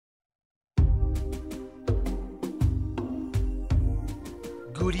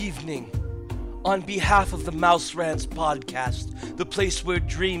Good evening. On behalf of the Mouse Rants podcast, the place where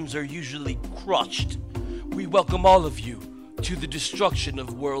dreams are usually crushed, we welcome all of you to the Destruction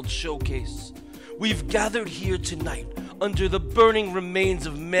of World Showcase. We've gathered here tonight under the burning remains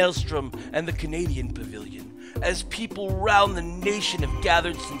of Maelstrom and the Canadian Pavilion, as people round the nation have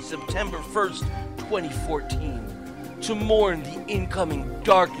gathered since September 1st, 2014, to mourn the incoming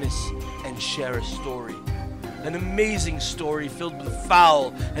darkness and share a story. An amazing story filled with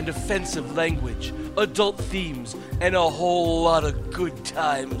foul and offensive language, adult themes, and a whole lot of good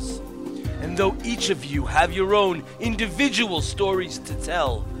times. And though each of you have your own individual stories to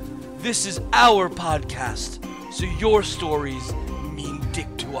tell, this is our podcast, so your stories mean dick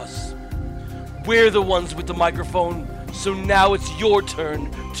to us. We're the ones with the microphone, so now it's your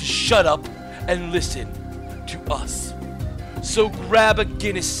turn to shut up and listen to us. So grab a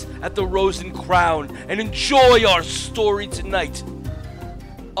Guinness at the Rose and Crown and enjoy our story tonight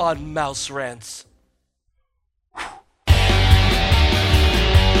on Mouse Rants. Mouse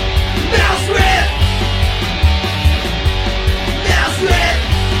Rant! Mouse Rant!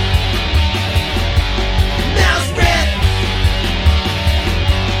 Mouse Rant!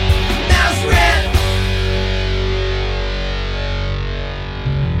 Mouse Rant!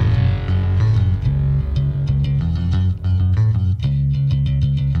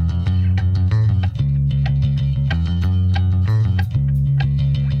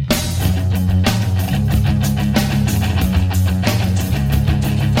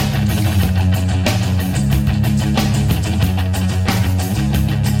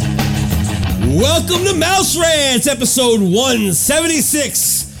 Welcome to Mouse Rants, episode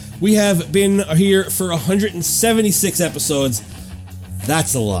 176. We have been here for 176 episodes.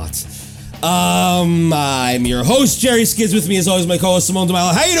 That's a lot. I'm your host, Jerry Skids. With me, as always, my co-host, Simone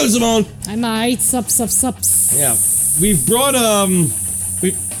DeMilo. How you doing, Simone? I'm alright. Sups. Yeah, we've brought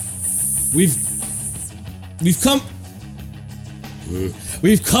we've come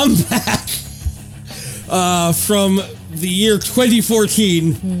back from the year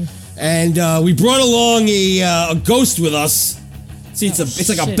 2014. And we brought along a ghost with us. See, it's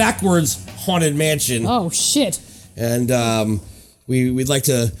like a backwards haunted mansion. Oh shit! And we'd like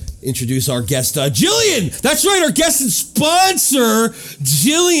to introduce our guest, Jillian. That's right, our guest and sponsor,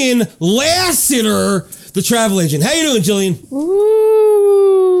 Jillian Lassiter, the travel agent. How you doing, Jillian?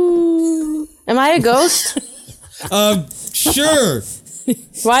 Ooh. Am I a ghost? Sure.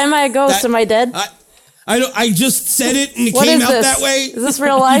 Why am I a ghost? Am I dead? I just said it and it What came is out this? that way. Is this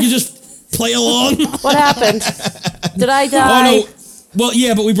real life? You can just play along. What happened? Did I die? Oh no. Well,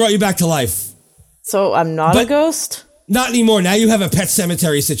 yeah, but we brought you back to life. So I'm not a ghost? Not anymore. Now you have a pet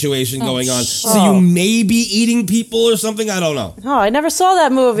cemetery situation going on. So Oh. you may be eating people or something. I don't know. Oh, I never saw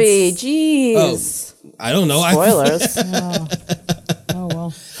that movie. Jeez. I don't know. Spoilers. Oh well.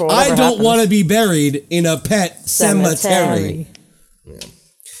 For I whatever don't happens. want to be buried in a pet cemetery. Cemetery.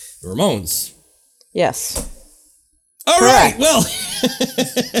 Ramones. Yes. All Correct. right.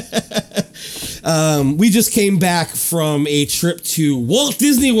 Well, we just came back from a trip to Walt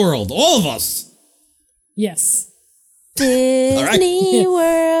Disney World. All of us. Yes. Disney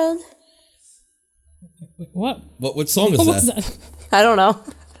World. What? What song is What was that? that? I don't know.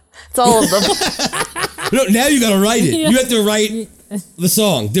 It's all of them. No, now you got to write it. Yeah. You have to write the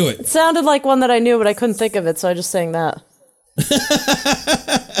song. Do it. It sounded like one that I knew, but I couldn't think of it, so I just sang that.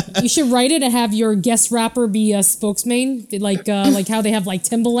 You should write it and have your guest rapper be a spokesman, like how they have like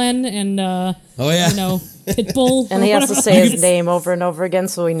Timbaland and Oh yeah. you know Pitbull. And or he has to whatever. say his name over and over again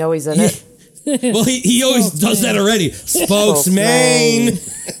so we know he's in it. Well, he always does that already. Spokesman.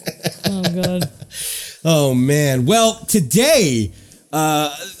 Oh god. Oh man. Well, today,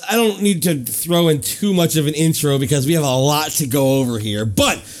 I don't need to throw in too much of an intro because we have a lot to go over here.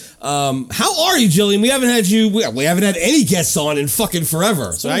 But how are you, Jillian? We haven't had any guests on in fucking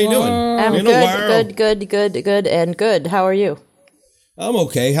forever. So how you doing? I'm Been a while. good, and good. How are you? I'm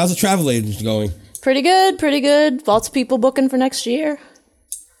okay. How's the travel agent going? Pretty good. Lots of people booking for next year.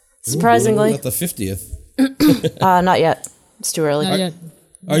 Surprisingly. Not the 50th. Not yet. It's too early. Not yet.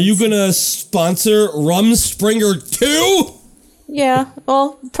 Are you gonna sponsor Rumspringa 2? Yeah,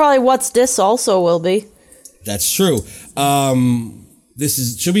 well, probably What's This also will be. That's true.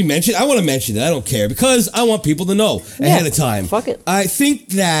 Should we mention? I want to mention it. I don't care because I want people to know ahead of time. Fuck it. I think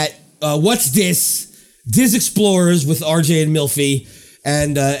that What's This? Diz Explorers with RJ and Milfy,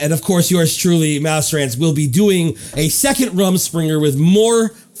 and of course yours truly, Mouse Rants, will be doing a second Rumspringa with more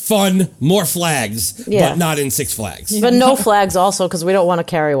fun, more flags, but not in Six Flags. But no flags also because we don't want to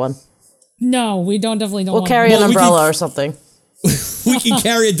carry one. No, we definitely don't. We'll carry an umbrella or something. we can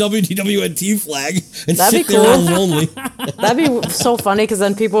carry a WDWNT flag and That'd sit be there all cool. lonely. That'd be so funny because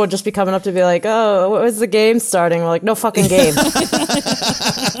then people would just be coming up to be like, "Oh, when's the game starting?" We're like, "No fucking game."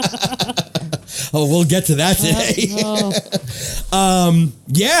 Oh, we'll get to that today.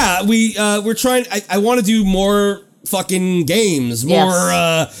 Yeah, we're trying. I want to do more fucking games,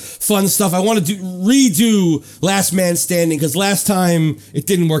 more fun stuff. I want to redo Last Man Standing because last time it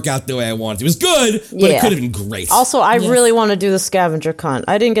didn't work out the way I wanted. It was good, but it could have been great. Also, I really want to do the scavenger hunt.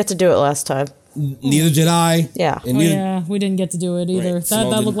 I didn't get to do it last time. Neither did I. Yeah. And We didn't get to do it either. Right,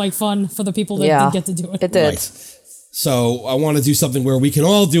 That looked like fun for the people that did get to do it. It did. Right. So I want to do something where we can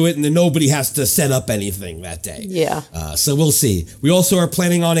all do it and then nobody has to set up anything that day. Yeah. So we'll see. We also are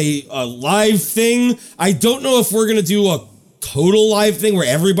planning on a live thing. I don't know if we're going to do a total live thing where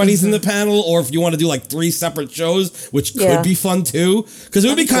everybody's in the panel or if you want to do like 3 separate shows, which could be fun too. Because it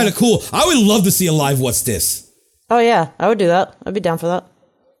would be kind of cool. I would love to see a live What's This? Oh, yeah. I would do that. I'd be down for that.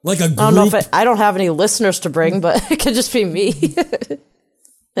 Like a group. I don't know if I don't have any listeners to bring, but it could just be me.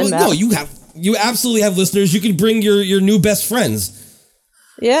 No, you absolutely have listeners. You can bring your new best friends.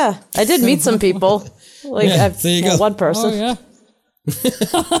 Yeah, I did meet some people. Like there you go. one person. Oh, yeah.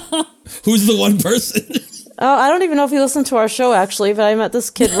 Who's the one person? Oh, I don't even know if he listened to our show actually, but I met this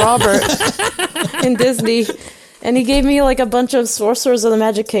kid Robert in Disney, and he gave me like a bunch of Sorcerers of the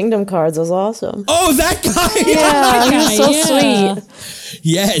Magic Kingdom cards. It was awesome. Oh, that guy! Yeah, he was so yeah. sweet.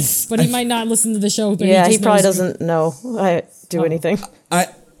 Yes. But he might not listen to the show. But Yeah, he just probably knows- doesn't know I do anything.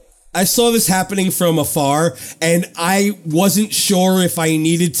 I saw this happening from afar, and I wasn't sure if I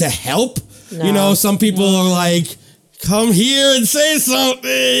needed to help. No. You know, some people are like, come here and say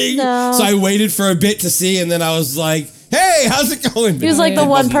something. No. So I waited for a bit to see, and then I was like, hey, how's it going? He was like the It one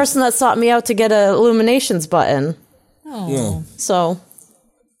wasn't- person that sought me out to get a Illuminations button. Oh. So,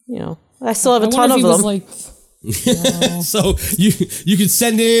 you know, I still have I a ton wonder of if them. he was like, So you could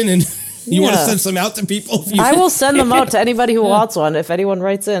send in, and you want to Yeah. send some out to people? If you- I will send them out to anybody who wants one if anyone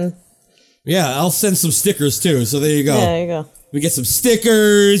writes in. Yeah, I'll send some stickers too. So there you go. Yeah, there you go. We get some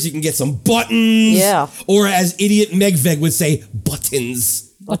stickers. You can get some buttons. Yeah. Or as idiot Megveg would say, buttons.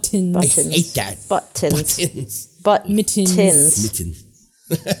 buttons. I hate that. Buttons. Buttons. Mittens. Tins. Mitten.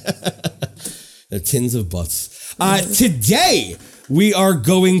 They're tins of butts. Today, we are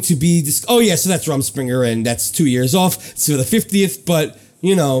going to be... so that's Rumspringer, and that's 2 years off. It's for the 50th, but,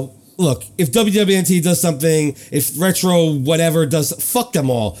 you know... Look, if WWNT does something, if Retro whatever does, fuck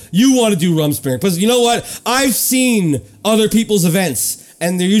them all. You want to do Rumspringer. Because you know what? I've seen other people's events,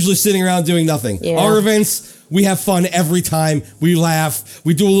 and they're usually sitting around doing nothing. Yeah. Our events, we have fun every time. We laugh.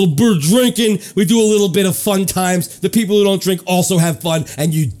 We do a little bit of drinking. We do a little bit of fun times. The people who don't drink also have fun,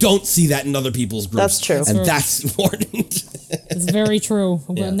 and you don't see that in other people's groups. That's true. And that's important. It's very true.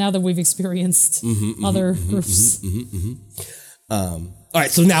 Yeah. Now that we've experienced other groups. All right,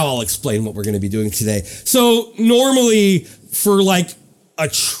 so now I'll explain what we're going to be doing today. So normally for like a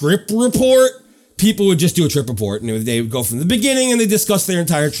trip report, people would just do a trip report and they would go from the beginning and they discuss their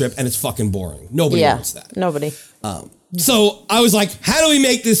entire trip and it's fucking boring. Nobody wants that. Nobody. So I was like, how do we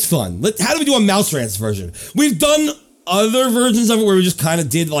make this fun? How do we do a Mouse Rants version? We've done other versions of it where we just kind of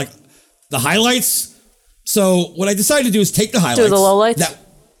did like the highlights. So what I decided to do is take the highlights. Do the lowlights?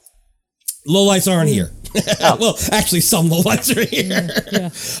 Lowlights aren't here. Well, actually, some lowlights are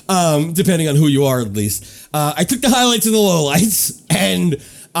here. Depending on who you are, at least. I took the highlights and the lowlights, and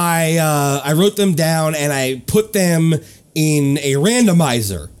I wrote them down, and I put them in a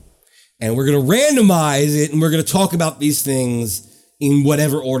randomizer. And we're going to randomize it, and we're going to talk about these things in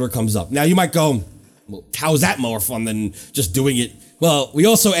whatever order comes up. Now, you might go, well, how is that more fun than just doing it? Well, we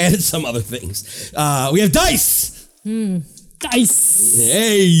also added some other things. We have dice. Dice.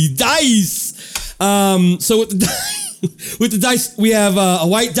 Hey, dice. So with the with the dice, we have a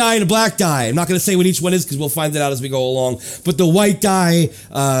white die and a black die. I'm not going to say what each one is because we'll find it out as we go along. But the white die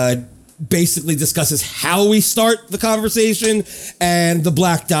basically discusses how we start the conversation, and the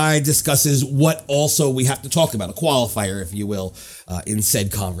black die discusses what also we have to talk about, a qualifier, if you will, in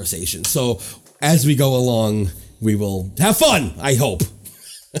said conversation. So as we go along, we will have fun, I hope.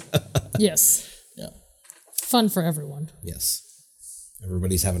 Yes. Yeah. Fun for everyone. Yes.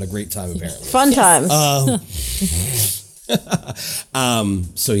 Everybody's having a great time, apparently. Fun times.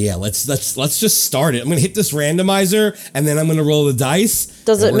 So yeah, let's just start it. I'm gonna hit this randomizer, and then I'm gonna roll the dice.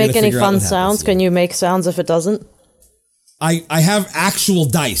 Does and it we're make gonna any figure out fun what happens sounds? here. Can you make sounds if it doesn't? I have actual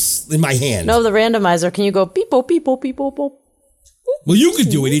dice in my hand. No, the randomizer. Can you go beep boop beep boop beep boop boop? Well, you could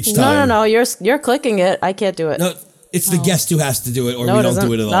do it each time. No. You're clicking it. I can't do it. No, it's the guest who has to do it, or No, we it don't isn't.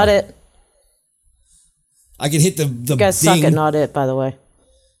 do it at all. Not it. I can hit the You guys ding. suck at not it, by the way.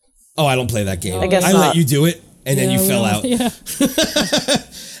 Oh, I don't play that game. I guess I not. let you do it. and then you fell out. Yeah.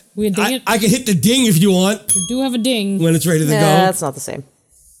 We ding it. I can hit the ding if you want We do have a ding. when it's ready to Yeah, go. that's not the same.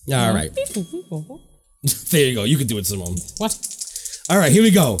 All right. There you go. You can do it, Simone. What? All right, here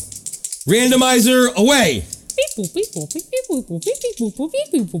we go. Randomizer away.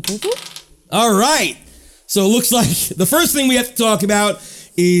 All right. So it looks like the first thing we have to talk about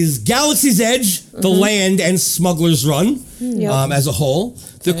is Galaxy's Edge, The Land, and Smuggler's Run as a whole.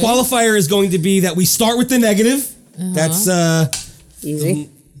 The qualifier is going to be that we start with the negative. That's Easy.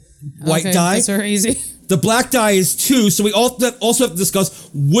 white die. That's very easy. The black die is 2, so we also have to discuss,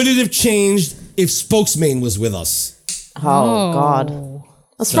 would it have changed if Spokesman was with us? Oh, God.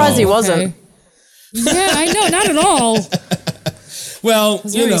 I'm surprised he wasn't. Yeah, I know, not at all. Well, I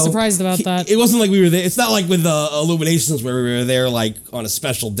was very surprised about that. It wasn't like we were there. It's not like with Illuminations where we were there like on a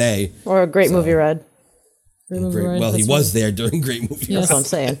special day. Or a great movie red. Well, he was there during Great Movie. Yes. That's what I'm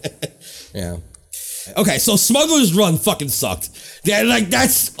saying. Yeah. Okay, so Smuggler's Run fucking sucked. Yeah, like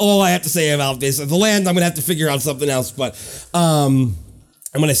that's all I have to say about this. The Land, I'm gonna have to figure out something else. But and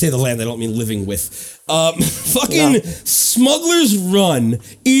when I say the Land, I don't mean living with. Fucking Smuggler's Run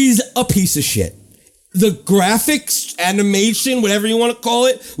is a piece of shit. The graphics, animation, whatever you want to call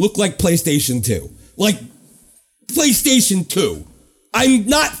it, look like PlayStation 2. Like PlayStation 2. I'm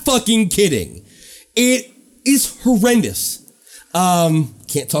not fucking kidding. It is horrendous.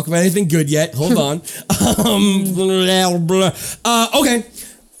 Can't talk about anything good yet. Hold on. Okay.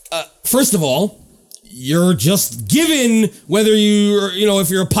 First of all, you're just given whether if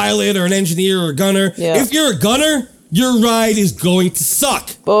you're a pilot or an engineer or a gunner. Yeah. If you're a gunner, your ride is going to suck.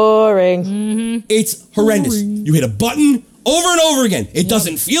 Boring. It's horrendous. You hit a button over and over again. It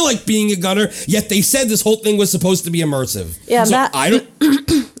doesn't feel like being a gunner, yet they said this whole thing was supposed to be immersive. Yeah, so Matt. I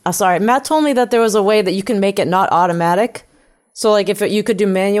don't. Sorry, Matt told me that there was a way that you can make it not automatic. So, like, if you could do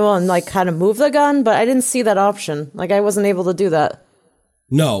manual and, like, kind of move the gun, but I didn't see that option. Like, I wasn't able to do that.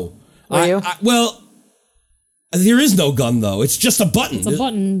 No. Were you? Well, there is no gun, though. It's just a button. It's a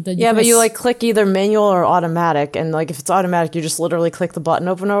button that you Yeah, but you, press. like, click either manual or automatic. And, like, if it's automatic, you just literally click the button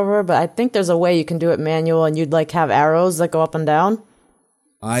over and over. But I think there's a way you can do it manual and you'd, like, have arrows that go up and down.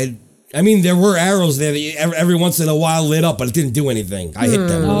 I mean, there were arrows there that every once in a while lit up, but it didn't do anything. I hit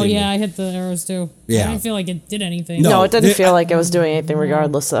them. Oh, believe me. yeah, I hit the arrows too. Yeah. I didn't feel like it did anything. No. No, it didn't they- feel like it was doing anything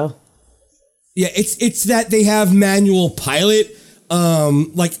regardless, though. Yeah, it's that they have manual pilot.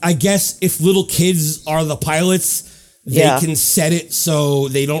 Like, I guess if little kids are the pilots, they can set it so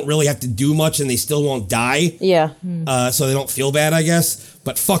they don't really have to do much and they still won't die. Yeah. So they don't feel bad, I guess.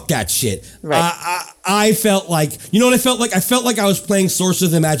 But fuck that shit. Right. I felt like, you know what I felt like? I felt like I was playing Sorcerer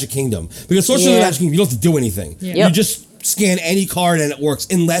of the Magic Kingdom. Because Sorcerer of the Yeah. Magic Kingdom, you don't have to do anything. Yeah. You Yep. just scan any card and it works.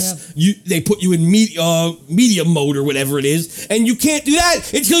 Unless they put you in medium mode or whatever it is. And you can't do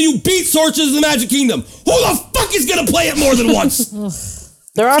that until you beat Sorcerer of the Magic Kingdom. Who the fuck is going to play it more than once?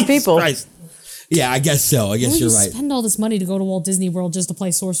 There are Jesus people. Christ. Yeah, I guess so. I guess Why would you're you right. spend all this money to go to Walt Disney World just to play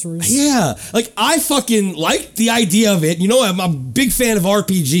Sorcerers? Yeah, like I fucking liked the idea of it. You know, I'm a big fan of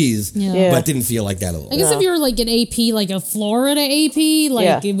RPGs, Yeah. but it didn't feel like that at all. I guess if you're like an AP, like a Florida AP, like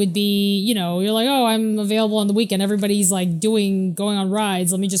Yeah. it would be, you're like, oh, I'm available on the weekend. Everybody's like going on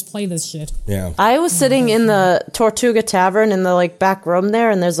rides. Let me just play this shit. Yeah. I was sitting in the Tortuga Tavern in the like back room there,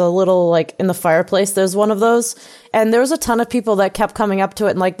 and there's a little like in the fireplace. There's one of those, and there was a ton of people that kept coming up to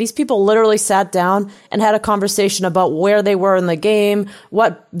it, and like these people literally sat down and had a conversation about where they were in the game,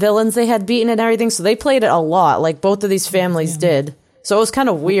 what villains they had beaten, and everything. So they played it a lot. Like both of these families did. So it was kind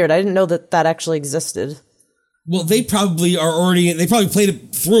of weird. I didn't know that actually existed. Well, they probably played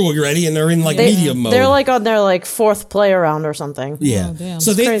it through already, and they're in like medium mode. They're like on their like fourth play around or something. yeah. Oh, damn.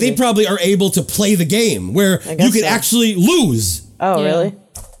 So they crazy. probably are able to play the game where you guess can so. actually lose. Oh, Yeah. really?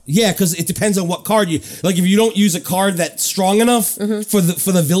 Yeah, because it depends on what card you like. If you don't use a card that's strong enough for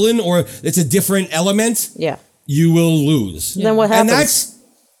the villain, or it's a different element, Yeah. you will lose. Then what And happens?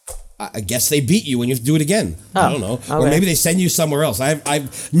 I guess they beat you and you have to do it again. I don't know. Or okay. maybe they send you somewhere else.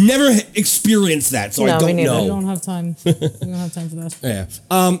 I've never experienced that, so No, I me don't neither. We know. don't have time. We don't have time for that.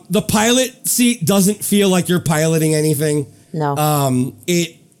 Yeah. The pilot seat doesn't feel like you're piloting anything. No.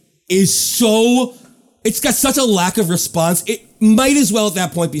 It is so. It's got such a lack of response. It might as well at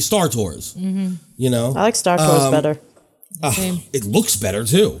that point be Star Tours. You know? I like Star Tours better. Same. It looks better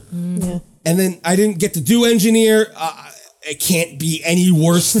too. Yeah. And then I didn't get to do engineer. It can't be any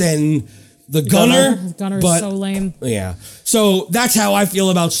worse than the gunner. Gunner's but so lame. yeah. So that's how I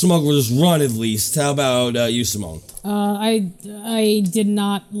feel about Smuggler's Run, at least. How about you, Simone? I did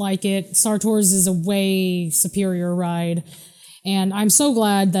not like it. Star Tours is a way superior ride. And I'm so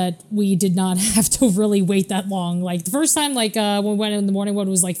glad that we did not have to really wait that long. Like the first time, when we went in the morning, it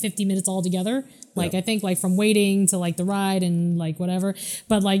was like 50 minutes altogether. Like, I think, like, from waiting to, like, the ride and, like, whatever.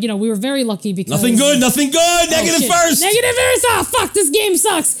 But, like, you know, we were very lucky because... Nothing good. Negative first. Negative first. Oh, fuck, this game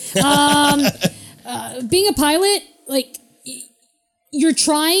sucks. Being a pilot, like, you're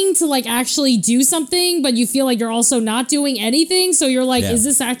trying to, like, actually do something, but you feel like you're also not doing anything. So you're like, is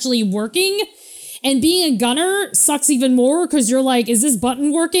this actually working? And being a gunner sucks even more because you're like, is this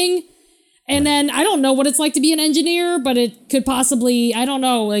button working? And then I don't know what it's like to be an engineer, but it could possibly, I don't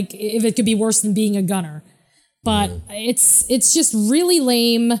know, like if it could be worse than being a gunner. But it's just really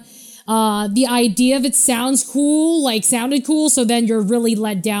lame. The idea of it sounded cool. So then you're really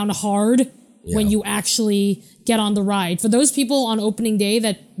let down hard when you actually get on the ride. For those people on opening day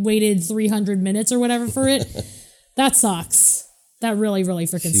that waited 300 minutes or whatever for it, that sucks. That really, really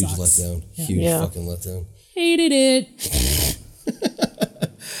freaking sucks. Letdown. Huge fucking letdown. Hated it.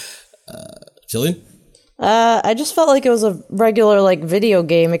 Jillian? I just felt like it was a regular, like, video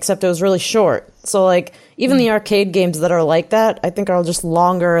game, except it was really short. So, like, even the arcade games that are like that, I think are just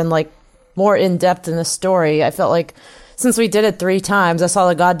longer and, like, more in-depth in the story. I felt like since we did it 3 times, I saw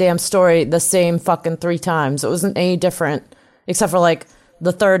the goddamn story the same fucking 3 times. It wasn't any different, except for, like,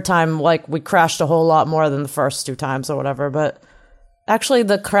 the 3rd time, like, we crashed a whole lot more than the first 2 times or whatever. But actually,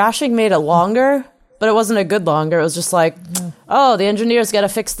 the crashing made it longer, but it wasn't a good longer. It was just like, oh, the engineers got to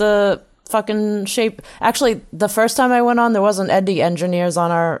fix the fucking shape. Actually, the first time I went on, there wasn't any engineers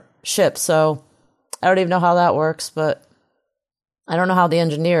on our ship, so I don't even know how that works, but I don't know how the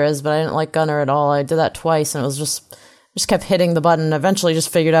engineer is, but I didn't like Gunner at all. I did that twice, and it was just kept hitting the button. Eventually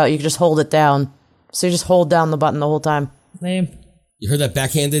just figured out you could just hold it down. So you just hold down the button the whole time. Lame. You heard that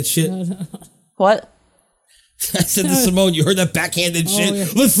backhanded shit? What? I said to Simone, you heard that backhanded shit? Yeah.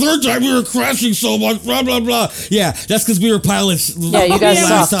 The 3rd time we were crashing so much, blah, blah, blah. Yeah, that's because we were pilots Yeah, you guys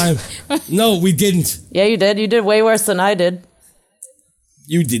last sucked. time. No, we didn't. Yeah, you did. You did way worse than I did.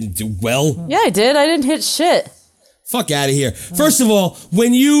 You didn't do well. Yeah, I did. I didn't hit shit. Fuck out of here. First of all,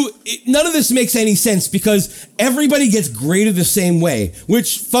 none of this makes any sense because everybody gets graded the same way,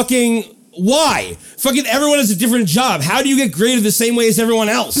 which fucking, why? Fucking everyone has a different job. How do you get graded the same way as everyone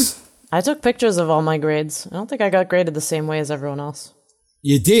else? I took pictures of all my grades. I don't think I got graded the same way as everyone else.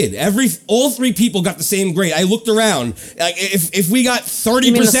 You did. all 3 people got the same grade. I looked around. Like if we got 30%,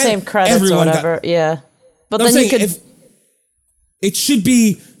 You mean the same credits or everyone whatever? Yeah. But I'm then saying you could... it should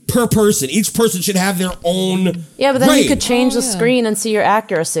be per person. Each person should have their own Yeah, but then grade. you could change the screen and see your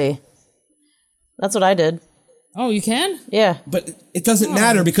accuracy. That's what I did. Oh, you can? Yeah. But it doesn't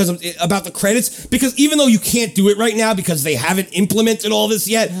matter because about the credits. Because even though you can't do it right now because they haven't implemented all this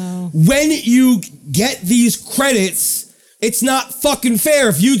yet, when you get these credits, it's not fucking fair.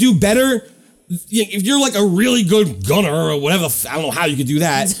 If you do better, if you're like a really good gunner or whatever, I don't know how you could do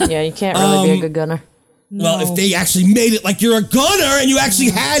that. Yeah, you can't really be a good gunner. Well, if they actually made it like you're a gunner and you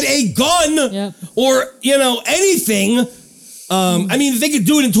actually had a gun or, anything, I mean, if they could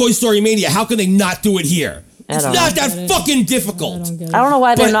do it in Toy Story Mania, how can they not do it here? It's not that fucking difficult. I don't know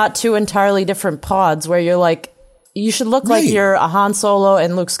why they're not 2 entirely different pods where you're like, you should look like you're a Han Solo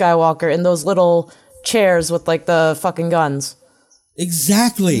and Luke Skywalker in those little chairs with like the fucking guns.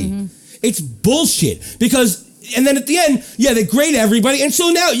 Exactly. It's bullshit because, and then at the end, they grade everybody. And so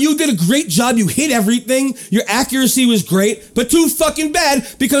now you did a great job. You hit everything. Your accuracy was great, but too fucking bad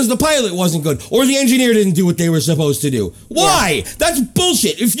because the pilot wasn't good or the engineer didn't do what they were supposed to do. Why? Yeah. That's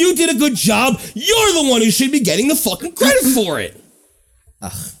bullshit. If you did a good job, you're the one who should be getting the fucking credit for it.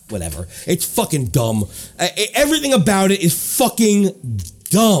 Ugh, whatever. It's fucking dumb. Everything about it is fucking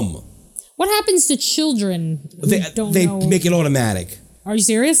dumb. What happens to children who don't they know? make it automatic. Are you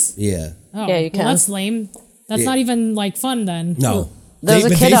serious? Yeah. Oh, Yeah, you can. Well, that's lame. That's not even, like, fun then. No. There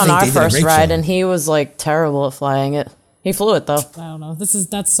was a kid on our first ride, job. and he was like terrible at flying it. He flew it though. I don't know.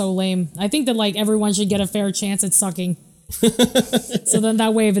 That's so lame. I think that like everyone should get a fair chance at sucking. So then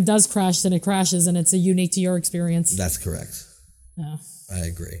that way, if it does crash, then it crashes, and it's unique to your experience. That's correct. Yeah. I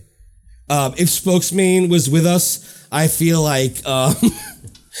agree. If Spokesman was with us, I feel like I'd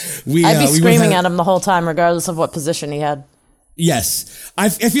be screaming at him the whole time, regardless of what position he had. Yes, I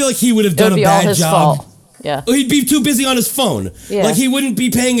feel like he would have done It would a be all bad his job. fault. Yeah. He'd be too busy on his phone. Yeah. Like he wouldn't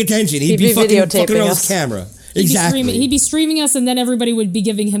be paying attention. He'd be fucking videotaping around us. his camera. He'd Exactly. He'd be streaming us, and then everybody would be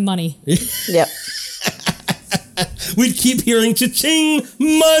giving him money. Yep. We'd keep hearing cha-ching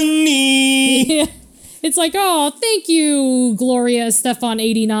money. Yeah. It's like, oh, thank you, Gloria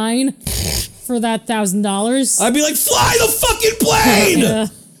Stefan89, for that $1,000. I'd be like, fly the fucking plane! Yeah.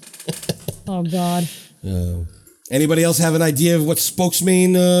 Oh, God. Anybody else have an idea of what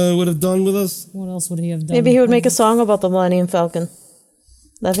Spokesman would have done with us? What else would he have done? Maybe he would make a song about the Millennium Falcon.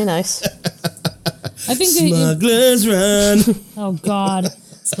 That'd be nice. I think Smugglers run. oh, God.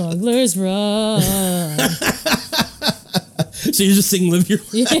 Smugglers Run. So you just sing "Live Your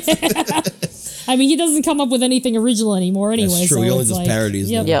Life." Yeah. I mean, he doesn't come up with anything original anymore anyway. That's true. So He only it's does like, parodies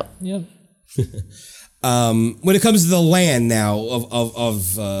now. Yep. When it comes to the land now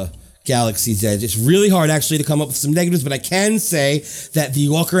of Galaxy's Edge, it's really hard actually to come up with some negatives, but I can say that the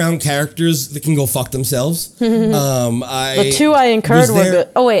walk around characters that can go fuck themselves. The two I incurred were good.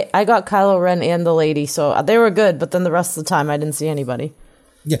 Oh wait, I got Kylo Ren and the lady, so they were good. But then the rest of the time, I didn't see anybody.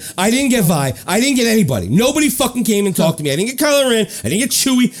 Yeah, I didn't get Vi. I didn't get anybody. Nobody fucking came and talked to me. I didn't get Kylo Ren. I didn't get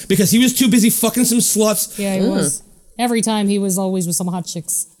Chewie because he was too busy fucking some sluts. Yeah, he was. Every time he was always with some hot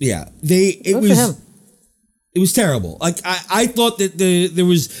chicks. Yeah, it was terrible. Like I thought that there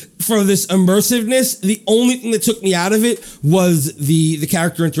was, for this immersiveness, the only thing that took me out of it was the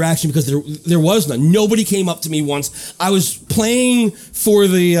character interaction, because there was none. Nobody came up to me once. I was playing for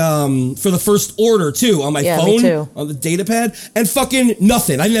the First Order too on my phone, me too. on the data pad, and fucking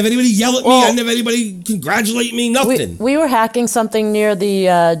nothing. I didn't have anybody yell at me. I didn't have anybody congratulate me. Nothing. We were hacking something near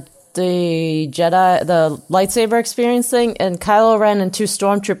the Jedi, the lightsaber experience thing, and Kylo Ren and two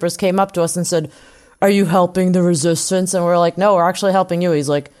stormtroopers came up to us and said, "Are you helping the Resistance?" And we're like, "No, we're actually helping you." He's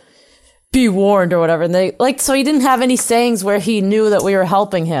like, "Be warned," or whatever. And they so he didn't have any sayings where he knew that we were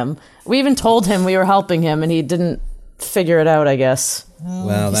helping him. We even told him we were helping him, and he didn't figure it out, I guess.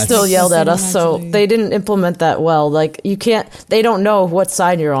 Wow, that's Still yelled at us, so they didn't implement that well. Like, you can't, they don't know what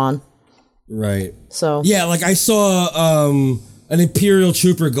side you're on. Right. So. Yeah, like I saw an Imperial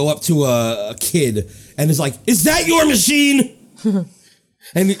trooper go up to a kid and is like, "Is that your machine?"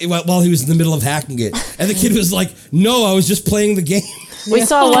 And while he was in the middle of hacking it, and the kid was like, "No, I was just playing the game." We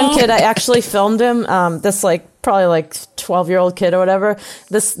saw one kid, I actually filmed him, this probably 12-year-old kid or whatever.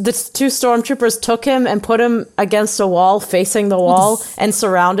 This two stormtroopers took him and put him against a wall, facing the wall, and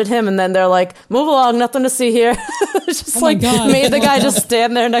surrounded him, and then they're like, "Move along, nothing to see here." Just God. made the guy just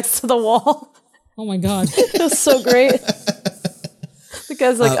stand there next to the wall. Oh my God. It was so great. The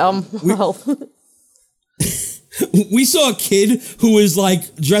guy's like, well. We saw a kid who was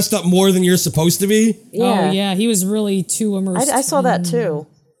like dressed up more than you're supposed to be. Yeah. Oh yeah, he was really too immersed. I saw that too.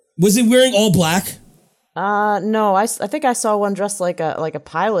 Was he wearing all black? No, I think I saw one dressed like a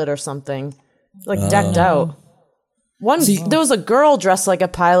pilot or something, decked out. There was a girl dressed like a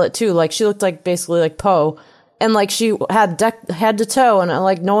pilot too, like she looked like basically like Poe, and like she had decked head to toe, and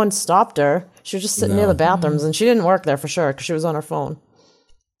like no one stopped her. She was just sitting near the bathrooms, and she didn't work there for sure because she was on her phone.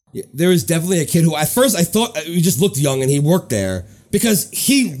 Yeah, there was definitely a kid who at first I thought he just looked young and he worked there because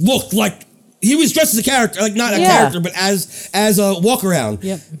he looked like he was dressed as a character, like not a character, but as a walk around.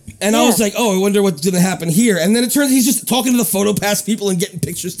 Yep. And I was like, oh, I wonder what's going to happen here. And then it turns he's just talking to the photo pass people and getting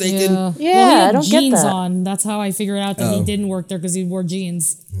pictures taken. Yeah, Yeah, well, he had I don't get jeans that. on. That's how I figured out that he didn't work there, because he wore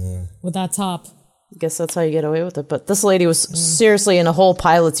jeans with that top. I guess that's how you get away with it. But this lady was seriously in a whole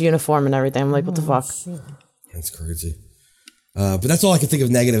pilot's uniform and everything. I'm like, what the fuck? Shit. That's crazy. But that's all I can think of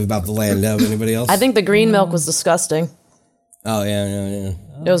negative about the land. Now, anybody else? I think the green milk was disgusting. Oh, yeah.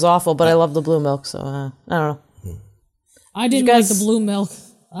 It was awful, but I love the blue milk, so I don't know. I didn't guys- like the blue milk.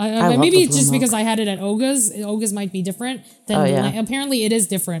 love Maybe the it's blue just milk. because I had it at Oga's. Oga's might be different than Oh, yeah. apparently it is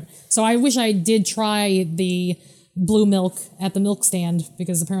different. So I wish I did try the blue milk at the milk stand,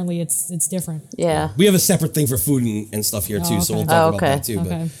 because apparently it's different. Yeah. We have a separate thing for food and stuff here, too, so we'll okay. talk Oh, about okay. that, too.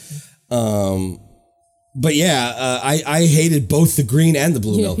 Okay. But yeah, I hated both the green and the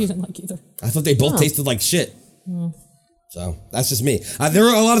blue Yeah, milk. you didn't like either. I thought they both tasted like shit. So that's just me. There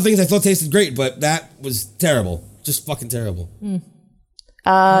were a lot of things I thought tasted great, but that was terrible. Just fucking terrible.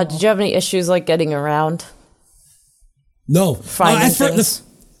 Did you have any issues like getting around? No. Finding things?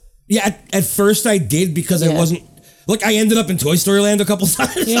 At first I did, because I wasn't. Look, I ended up in Toy Story Land a couple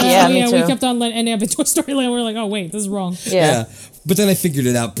times. Yeah, me We too. kept on ending up in Toy Story Land. We're like, oh wait, this is wrong. Yeah. But then I figured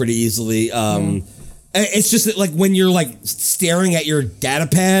it out pretty easily. It's just that, like, when you're like staring at your data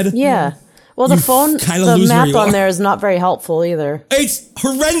pad. Yeah. Well, the phone, kinda the lose where map you on are. there is not very helpful either. It's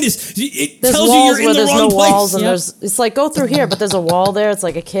horrendous. It There's tells you walls you're where in the there's wrong no place. walls, and Yep. it's like, go through here, but there's a wall there. It's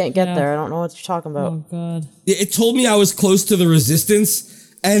like, I can't get Yeah. there. I don't know what you're talking about. Oh god. It told me I was close to the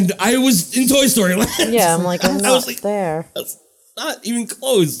Resistance, and I was in Toy Story Land. Yeah, I'm like, I'm I not was like, there. that's not even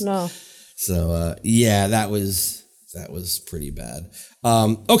close. No. So yeah, that was pretty bad.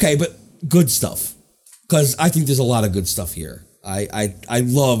 Okay, but good stuff, because I think there's a lot of good stuff here. I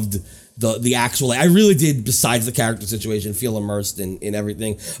loved the actual. I really did. Besides the character situation, feel immersed in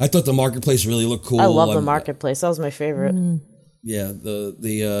everything. I thought the marketplace really looked cool. I love the marketplace. That was my favorite. Yeah,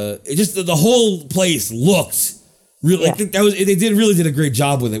 the whole place looked Really, I think they really did a great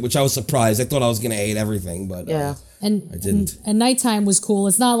job with it, which I was surprised. I thought I was gonna hate everything, but Yeah. And I didn't. And nighttime was cool.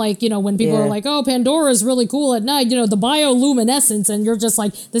 It's not like, when people are like, oh, Pandora's really cool at night, the bioluminescence, and you're just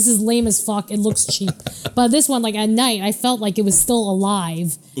like, this is lame as fuck. It looks cheap. But this one, like at night, I felt like it was still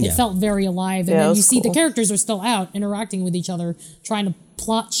alive. It Yeah. felt very alive. And Yeah, it then was you see the cool. characters are still out interacting with each other, trying to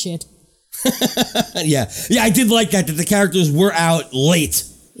plot shit. yeah, I did like that the characters were out late,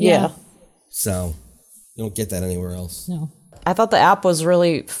 Yeah. so you don't get that anywhere else. No. I thought the app was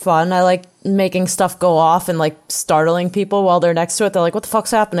really fun. I like making stuff go off and like startling people while they're next to it. They're like, what the fuck's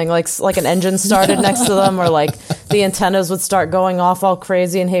happening? Like an engine started next to them, or like the antennas would start going off all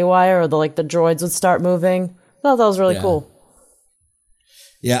crazy and haywire, or the droids would start moving. I thought that was really cool.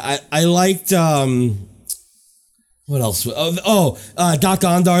 Yeah, I liked what else? Doc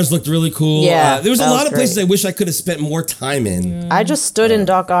Ondar's looked really cool. Yeah, there was a that lot was of places great. I wish I could have spent more time in. I just stood in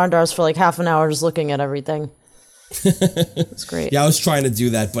Doc Ondar's for like half an hour just looking at everything. It's great. Yeah, I was trying to do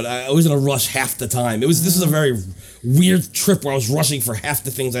that, but I was in a rush half the time. This was a very weird trip where I was rushing for half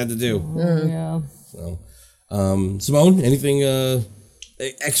the things I had to do. Yeah. So, Simone, anything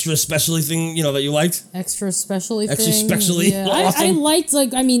extra specially thing that you liked? Extra specially Extra thing. specially Yeah. awesome? I liked, I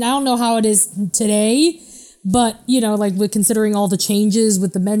don't know how it is today, but, like with considering all the changes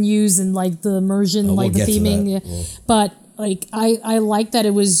with the menus and like the immersion, we'll the get to theming. that. Yeah. But like, I like that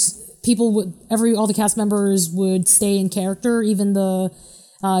it was people would, all the cast members would stay in character, even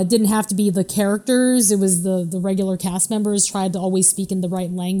it didn't have to be the characters. It was the regular cast members tried to always speak in the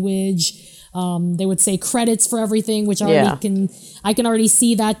right language. They would say credits for everything, which I can already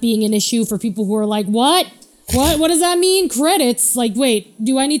see that being an issue for people who are like, what does that mean? Credits? Like, wait,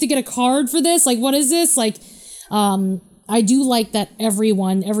 do I need to get a card for this? Like, what is this? Like, I do like that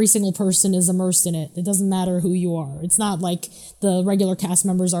every single person is immersed in it. It doesn't matter who you are. It's not like the regular cast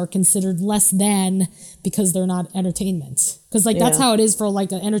members are considered less than because they're not entertainment. Because that's how it is for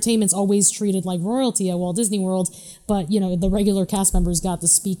entertainment's always treated like royalty at Walt Disney World. But, the regular cast members got to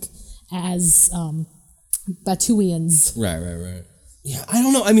speak as Batuians. Right. Yeah, I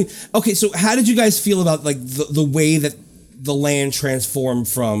don't know. I mean, okay, so how did you guys feel about like the way that the land transformed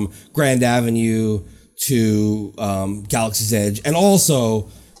from Grand Avenue to Galaxy's Edge, and also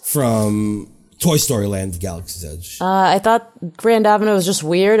from Toy Story Land to Galaxy's Edge? I thought Grand Avenue was just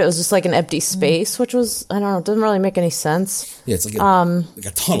weird. It was just like an empty space, which was, I don't know, it didn't really make any sense. Yeah, it's like a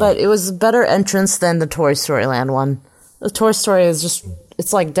tunnel. But it was a better entrance than the Toy Story Land one. The Toy Story is just,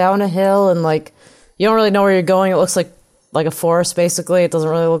 it's like down a hill and like, you don't really know where you're going. It looks like a forest, basically. It doesn't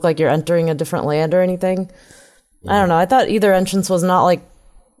really look like you're entering a different land or anything. I don't know. I thought either entrance was not like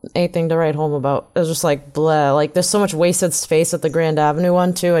anything to write home about. It was just like blah. Like there's so much wasted space at the Grand Avenue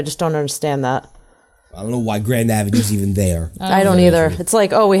one too. I just don't understand that. I don't know why Grand Avenue's even there. I don't either. It's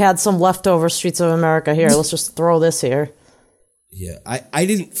like, oh, we had some leftover Streets of America here. Let's just throw this here. Yeah, I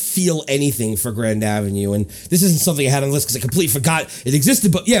didn't feel anything for Grand Avenue, and this isn't something I had on the list because I completely forgot it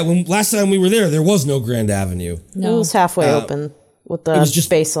existed. But yeah, when last time we were there was no Grand Avenue. No. It was halfway open with the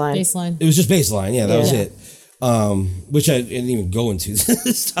baseline. Baseline. It was just baseline. Yeah, that was it. Which I didn't even go into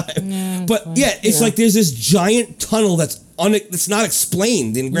this time. Yeah, but yeah, it's like there's this giant tunnel that's not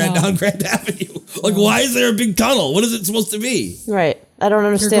explained in on Grand Avenue. Like, why is there a big tunnel? What is it supposed to be? Right. I don't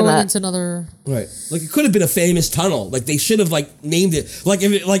You're understand going that. into another. Right. Like it could have been a famous tunnel. Like they should have named it. Like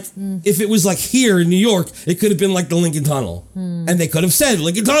if it was like here in New York, it could have been like the Lincoln Tunnel. And they could have said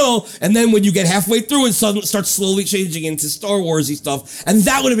Lincoln Tunnel, and then when you get halfway through it starts slowly changing into Star Warsy stuff, and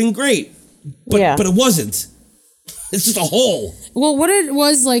that would have been great. But it wasn't. It's just a hole. Well, what it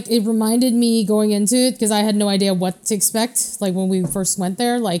was like, it reminded me going into it because I had no idea what to expect. Like when we first went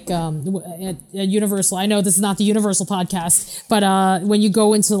there, like at Universal. I know this is not the Universal podcast, but when you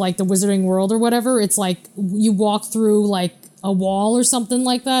go into like the Wizarding World or whatever, it's like you walk through like a wall or something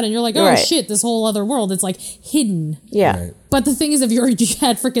like that, and you're like, oh shit, this whole other world. It's like hidden. Yeah. Right. But the thing is, if you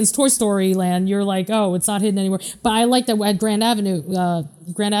had freaking Toy Story Land, you're like, oh, it's not hidden anywhere. But I like that at Grand Avenue,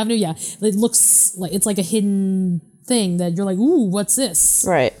 yeah, it looks like it's like a hidden thing that you're like, ooh, what's this?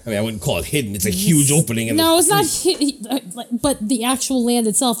 Right. I mean, I wouldn't call it hidden. It's a huge opening. No, it's not hidden. But the actual land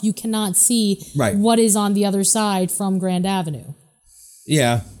itself, you cannot see what is on the other side from Grand Avenue.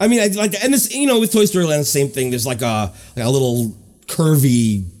 Yeah, I mean, and this, with Toy Story Land, the same thing. There's like a little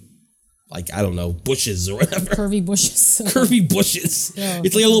curvy, like I don't know, bushes or whatever. Curvy bushes. Curvy bushes. Oh,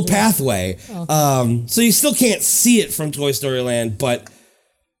 it's like a little pathway. Oh. So you still can't see it from Toy Story Land, but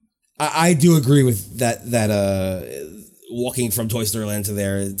I do agree with that. Walking from Toy Story Land to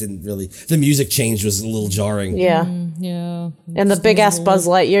there, it didn't really. The music change was a little jarring. Yeah. Yeah. And the big ass Buzz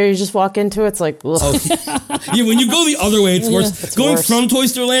Lightyear, you just walk into, it's like, ugh. Oh, Yeah, when you go the other way, it's worse. It's Going worse. from Toy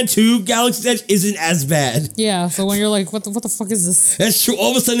Story Land to Galaxy's Edge isn't as bad. Yeah, so when you're like, what the fuck is this? That's true.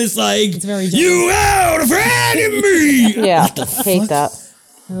 All of a sudden, it's like, very you out of friend of me. Yeah, hate that.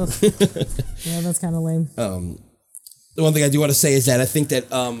 Yeah, that's kind of lame. The one thing I do want to say is that I think that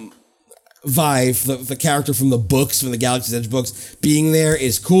Vive, the character from the books, from the Galaxy's Edge books, being there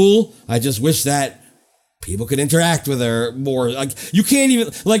is cool. I just wish that people could interact with her more. Like, you can't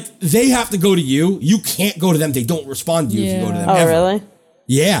even, like, they have to go to you. You can't go to them. They don't respond to you if you go to them. Oh, ever. really?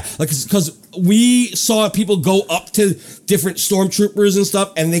 Yeah, like, because we saw people go up to different stormtroopers and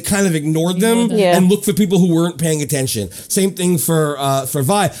stuff, and they kind of ignored them Yeah. and looked for people who weren't paying attention. Same thing for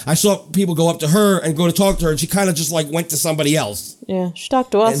Vi. I saw people go up to her and go to talk to her, and she kind of just like went to somebody else. Yeah, she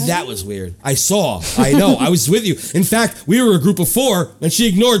talked to us. And that was weird. I know, I was with you. In fact, we were a group of 4, and she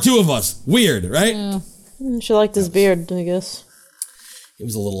ignored 2 of us. Weird, right? Yeah. She liked his beard, I guess. It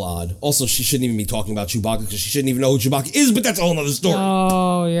was a little odd. Also, she shouldn't even be talking about Chewbacca because she shouldn't even know who Chewbacca is, but that's a whole other story.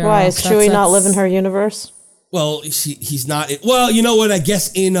 Oh, yeah. Why, is Chewie not live in her universe? Well, he's not. Well, you know what? I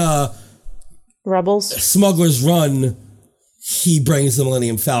guess in Rebels? Smuggler's Run, he brings the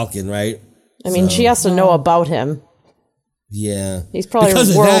Millennium Falcon, right? I mean, she has to know about him. Yeah. He's probably Because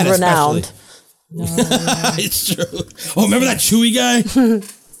of that, world-renowned. It's true. Oh, remember that Chewie guy?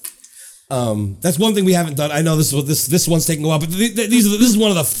 That's one thing we haven't done. I know this one's taking a while, but this is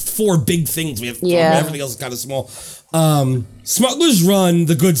one of the 4 big things we have. Yeah. Everything else is kind of small. Smuggler's Run,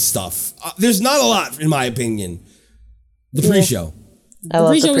 the good stuff. There's not a lot, in my opinion. The pre-show. I The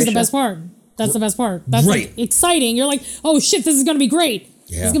love pre-show is the pre-show. best part. That's the best part. That's Right. like, exciting. You're like, oh shit, this is gonna be great.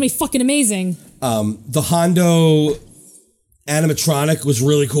 Yeah. This is gonna be fucking amazing. The Hondo animatronic was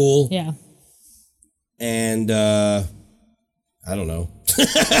really cool. Yeah. And I don't know.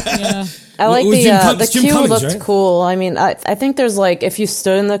 Yeah. I like It was the Jim queue Cummings, looked right? cool. I mean, I think there's like, if you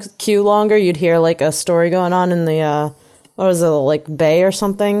stood in the queue longer, you'd hear like a story going on in the, what was it, like bay or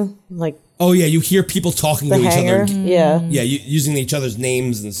something? Like Oh yeah, you hear people talking the to each hangar. other. Yeah. Yeah, using each other's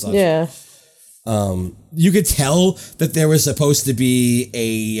names and such. Yeah. You could tell that there was supposed to be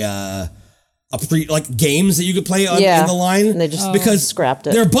a games that you could play on Yeah. in the line. And they just because scrapped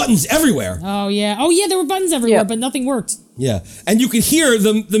it. there are buttons everywhere. Oh yeah. Oh yeah. There were buttons everywhere, Yeah. but nothing worked. Yeah, and you could hear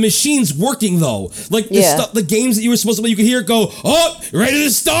the machines working though. Like Yeah. the games that you were supposed to play, you could hear it go, "Oh, ready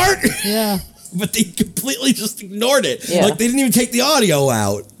to start?" Yeah. But they completely just ignored it. Yeah. Like they didn't even take the audio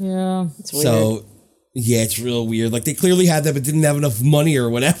out. Yeah. It's weird. So yeah, it's real weird. Like they clearly had that, but didn't have enough money or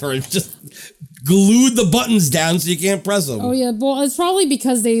whatever, and just glued the buttons down so you can't press them. Oh yeah. Well, it's probably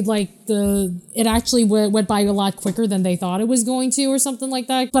because they it actually went by a lot quicker than they thought it was going to, or something like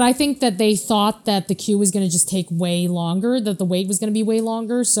that. But I think that they thought that the queue was going to just take way longer, that the wait was going to be way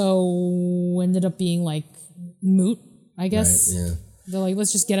longer, so ended up being like moot, I guess. Right, yeah. They're like,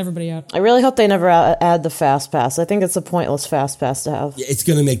 let's just get everybody out. I really hope they never add the fast pass. I think it's a pointless fast pass to have. Yeah, it's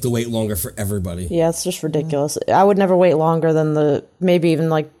gonna make the wait longer for everybody. Yeah, it's just ridiculous. I would never wait longer than maybe even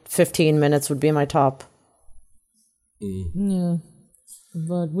like 15 minutes would be my top. Yeah.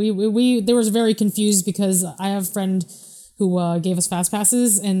 But they were very confused because I have a friend who gave us fast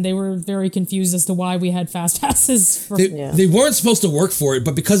passes, and they were very confused as to why we had fast passes. They weren't supposed to work for it,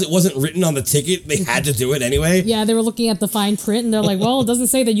 but because it wasn't written on the ticket, they had to do it anyway. Yeah, they were looking at the fine print, and they're like, well, it doesn't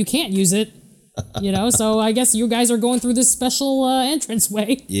say that you can't use it. So I guess you guys are going through this special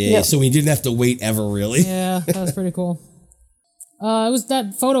entranceway. Yeah, Yep. so we didn't have to wait ever, really. Yeah, that was pretty cool. It was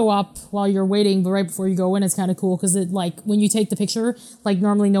that photo op while you're waiting, but right before you go in, it's kind of cool because it when you take the picture,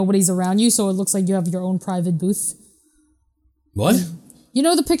 normally nobody's around you, so it looks like you have your own private booth. What? You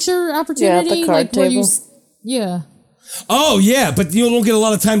know the picture opportunity, Yeah, the card where you, table. yeah. Oh, yeah, but you don't get a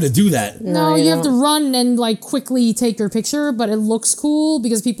lot of time to do that. No, you you have to don't. run and quickly take your picture, but it looks cool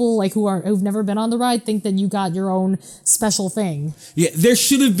because people who've never been on the ride think that you got your own special thing. Yeah, there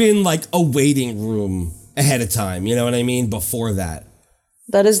should have been a waiting room ahead of time, you know what I mean, before that.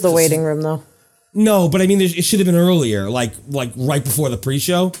 That is the waiting room, though. No, but I mean, it should have been earlier, like right before the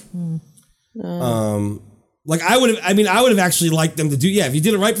pre-show. I would have actually liked them to do, if you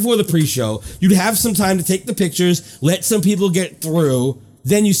did it right before the pre-show, you'd have some time to take the pictures, let some people get through,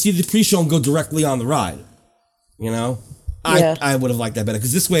 then you see the pre-show and go directly on the ride. You know? Yeah. I would have liked that better,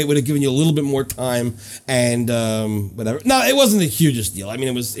 because this way it would have given you a little bit more time and whatever. No, it wasn't the hugest deal. I mean,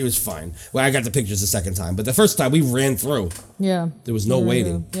 it was fine. Well, I got the pictures the second time, but the first time we ran through. Yeah. There was no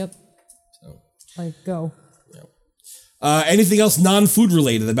waiting. Yep. Go. Anything else non-food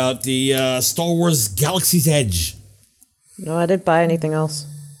related about the Star Wars Galaxy's Edge? No, I didn't buy anything else.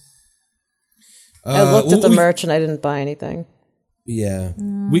 I looked at the merch and I didn't buy anything. Yeah.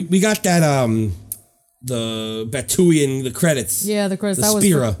 We got that Batuian, the credits. Yeah, the credits. The That was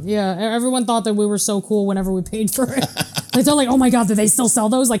Spira. everyone thought that we were so cool whenever we paid for it. Like, they're like, oh my god, do they still sell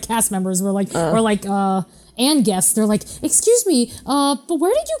those? Like cast members were like, or like and guests. They're like, excuse me, but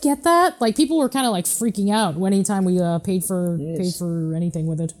where did you get that? Like people were kind of like freaking out anytime we paid for anything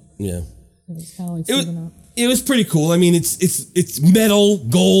with it. Yeah. It was kind of like freaking out. It was pretty cool. I mean, it's metal,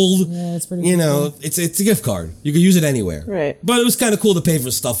 gold. Yeah, it's pretty. You know, it's a gift card. You can use it anywhere. Right. But it was kind of cool to pay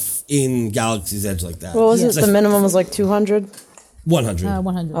for stuff in Galaxy's Edge like that. What was it? It's The minimum was like 200. 100.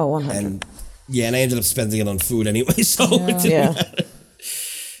 100. Oh, 100. And I ended up spending it on food anyway, so it didn't Yeah. matter.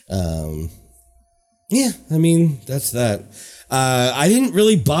 Yeah, I mean, that's that. I didn't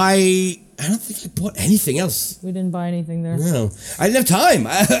really buy. I don't think I bought anything else. We didn't buy anything there. No, I didn't have time.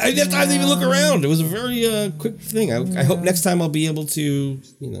 I didn't have time to even look around. It was a very quick thing. I hope next time I'll be able to,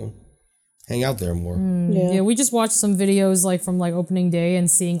 hang out there more. Yeah, we just watched some videos like from like opening day and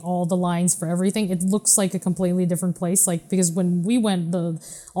seeing all the lines for everything. It looks like a completely different place. Like because when we went,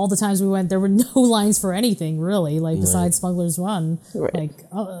 all the times we went, there were no lines for anything really. Like besides Smuggler's Run, Right. like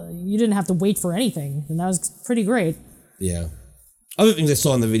you didn't have to wait for anything, and that was pretty great. Yeah. Other things I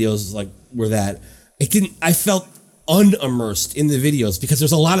saw in the videos were that I felt unimmersed in the videos because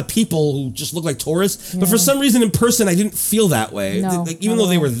there's a lot of people who just look like tourists, but for some reason in person I didn't feel that way. No, Even though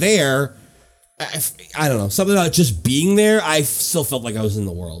they were there, I don't know, something about just being there, I still felt like I was in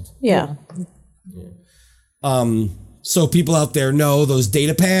the world. Yeah. So people out there know those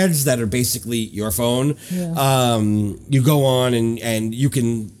data pads that are basically your phone. Yeah. You go on and you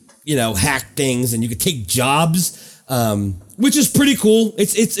can, hack things and you can take jobs. Which is pretty cool.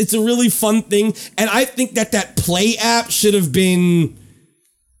 It's a really fun thing, and I think that Play app should have been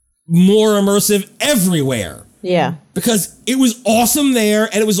more immersive everywhere. Yeah. Because it was awesome there,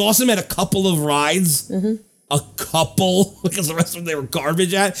 and it was awesome at a couple of rides. A couple, because the rest of them they were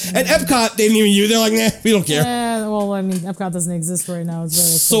garbage at. And Epcot, they didn't even use. They're like, nah, we don't care. Yeah, well, I mean, Epcot doesn't exist right now. It's very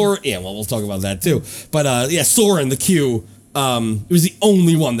Soarin', yeah, well, we'll talk about that too. But Soarin', the queue, it was the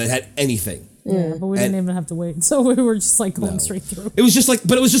only one that had anything. Yeah, but we didn't even have to wait, so we were just like going straight through. It was just like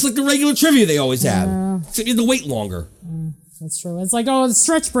the regular trivia they always have. So you had to wait longer. That's true. It's like, oh, it's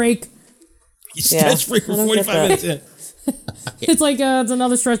stretch break. You stretch break for I don't get 45 minutes. Yeah. It's like it's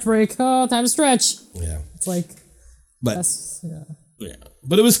another stretch break. Oh, time to stretch. Yeah. It's like But yeah.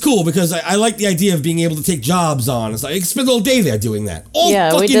 But it was cool because I like the idea of being able to take jobs on. It's like, I can spend all day there doing that.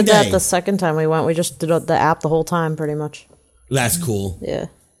 Yeah, we did day. that the second time we went. We just did the app the whole time, pretty much. That's cool. Yeah.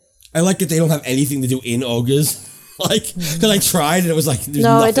 I like that they don't have anything to do in Oga's. Because I tried and it was like, there's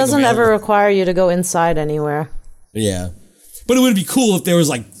No, nothing it doesn't available. ever require you to go inside anywhere. Yeah. But it would be cool if there was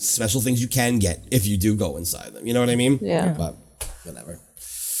special things you can get if you do go inside them. You know what I mean? Yeah. But whatever.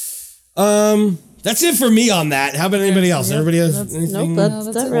 That's it for me on that. How about anybody else? Everybody has anything?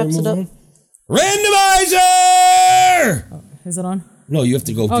 Nope, that wraps it up. Randomizer! Is it on? No, you have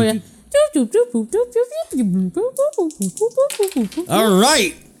to go. Oh yeah. All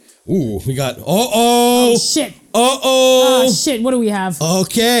right. Ooh, we got. Oh Shit. oh. Shit. What do we have?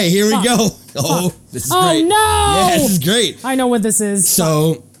 Okay, here we go. Oh, this is Oh, great. no! Yeah, this is great. I know what this is.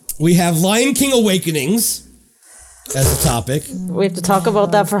 So we have Lion King Awakenings as a topic. We have to talk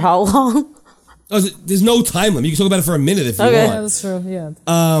about that for how long? Oh, there's no time limit. You can talk about it for a minute if you Okay. Yeah, want. that's true. Yeah.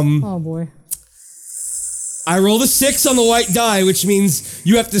 Oh boy. I rolled a 6 on the white die, which means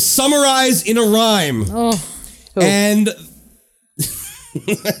you have to summarize in a rhyme. Oh. And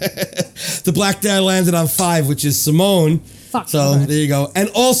the black die landed on 5, which is Simone. Fuck. So Okay. there you go. And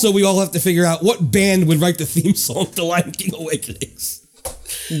also, we all have to figure out what band would write the theme song to Lion King Awakenings.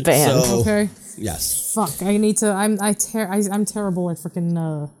 Band. So, Okay. yes. Fuck. I need to. I'm terrible at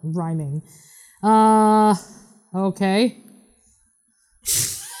freaking rhyming. Okay.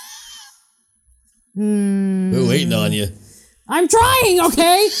 We're waiting on you. I'm trying.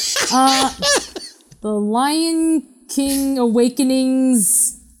 Okay. The Lion King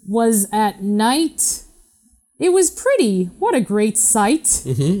Awakenings was at night. It was pretty. What a great sight.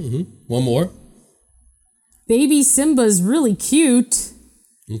 One more. Baby Simba's really cute.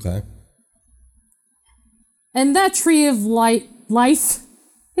 Okay. And that tree of life,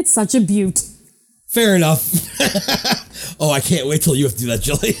 it's such a beaut. Fair enough. Oh, I can't wait till you have to do that,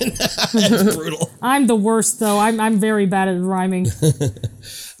 Jillian. That's brutal. I'm the worst though. I'm very bad at rhyming.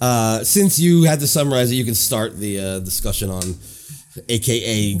 Since you had to summarize it, you can start the discussion on,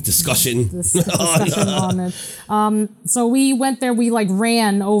 AKA discussion. Discussion on it. So we went there. We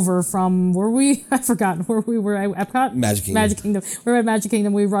ran over from where we. I forgot where we were at Epcot. Magic Kingdom. Magic Kingdom. We were at Magic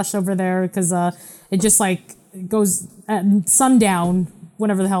Kingdom. We rushed over there because it just goes at sundown.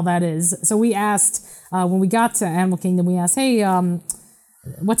 Whenever the hell that is. So we asked, when we got to Animal Kingdom, we asked, hey,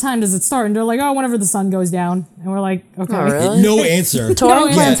 what time does it start? And they're like, oh, whenever the sun goes down. And we're like, okay. Oh, really? No answer.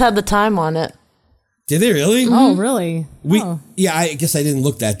 Touring plans had the time on it. Did they really? Oh, really? Yeah, I guess I didn't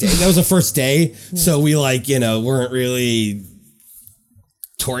look that day. That was the first day, so we weren't really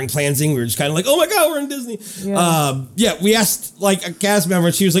touring plansing. We were just kind of like, oh my god, we're in Disney. We asked like a cast member,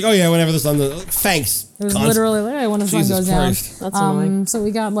 and she was like, oh yeah, whenever the sun. Thanks. It was literally like, hey, when the sun goes Christ. down. That's annoying. So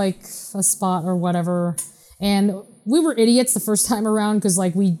we got like a spot or whatever, and we were idiots the first time around because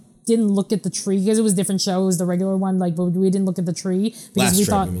like we didn't look at the tree because it was a different show. It was the regular one, like, but we didn't look at the tree because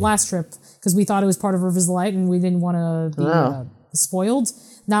last trip because we thought it was part of Rivers of Light and we didn't want to be spoiled.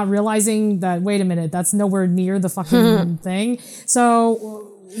 Not realizing that, wait a minute, that's nowhere near the fucking thing. So.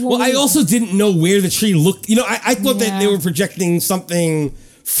 Well, I also didn't know where the tree looked. I thought that they were projecting something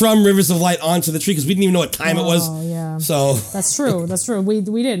from Rivers of Light onto the tree because we didn't even know what time it was. Oh, yeah. So that's true. That's true. We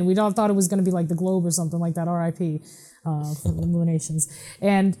didn't. We all thought it was going to be like the globe or something like that. R.I.P. For Illuminations.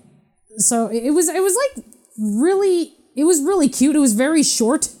 And so it was like really. It was really cute. It was very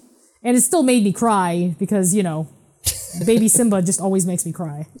short, and it still made me cry because baby Simba just always makes me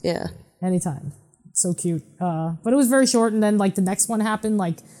cry. Yeah. Anytime. So cute. But it was very short, and then like the next one happened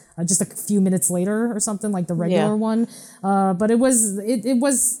like just a few minutes later or something, like the regular one. But it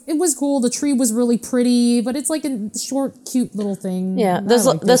was cool. The tree was really pretty, but it's like a short, cute little thing. Yeah,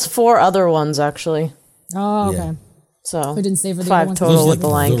 there's 4 other ones actually. Oh, okay. Yeah. So we didn't save for the 5 other ones. total with like the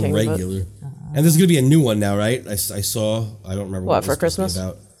Lion King. Regular. And there's gonna be a new one now, right? I saw. I don't remember What it for was Christmas?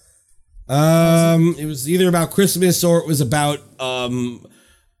 about. It was either about Christmas or it was about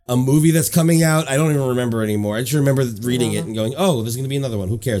a movie that's coming out. I don't even remember anymore. I just remember reading it and going, "Oh, there's going to be another one.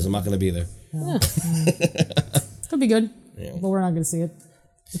 Who cares? I'm not going to be there." Could be good, but we're not going to see it.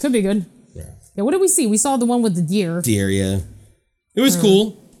 It could be good. Yeah. What did we see? We saw the one with the deer. Deer, yeah. It was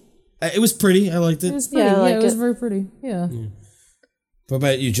cool. It was pretty. I liked it. It was pretty. Yeah, I it liked was it. very pretty. Yeah. What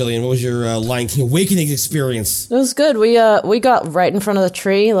about you, Jillian? What was your Lion King Awakening experience? it was good. We got right in front of the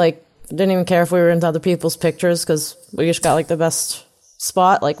tree. Like didn't even care if we were into other people's pictures because we just got like the best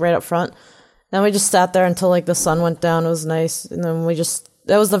spot, like right up front. Then we just sat there until like the sun went down. It was nice, and then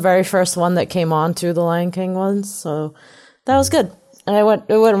that was the very first one that came on to the Lion King ones, so that was good. And it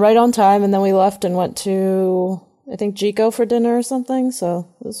went right on time, and then we left and went to I think Jico for dinner or something.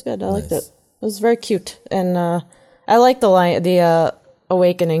 So it was good. I liked it. It was very cute, and I like the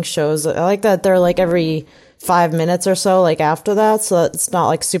Awakening shows. I like that they're like every 5 minutes or so, like after that, so it's not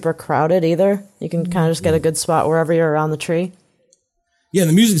like super crowded either. You can kind of just get a good spot wherever you're around the tree. Yeah,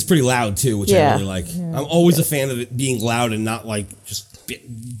 the music's pretty loud too, which I really like. Yeah. I'm always a fan of it being loud and not like just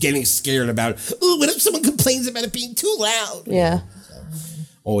getting scared about, oh, what if someone complains about it being too loud? Yeah.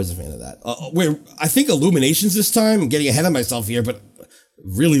 Always a fan of that. Where I think Illuminations this time, I'm getting ahead of myself here, but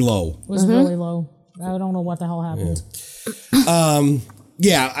really low. It was really low. I don't know what the hell happened.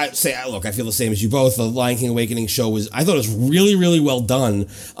 Yeah, I feel the same as you both. The Lion King Awakening show I thought it was really, really well done.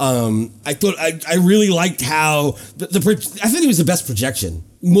 I thought I really liked how I think it was the best projection,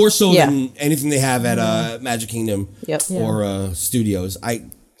 more so than anything they have at Magic Kingdom or Studios. I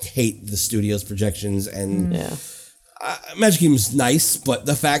hate the Studios projections, and Magic Kingdom's nice, but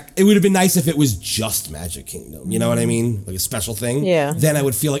it would have been nice if it was just Magic Kingdom. You know what I mean? Like a special thing. Yeah. Then I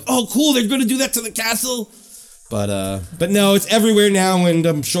would feel like, oh, cool, they're going to do that to the castle. But no, it's everywhere now, and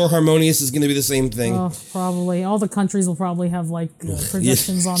I'm sure Harmonious is going to be the same thing. Oh, probably. All the countries will probably have like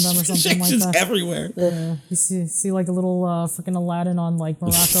projections on them or something like Projections that. everywhere. Yeah. You see like a little freaking Aladdin on like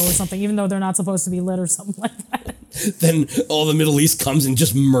Morocco or something, even though they're not supposed to be lit or something like that. Then all the Middle East comes and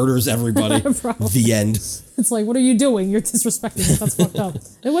just murders everybody. The end. It's like, what are you doing? You're disrespecting it. That's fucked up.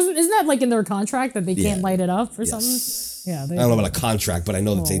 Isn't that like in their contract that they can't light it up or something? Yeah. I don't know about a contract, but I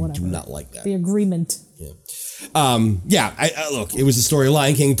know that they do not like that. The agreement. Look, it was the story of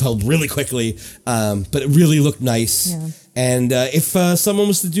Lion King told really quickly, but it really looked nice. Yeah. And if someone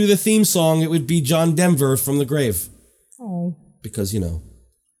was to do the theme song, it would be John Denver from The Grave. Oh. Because, in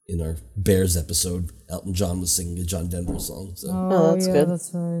our Bears episode, Elton John was singing a John Denver song. So. Oh, that's good.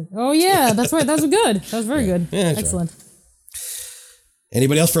 That's right. Oh, yeah, that's right. That was good. That was very good. Yeah, excellent. Right.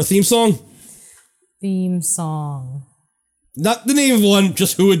 Anybody else for a theme song? Theme song. Not the name of one,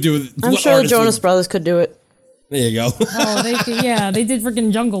 just who would do it. I'm sure the Jonas Brothers could do it. There you go. Oh, they did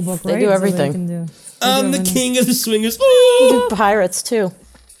freaking Jungle Book, right? They do everything. I'm the king of the swingers. Ooh. Do Pirates too.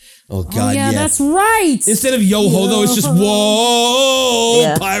 Oh God, yes. That's right. Instead of yo ho, though, it's just whoa,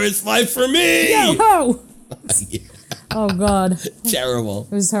 Yeah. pirates fly for me. Yo ho. Yeah. Oh God, Terrible.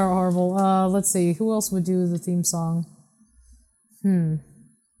 it was horrible. Let's see, who else would do the theme song?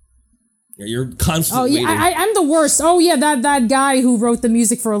 You're constantly. Oh yeah, I'm the worst. Oh yeah, that guy who wrote the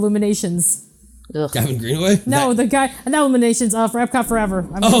music for Illuminations. Ugh. Gavin Greenaway? No, the guy. Nominations for Epcot Forever.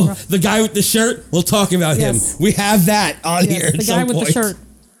 The guy with the shirt? We'll talk about Yes. him. We have that on here at the some guy with point. the shirt.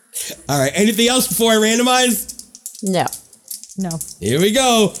 All right. Anything else before I randomize? No. No. Here we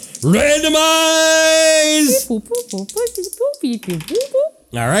go. Randomize!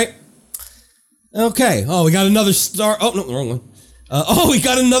 All right. Okay. Oh, we got another star. Oh, no, the wrong one. We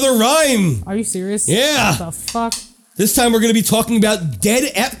got another rhyme. Are you serious? Yeah. What the fuck? This time we're going to be talking about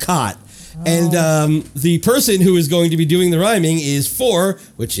Dead Epcot. And the person who is going to be doing the rhyming is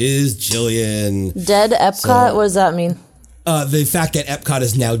which is Jillian. Dead Epcot? What does that mean? The fact that Epcot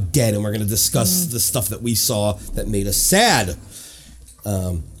is now dead, and we're going to discuss the stuff that we saw that made us sad.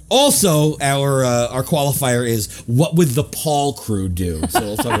 Also, our qualifier is, what would the Paul crew do? So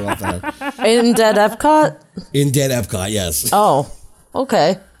we'll talk about that. In Dead Epcot? In Dead Epcot, yes. Oh,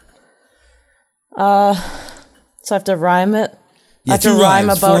 okay. So I have to rhyme it? Yeah, I have to 2 rhyme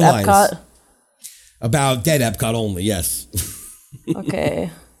rhymes, about 4 lines. Epcot? About Dead Epcot only, yes.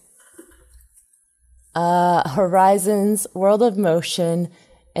 Okay. Horizons, World of Motion,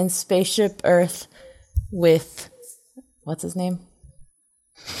 and Spaceship Earth with, what's his name?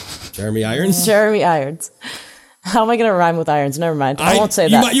 Jeremy Irons? Jeremy Irons. How am I going to rhyme with irons? Never mind. I won't say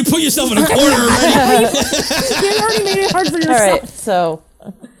that. You put yourself in a corner already. You already made it hard for All yourself. right, so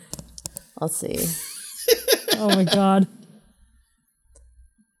let's see. Oh my god.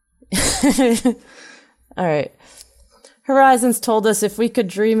 All right. Horizons told us if we could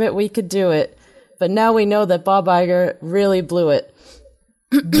dream it, we could do it. But now we know that Bob Iger really blew it.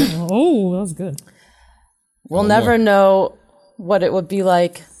 Oh, that was good. We'll never know what it would be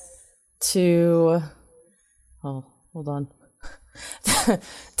like to... Oh, hold on.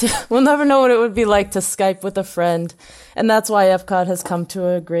 We'll never know what it would be like to Skype with a friend. And that's why Epcot has come to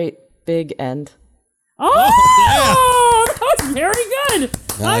a great big end. Oh, that was very good.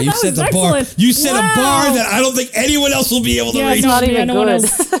 You that set was the bar. excellent. You set a bar Wow. that I don't think anyone else will be able to Yeah, reach. no, Not even no one good.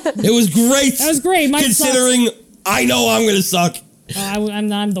 else. It was great. That was great. Mine Considering I know I'm going to suck.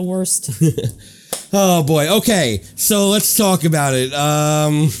 I'm the worst. Oh boy. Okay, so let's talk about it.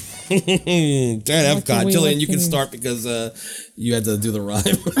 Dead Epcot. Jillian, you can start because you had to do the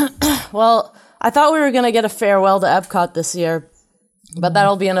rhyme. Well, I thought we were going to get a farewell to Epcot this year, but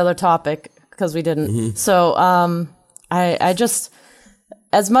that'll be another topic because we didn't. So I just,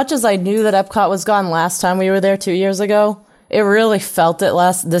 as much as I knew that Epcot was gone last time we were there 2 years ago, it really felt it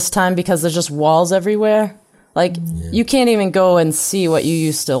this time because there's just walls everywhere. Like, you can't even go and see what you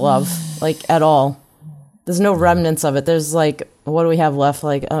used to love, like, at all. There's no remnants of it. There's, like, what do we have left?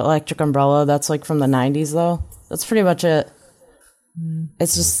 Like, Electric Umbrella. That's, like, from the 90s, though. That's pretty much it.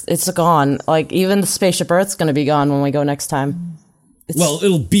 It's just, it's gone. Like, even the Spaceship Earth's going to be gone when we go next time. Well,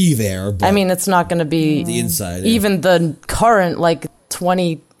 it'll be there. But I mean, it's not going to be the inside. even the current, like,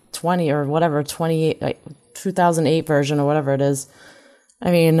 2020 or whatever, 2008 version or whatever it is. I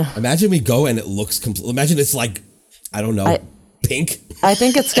mean, Imagine we go and it looks Imagine it's like, I don't know, pink. I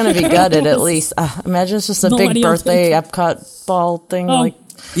think it's going to be gutted at least. Imagine it's just a big Millennial birthday Epcot ball thing. Like,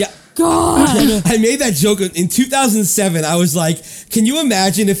 Yeah. God. I made that joke in 2007. I was like, can you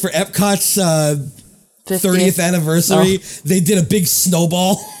imagine if for Epcot's 30th anniversary, they did a big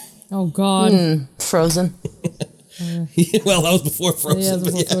snowball? Oh God. Frozen. Well, that was before Frozen. Yeah, it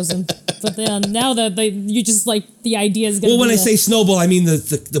was but yeah. Frozen. But then now that you just like the idea is gonna. Well, when be I say snowball, I mean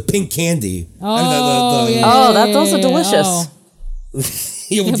the pink candy. Oh, yeah. Oh, those are delicious. Oh.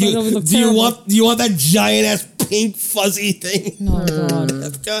 Yeah, but it would look do you terrible. want that giant ass pink fuzzy thing? Oh God.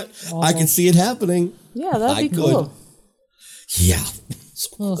 Epcot? I can see it happening. Yeah, that'd I be could. cool. Yeah.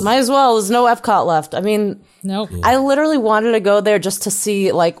 Might as well. There's no Epcot left. I mean, Nope. I literally wanted to go there just to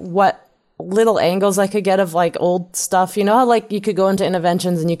see, like, what little angles I could get of, like, old stuff. You know how, like, you could go into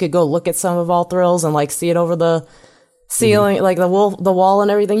Interventions and you could go look at some of All Thrills and, like, see it over the ceiling, like the wall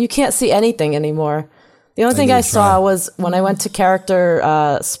and everything. You can't see anything anymore. The only thing I saw was when I went to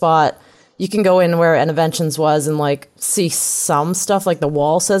Character Spot, you can go in where Interventions was and, like, see some stuff. Like, the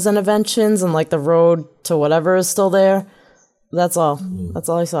wall says Interventions and, like, the road to whatever is still there. That's all. That's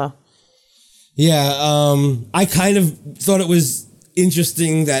all I saw. Yeah, I kind of thought it was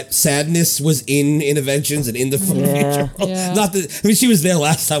interesting that Sadness was in Interventions and in the future. Yeah. Not that, I mean, she was there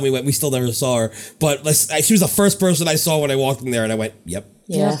last time we went. We still never saw her, but she was the first person I saw when I walked in there, and I went, "Yep,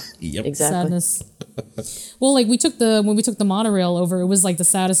 Yeah. yep." Exactly. Sadness. Well, like when we took the monorail over, it was like the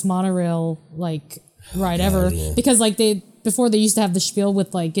saddest monorail ride ever because like before they used to have the spiel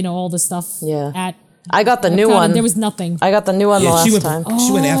with like all the stuff Yeah. at I got the new Epcot, one. There was nothing. I got the new one the last time.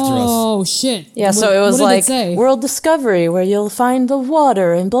 She went after us. Oh shit! Yeah, so it was what did like say? World Discovery, where you'll find the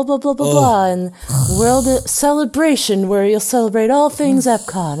water and blah blah blah blah blah, and World Celebration, where you'll celebrate all things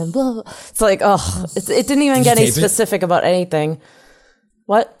Epcot and blah blah. It's like, it didn't even get any specific about anything.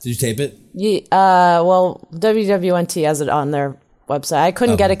 What? Did you tape it? Yeah, well, WWNT has it on their website. I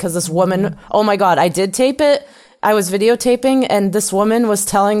couldn't get it because this woman. Oh my god, I did tape it. I was videotaping, and this woman was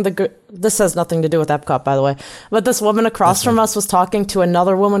telling this has nothing to do with Epcot, by the way, but this woman across from us was talking to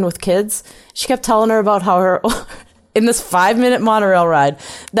another woman with kids. She kept telling her about how her, in this 5-minute monorail ride,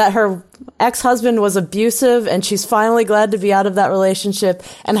 that her ex-husband was abusive, and she's finally glad to be out of that relationship,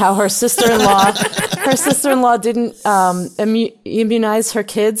 and how her sister-in-law didn't immunize her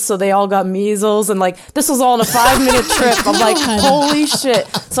kids, so they all got measles, and like this was all in a 5-minute trip. I'm like, holy shit!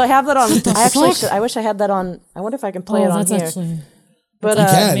 So I have that on. I wish I had that on. I wonder if I can play it on here. Actually, but You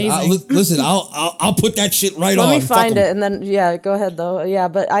can. amazing. Listen, I'll put that shit right on. let me Fuck find 'em. it, and then go ahead though. Yeah,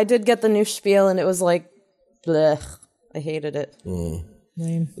 but I did get the new spiel, and it was like, blech. I hated it.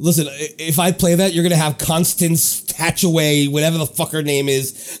 Lame. Listen, if I play that, you're gonna have Constance Hatchaway, whatever the fuck her name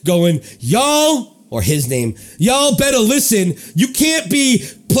is, going, y'all, or his name, y'all better listen. You can't be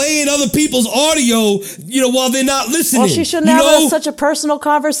playing other people's audio, while they're not listening. Well, she shouldn't have such a personal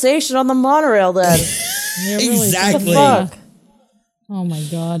conversation on the monorail then. Yeah, really. Exactly. What the fuck? Oh my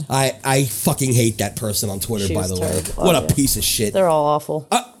god. I fucking hate that person on Twitter, She by was the way. terrible. What Oh, a yeah. piece of shit. They're all awful.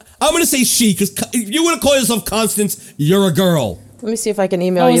 I'm gonna say she, because if you want to call yourself Constance, you're a girl. Let me see if I can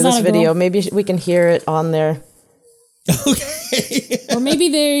email Oh, you is this that a video. girl? Maybe we can hear it on there. Okay. Or maybe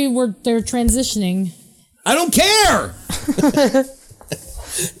they're transitioning. I don't care.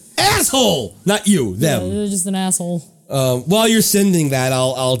 Asshole, not you, them. They're just an asshole. While you're sending that,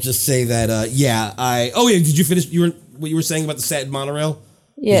 I'll just say that did you finish what you were saying about the sad monorail?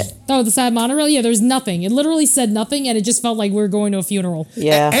 Yeah. Oh, the sad monorail? Yeah, there's nothing. It literally said nothing, and it just felt like we were going to a funeral.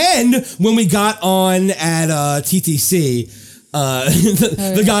 Yeah. And when we got on at TTC,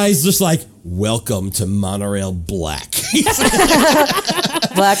 the guy's just like, "Welcome to Monorail Black."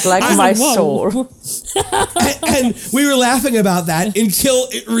 Black like my Whoa. soul. and we were laughing about that until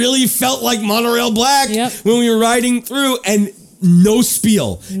it really felt like Monorail Black Yep. when we were riding through, and no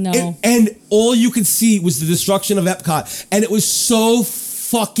spiel. No. And all you could see was the destruction of Epcot, and it was so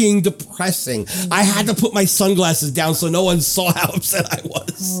fucking depressing. I had to put my sunglasses down so no one saw how upset I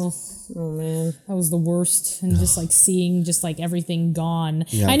was. Oh man. That was the worst. And just like seeing just like everything gone.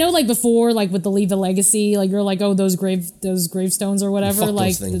 Yeah. I know like before, like with the Leave a Legacy, like you're like, oh, those gravestones or whatever. Fuck those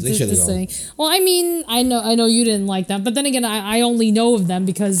like things. They this should've gone. thing. Well, I mean, I know you didn't like them, but then again, I only know of them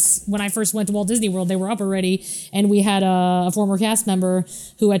because when I first went to Walt Disney World, they were up already, and we had a former cast member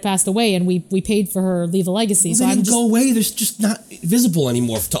who had passed away, and we paid for her Leave a Legacy. So They I'm didn't just go away. They're just not visible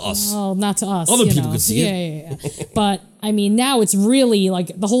anymore to us. well, not to us. Other you people know. could see it. Yeah. But I mean, now it's really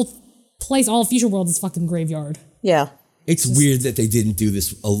like the whole place, all Future World is fucking graveyard. Yeah. It's weird that they didn't do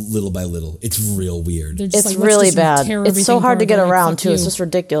this a little by little. It's real weird. They're just It's like, let's really just bad. tear It's so everything hard to apart. get They're like, around fuck too. It's you. just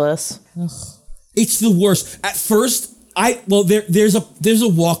ridiculous. It's the worst. At first, there's a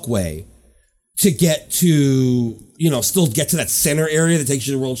walkway to get to, still get to that center area that takes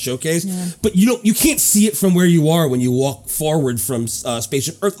you to the World Showcase. Yeah. But you can't see it from where you are when you walk forward from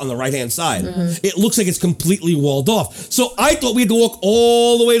Spaceship Earth on the right-hand side. It looks like it's completely walled off. So I thought we had to walk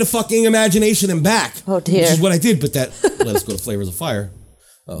all the way to fucking Imagination and back. Oh, dear. Which is what I did, but that let us go to Flavors of Fire.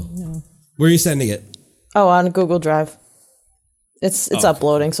 Oh. Yeah. Where are you sending it? Oh, on Google Drive. It's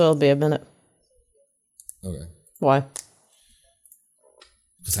uploading, so it'll be a minute. Okay. Why?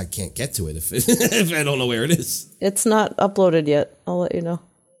 Because I can't get to it if I don't know where it is. It's not uploaded yet. I'll let you know.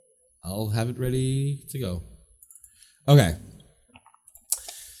 I'll have it ready to go. Okay.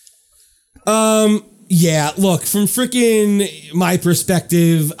 Yeah, look, from freaking my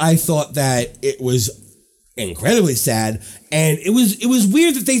perspective, I thought that it was incredibly sad, and it was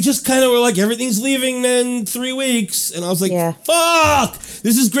weird that they just kind of were like, everything's leaving in 3 weeks, and I was like, fuck,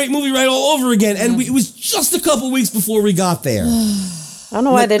 this is great movie right all over again, and it was just a couple weeks before we got there. I don't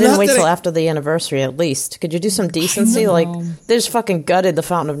know why they didn't Not wait that till I- after the anniversary at least. Could you do some decency? Like, they just fucking gutted the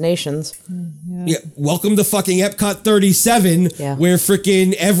Fountain of Nations. Yeah, welcome to fucking Epcot 37, where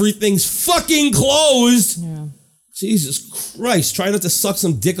freaking everything's fucking closed. Yeah. Jesus Christ, try not to suck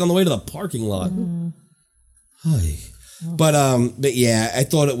some dick on the way to the parking lot. Hi. But yeah, I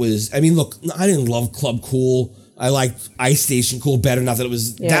thought it was, I mean, look, I didn't love Club Cool. I liked Ice Station Cool better, not that it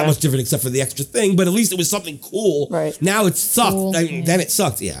was that much different except for the extra thing, but at least it was something cool. Right. Now it sucked. Cool, I mean, then it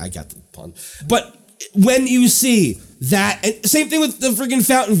sucked. Yeah, I got the pun. But when you see that, and same thing with the freaking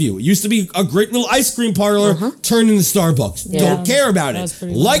Fountain View. It used to be a great little ice cream parlor turned into Starbucks. Yeah. Don't care about That it. was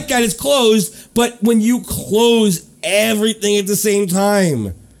pretty Like that, it's closed, but when you close everything at the same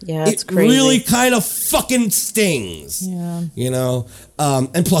time, Yeah, it's it crazy. really kind of fucking stings. Yeah. You know?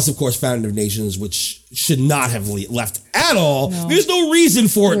 And plus, of course, Fountain of Nations, which should not have left at all. No. There's no reason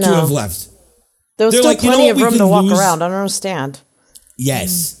for it to No. have left. There was They're still like, you know plenty what, of we room could to walk lose- around. I don't understand.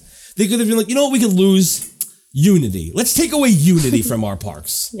 Yes. They could have been like, you know what, we could lose unity. Let's take away unity from our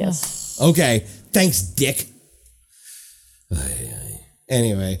parks. Yes. Okay. Thanks, Dick.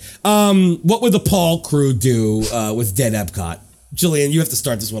 Anyway, what would the Paul crew do with Dead Epcot? Jillian, you have to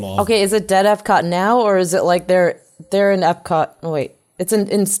start this one off. Okay, is it Dead Epcot now, or is it like they're in Epcot? Oh, wait, it's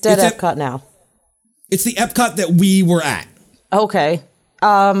instead It's Epcot now. It's the Epcot that we were at. Okay.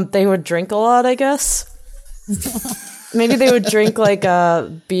 They would drink a lot, I guess. Maybe they would drink like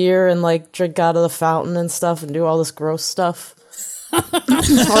beer and like drink out of the fountain and stuff and do all this gross stuff.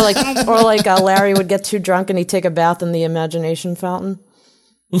 or like Larry would get too drunk and he'd take a bath in the imagination fountain.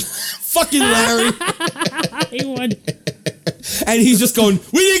 Fucking Larry. He would. And he's just going,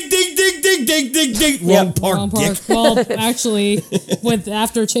 we dig. Wrong park, Wrong park. Dick. Well, actually,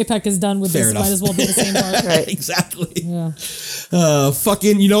 after Chapek is done with Fair this, enough. might as well be the same park. Right. Exactly. Yeah.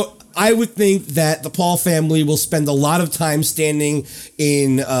 Fucking, you know, I would think that the Paul family will spend a lot of time standing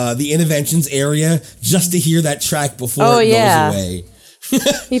in the Interventions area just to hear that track before it goes away.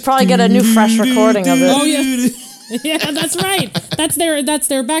 He'd probably get a new fresh recording of it. Oh yeah. Yeah, that's right. That's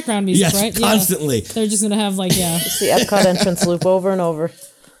their background music, Yes, right? constantly. Yeah. They're just gonna have like It's the Epcot entrance loop over and over.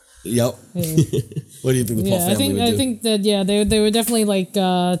 Yep. What do you think the Paul Yeah, family would do? I think that they would definitely like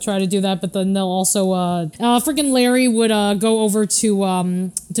try to do that, but then they'll also freaking Larry would go over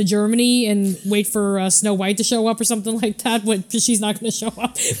to Germany and wait for Snow White to show up or something like that. But she's not going to show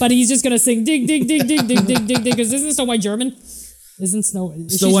up, but he's just going to sing dig dig dig dig dig dig dig dig. Because isn't Snow White German? Isn't Snow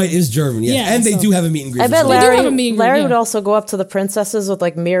White is German, yeah. Yeah, And they so- do have a meet and greet. I for bet Snow White. do have a meet and greet, Larry yeah. would also go up to the princesses with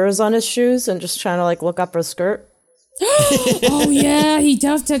like mirrors on his shoes and just trying to like look up her skirt. Oh yeah, he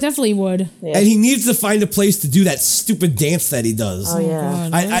definitely would. And he needs to find a place to do that stupid dance that he does. Oh yeah.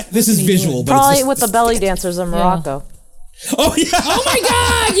 God, This is visual, but Probably it's with the belly dancers in Morocco. oh yeah. Oh my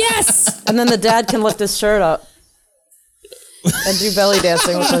God, yes. And then the dad can lift his shirt up and do belly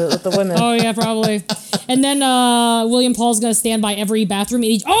dancing with the women. Oh yeah, probably. And then William Paul's gonna stand by every bathroom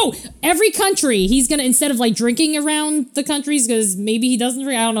in every country. He's gonna, instead of like drinking around the countries, because maybe he doesn't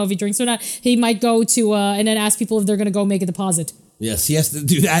drink. I don't know if he drinks or not. He might go to and then ask people if they're gonna go make a deposit. Yes, he has to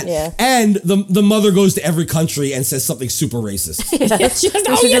do that. Yeah. And the mother goes to every country and says something super racist. She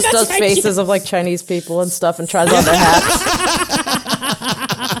goes, She just does faces of like Chinese people and stuff and tries on their hats.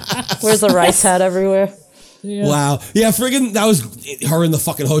 Wears a rice hat everywhere. Yeah. Wow. Yeah, friggin' that was her in the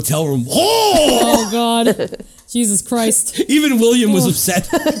fucking hotel room. Oh! Oh God, Jesus Christ! Even William was upset.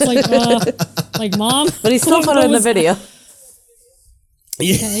 It's like Mom. But he still put it in the video.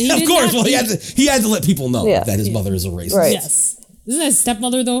 he Yeah, of did course. not- Well, he had to let people know Yeah. that his mother is a racist. Right. Yes. Isn't that his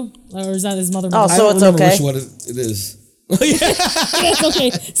stepmother though, or is that his mother? Oh, I so don't it's remember okay. which one it is. It's okay.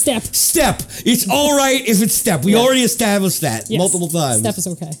 Step. Step. It's all right if it's Step. We already established that Yes. multiple times. Step is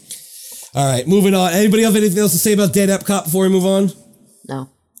okay. All right, moving on. Anybody have anything else to say about Dead Epcot before we move on? No.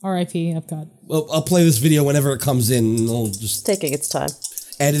 R.I.P. Epcot. Well, I'll play this video whenever it comes in, and I'll just Taking its time.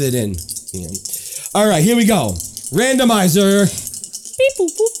 edit it in. Yeah. All right, here we go. Randomizer.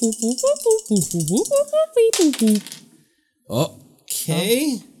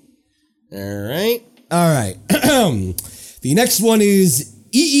 Okay. All right. All right. The next one is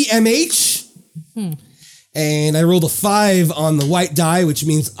EEMH. And I rolled a 5 on the white die, which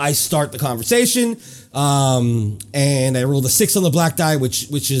means I start the conversation. And I rolled a 6 on the black die, which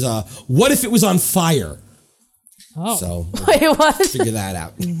is what if it was on fire? Oh. So Wait, what? figure that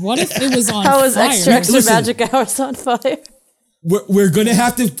out. What if it was on How was fire? extra Listen. magic hours on fire? We're gonna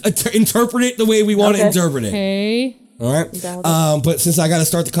have to interpret it the way we want to Okay. interpret it. Okay. All right. But since I got to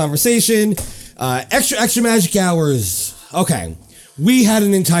start the conversation, extra magic hours. Okay. We had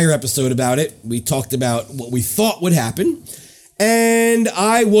an entire episode about it. We talked about what we thought would happen. And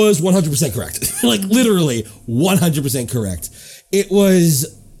I was 100% correct. Like literally 100% correct. It was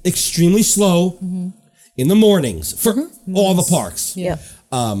extremely slow in the mornings for all the parks. Yeah.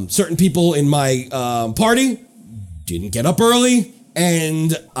 Certain people in my party didn't get up early,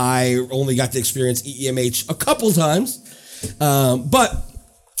 and I only got to experience EEMH a couple times. But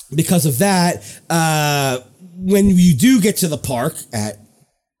because of that, when you do get to the park at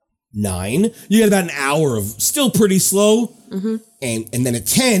 9, you get about an hour of still pretty slow. And then at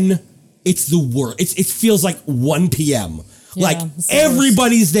 10, it's the worst. It feels like 1 p.m. Like, it's the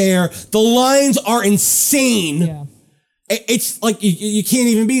everybody's there. The lines are insane. Yeah. It's like you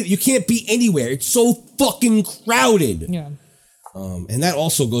can't be anywhere. It's so fucking crowded. Yeah. And that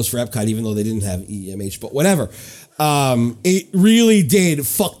also goes for Epcot, even though they didn't have EMH, but whatever. It really did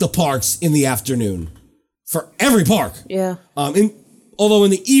fuck the parks in the afternoon for every park. Yeah. Although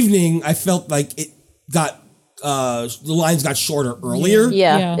in the evening, I felt like it got the lines got shorter earlier.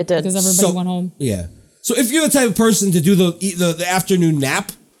 Yeah, it did. Because everybody went home. Yeah. So if you're the type of person to do the afternoon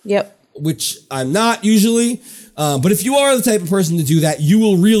nap, Yep. which I'm not usually, but if you are the type of person to do that, you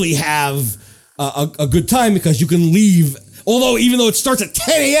will really have a good time because you can leave. Although, even though it starts at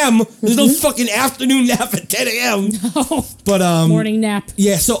 10 a.m., there's no fucking afternoon nap at 10 a.m. No. But Morning nap.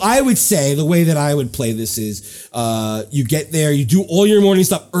 yeah, so I would say the way that I would play this is you get there, you do all your morning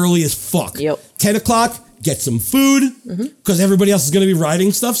stuff early as fuck. Yep. 10 o'clock, get some food, because everybody else is going to be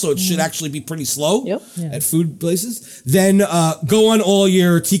riding stuff, so it should actually be pretty slow at food places. Then go on all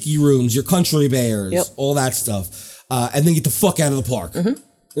your tiki rooms, your country bears, all that stuff, and then get the fuck out of the park.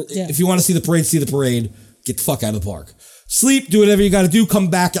 If you want to see the parade, get the fuck out of the park. Sleep, do whatever you got to do, come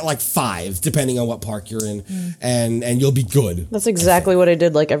back at like 5, depending on what park you're in, and you'll be good. That's exactly what I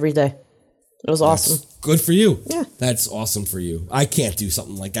did like every day. It was awesome. That's good for you. Yeah. That's awesome for you. I can't do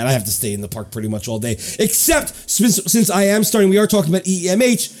something like that. I have to stay in the park pretty much all day. Except since I am starting, we are talking about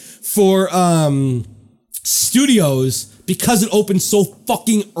EMH for studios, because it opened so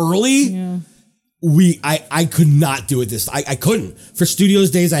fucking early. Yeah. I could not do it this. I couldn't. For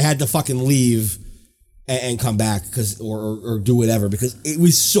studios days, I had to fucking leave and come back or do whatever, because it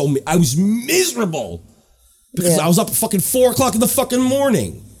was I was miserable because I was up at fucking 4 o'clock in the fucking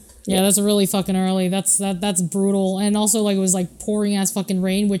morning. Yeah, that's really fucking early. That's brutal. And also, like, it was like pouring ass fucking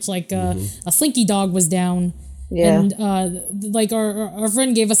rain, which like a Slinky Dog was down. Yeah. And like our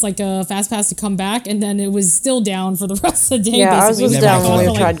friend gave us like a fast pass to come back, and then it was still down for the rest of the day. Yeah, ours basically. was down when we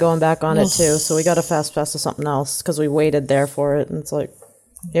Like, tried going back on it too. So we got a fast pass to something else because we waited there for it, and it's like,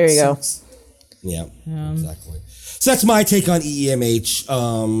 here you go. Yeah, exactly. So that's my take on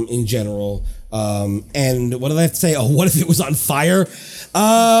EMH in general. And what did I have to say? Oh, what if it was on fire? If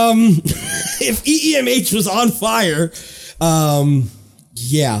EMH was on fire,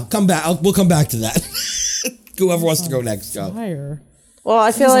 yeah, come back. We'll come back to that. Whoever wants to go next, go. Fire. Well,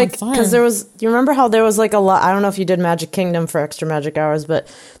 I feel like on fire. because there was, you remember how there was like a lot. I don't know if you did Magic Kingdom for extra magic hours, but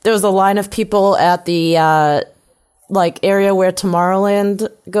there was a line of people at the like area where Tomorrowland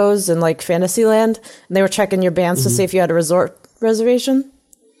goes and like Fantasyland, and they were checking your bands to see if you had a resort reservation.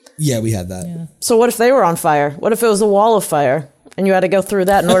 Yeah, we had that. Yeah. So what if they were on fire? What if it was a wall of fire and you had to go through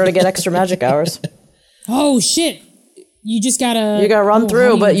that in order to get extra magic hours? Oh shit! You just gotta run how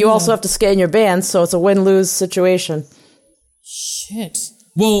through, do but do you also that? have to scan your bands, so it's a win-lose situation. Shit.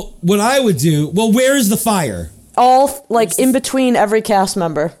 Well, what I would do. Well, where is the fire? All like in between every cast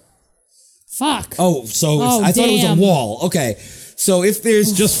member. Fuck. Oh, so Oh, I thought it was damn. a wall. Okay, so if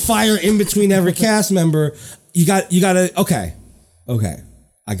there's just fire in between every cast member, you gotta. Okay,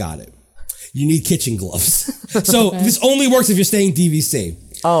 I got it. You need kitchen gloves. So this only works if you're staying DVC.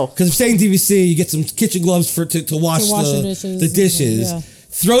 Oh, Because if you're staying DVC, you get some kitchen gloves to wash the dishes. Yeah.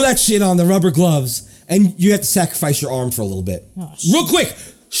 Throw that shit on the rubber gloves, and you have to sacrifice your arm for a little bit. Real quick,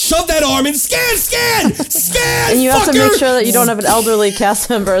 shove that arm in, scan, and you have to fucker! make sure that you don't have an elderly cast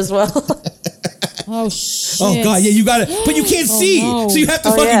member as well. Oh shit. Oh god, yeah, you got it, but you can't see, no. so you have to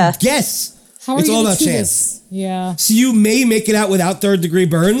Oh, fucking yeah. guess. How are It's you all gonna about do chance. this? Yeah. So you may make it out without 3rd-degree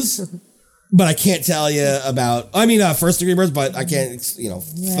burns, but I can't tell you about. I mean, 1st-degree burns, but I can't.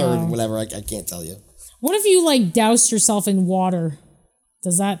 Third, whatever. I can't tell you. What if you like doused yourself in water?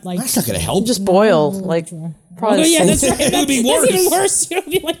 Does that like? That's not gonna help. Just boil, like probably. Oh the yeah, same that's thing. right. It would be That's even worse. worse. You would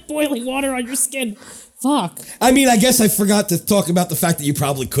be like boiling water on your skin. Fuck. I mean, I guess I forgot to talk about the fact that you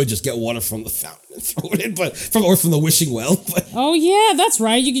probably could just get water from the fountain and throw it in, but from the wishing well. But Oh yeah, that's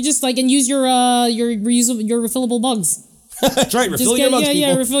right. You could just like and use your reusable your refillable mugs. that's right. Just Refill your mugs,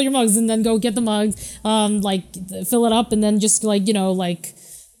 people. refill your mugs and then go get the mugs. Like fill it up and then just like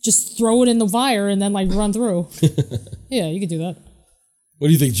just throw it in the fire and then like run through. Yeah, you could do that. What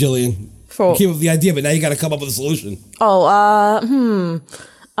do you think, Jillian? For- You came up with the idea, but now you got to come up with a solution.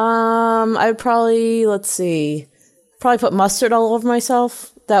 I'd probably probably put mustard all over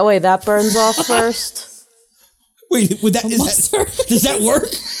myself. That way, that burns off first. Wait, would that Mustard? does that work?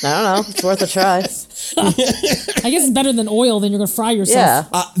 I don't know. It's worth a try. I guess it's better than oil. Then you're gonna fry yourself.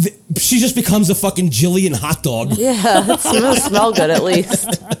 Yeah, She just becomes a fucking Jillian hot dog. yeah. It's gonna smell good at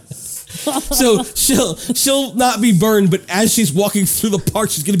least. So she'll not be burned, but as she's walking through the park,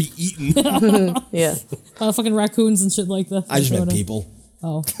 she's gonna be eaten. Yeah. Fucking raccoons and shit like that. I just meant people.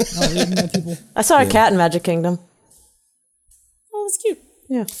 Oh, you meant people. I saw a cat in Magic Kingdom. That's cute.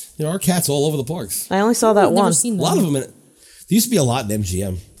 Yeah. There are cats all over the parks. I only saw that I've never one. seen A them. lot of them. There used to be a lot in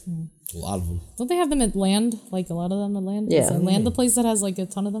MGM. A lot of them. Don't they have them at Land? Like a lot of them at Land? Yeah. Is Land the place that has like a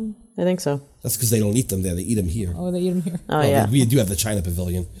ton of them? I think so. That's because they don't eat them there. They eat them here. Oh, they eat them here. Oh, Well, yeah. We do have the China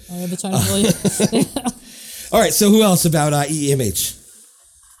Pavilion. Oh, yeah, the China Pavilion. All right, so who else about EMH?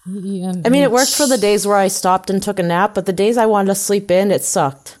 I mean, it worked for the days where I stopped and took a nap, but the days I wanted to sleep in, it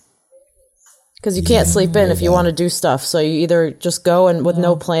sucked. Because you can't sleep in if you want to do stuff. So you either just go and with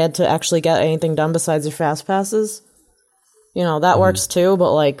no plan to actually get anything done besides your fast passes. You know, that works too,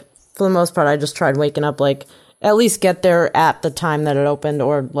 but like for the most part, I just tried waking up like at least get there at the time that it opened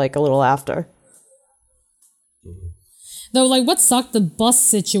or like a little after. Though, like, what sucked? The bus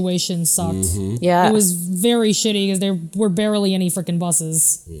situation sucked. Yeah. It was very shitty because there were barely any freaking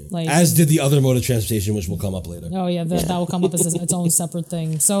buses. Like, As did the other mode of transportation, which will come up later. oh yeah, that will come up as its own separate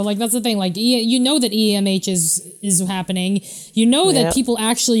thing. So, like, that's the thing. Like, you know that EMH is happening. You know that Yep. people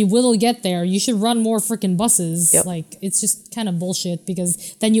actually will get there. You should run more freaking buses. Yep. Like, it's just kind of bullshit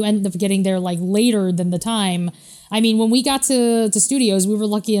because then you end up getting there like later than the time. I mean, when we got to studios, we were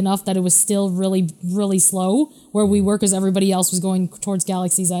lucky enough that it was still really, really slow where we were because everybody else was going towards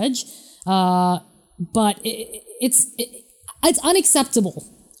Galaxy's Edge. But it's unacceptable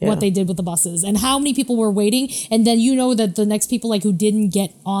what they did with the buses and how many people were waiting. And then you know that the next people like who didn't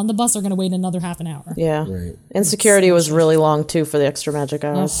get on the bus are going to wait another half an hour. Yeah. Right. And security was really long too for the extra magic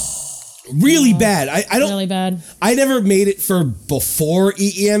hours. Really bad. I don't. Really bad. I never made it for before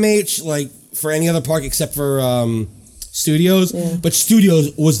EMH, like for any other park except for Studios. But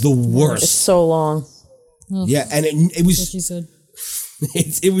Studios was the It's worst. so long. Yeah, and it What was she said.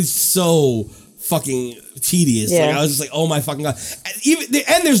 it was so fucking tedious. Yeah. Like I was just like, oh my fucking god.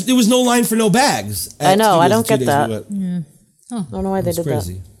 And there was no line for no bags. I know, I don't Studios get the 2 days that. we went. I don't know why they It's did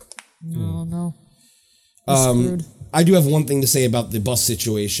crazy. Oh no. Screwed. I do have one thing to say about the bus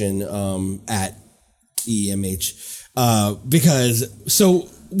situation at EMH because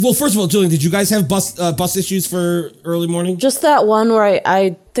well, first of all, Jillian, did you guys have bus issues for early morning? Just that one where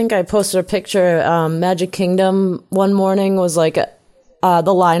I think I posted a picture. Magic Kingdom one morning was like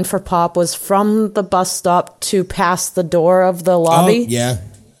the line for Pop was from the bus stop to past the door of the lobby. Oh, yeah.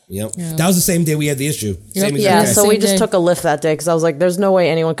 Yep. That was the same day we had the issue. Same exact Yeah, day. so we Same just day. took a lift that day because I was like, "There's no way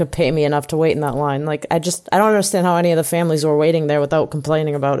anyone could pay me enough to wait in that line." Like, I don't understand how any of the families were waiting there without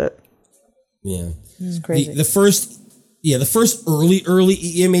complaining about it. Yeah. It's crazy. The first early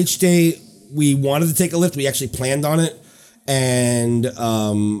EMH day, we wanted to take a lift. We actually planned on it, and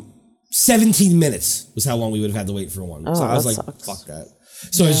 17 minutes was how long we would have had to wait for one. So I was that like, sucks. fuck that.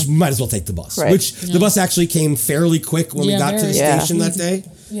 So I just might as well take the bus. Right. Which the bus actually came fairly quick when we Yeah, got to the very. Yeah. station that day.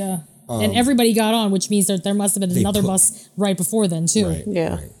 Yeah. And everybody got on, which means that there must have been another put- bus right before then too. Right.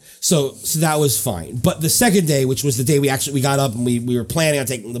 Yeah. So that was fine. But the second day, which was the day we got up and we were planning on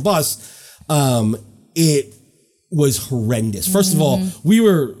taking the bus, it was horrendous. First of all, we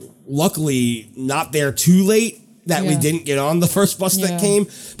were luckily not there too late that we Yeah. didn't get on the first bus Yeah. that came.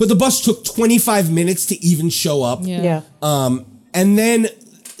 But the bus took 25 minutes to even show up. Yeah. Yeah. And then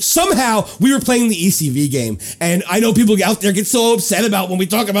somehow we were playing the ECV game. And I know people out there get so upset about when we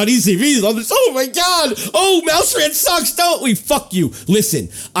talk about ECVs. I'm just, oh my God. Oh, Mouse Rant sucks, don't we? Fuck you. Listen,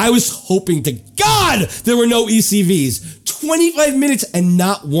 I was hoping to God there were no ECVs. 25 minutes and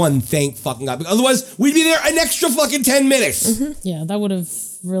not one, thank fucking God. Otherwise, we'd be there an extra fucking 10 minutes. Yeah, that would have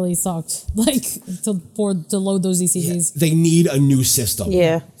really sucked. Like to load those ECVs. They need a new system.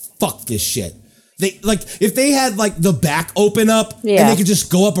 Yeah. Fuck this shit. They like if they had like the back open up and Yeah. they could just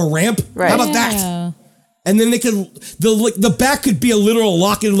go up a ramp. Right. How about that? Yeah. And then they could the back could be a literal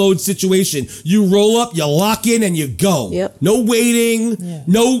lock and load situation. You roll up, you lock in, and you go. Yep. No waiting. Yeah.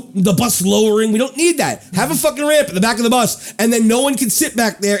 No the bus lowering. We don't need that. Have a fucking ramp at the back of the bus, and then no one can sit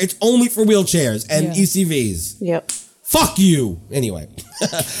back there. It's only for wheelchairs and Yeah. ECVs. Yep. Fuck you. Anyway.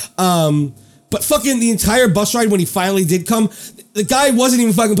 But fucking the entire bus ride when he finally did come, the guy wasn't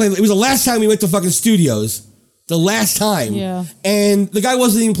even fucking playing. It was the last time we went to fucking Studios. The last time. Yeah. And the guy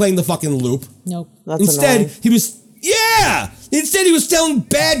wasn't even playing the fucking loop. Nope. That's Instead, annoying. he was telling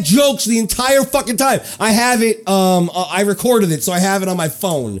bad jokes the entire fucking time. I have it, I recorded it, so I have it on my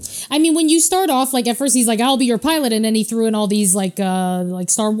phone. I mean, when you start off, like at first he's like, "I'll be your pilot," and then he threw in all these like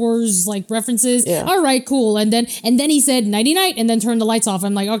Star Wars like references. Yeah. All right, cool. And then he said "nighty night" and then turned the lights off.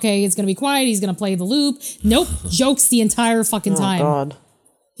 I'm like, okay, it's gonna be quiet. He's gonna play the loop. Nope, jokes the entire fucking time. Oh God.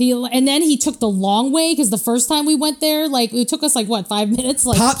 And then he took the long way because the first time we went there, like it took us like what 5 minutes.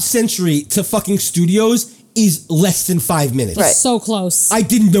 Like Pop Century to fucking Studios is less than 5 minutes. Right. So close. I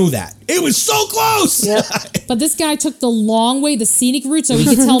didn't know that. It was so close. Yep. But this guy took the long way, the scenic route, so he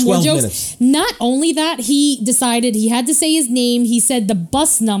could tell more 12 jokes. minutes. Not only that, he decided he had to say his name. He said the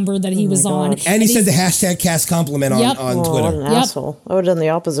bus number that he was on. And he said the hashtag cast compliment Yep. on Oh, what Twitter. an asshole. I would have done the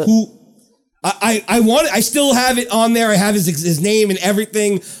opposite. I still have it on there. I have his name and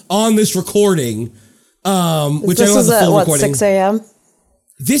everything on this recording. Which I This don't have is the at full what, recording. 6 a.m.?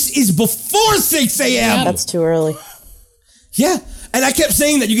 This is before 6 a.m. That's too early. Yeah. And I kept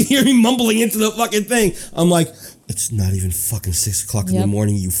saying that. You can hear me mumbling into the fucking thing. I'm like, it's not even fucking 6 o'clock in the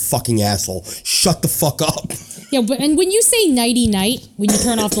morning, you fucking asshole. Shut the fuck up. Yeah, but and when you say nighty night, when you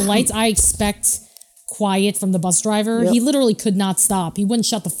turn off the lights, I expect quiet from the bus driver. Yep. He literally could not stop. He wouldn't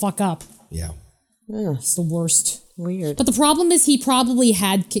shut the fuck up. Yeah. It's the worst. Weird. But the problem is he probably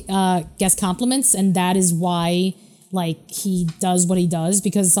had guest compliments, and that is why he does what he does,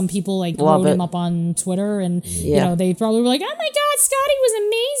 because some people Love wrote him it. up on Twitter, and Yeah. they probably were like, "Oh my God, Scotty was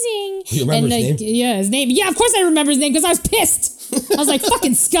amazing." You remember and his name? Yeah, his name. Yeah, of course I remember his name because I was pissed. I was like,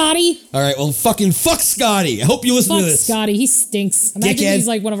 "Fucking Scotty, All right, well, fucking fuck Scotty. I hope you listen fuck to this. Scotty, he stinks." Imagine Dickhead. he's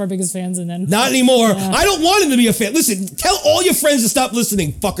one of our biggest fans, and then Not anymore. I don't want him to be a fan. Listen, tell all your friends to stop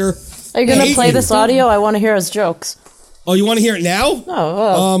listening, fucker. Are you I going to hate play you. this audio? I want to hear his jokes. Oh, you want to hear it now?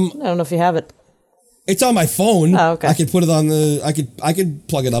 Oh, I don't know if you have it. It's on my phone. Oh, okay. I could put it on the. I could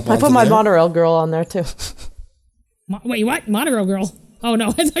plug it up. I onto put my there. monorail girl on there too. wait, what? Monorail girl? Oh no,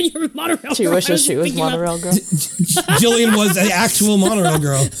 I thought you were monorail. She girl. I wishes she was thinking about- monorail girl. Jillian was an actual monorail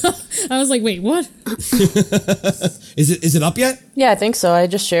girl. I was like, wait, what? Is it up yet? Yeah, I think so. I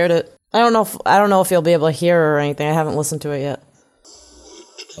just shared it. I don't know if you'll be able to hear her or anything. I haven't listened to it yet.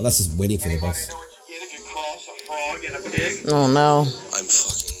 Oh, that's just waiting for the bus. Oh no. I'm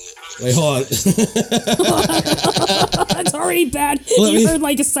fucking. Wait, hold on. That's already bad. Let You me-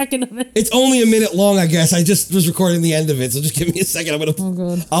 heard a second of it. It's only a minute long, I guess. I just was recording the end of it, so just give me a second. I'm gonna. Oh,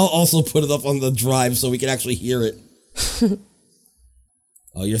 good. I'll also put it up on the drive so we can actually hear it.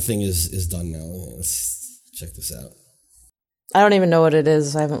 Oh, your thing is done now. Let's check this out. I don't even know what it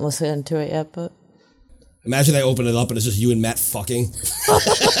is. I haven't listened to it yet, but Imagine I open it up and it's just you and Matt fucking.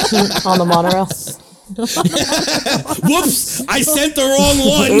 on the monorail. Whoops! I sent the wrong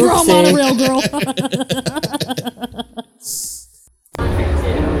one. You're all Oopsie. monorail girl.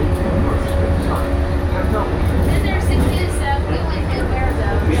 Then there's the kids that we went to wear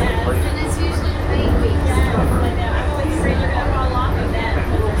those, and it's usually the baby. I'm always afraid they're gonna fall off of that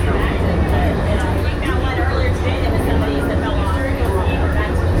because they're so active. We found one earlier today that was somebody that fell off and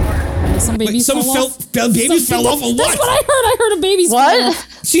back to the work. Some babies Some fell off. babies fell off of That's what? what I heard. I heard a baby's fell What?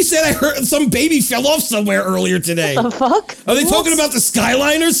 off. She said I heard some baby fell off somewhere earlier today. The fuck? Are they talking about the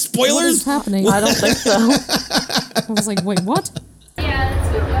Skyliners? What is Spoilers? happening? I don't think so. I was like, wait, what? Yeah,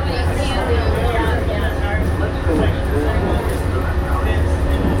 that's good.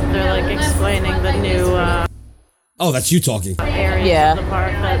 They're like explaining the new Oh, that's you talking. areas Yeah. of the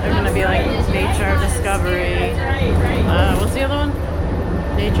park that are going to be like nature discovery. What's the other one?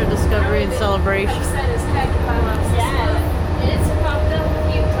 Nature discovery and celebration.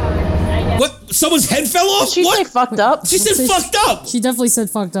 What? Someone's head fell off? She What? say fucked up? She said fucked up. She definitely said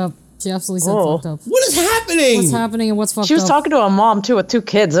fucked up. She absolutely said Oh. fucked up. What is happening? What's happening and what's fucked She was up? talking to a mom too with 2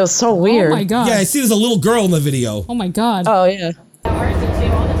 kids. It was so weird. Oh my god. Yeah, I see there's a little girl in the video. Oh my god. Oh yeah.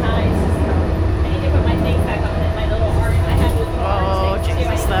 Oh,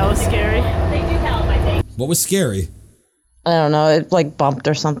 Jesus, that was scary. What was scary? I don't know. It like bumped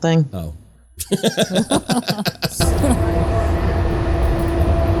or something. Oh.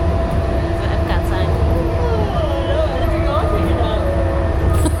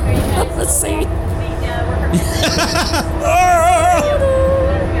 Let's see.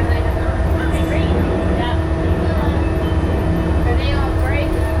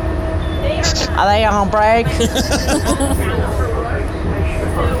 Are they on break?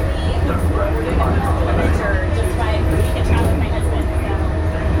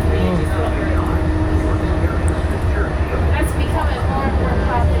 That's becoming more and more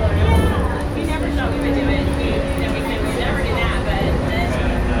popular. We never thought we would do it. We never did that, but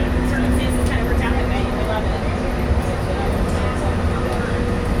circumstances kind of worked out that way. We love it.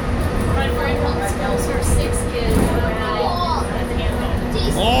 My friend homeschools her 6 kids.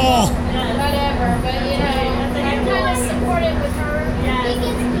 Oh! Whatever, but I'm kind of supportive with her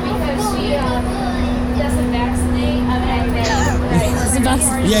because she doesn't vaccinate. Doesn't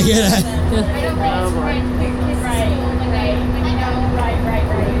vaccinate. Yeah, hear that? I don't think it's right to pick kids when they, right.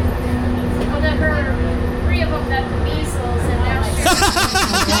 Well, then her, 3 of them got the measles, and now she's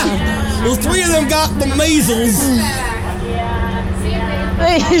Well, 3 of them got the measles. back. Yeah. See if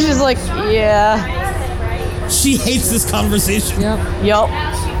they He's just like, yeah. She hates this conversation. Yep. Yup.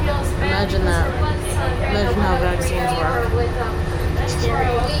 Imagine that. Imagine how vaccines work.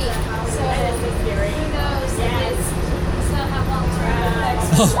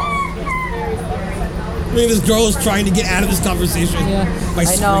 I mean, this girl is trying to get out of this conversation Yeah. by I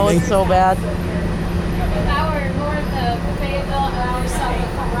screaming. know, it's so bad. Our north of Fayetteville, our south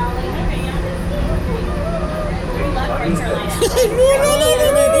of Raleigh. We love North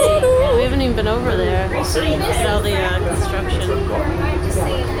Carolina. We haven't even been over there. Look at all the construction.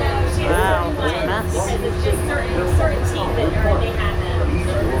 Wow, what a mess. It's just certain teams that they have them. So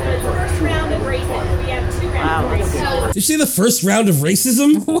it's the first round of races. We have 2 rounds of races. Did you see the first round of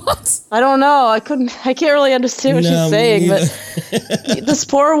racism? What? I don't know. I can't really understand what No, she's me saying, neither. but this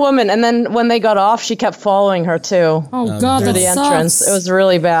poor woman, and then when they got off, she kept following her too Oh God, through that the sucks. entrance. It was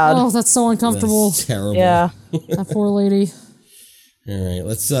really bad. Oh, that's so uncomfortable. That's terrible. Yeah. That poor lady. All right,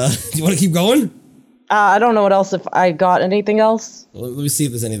 let's. Do you want to keep going? I don't know what else, if I got anything else. Let me see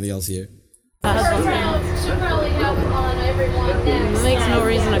if there's anything else here. First round should probably have on everyone next. It makes no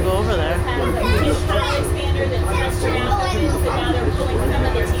reason to go over there. Expander that's tested out the kids, and now they're pulling some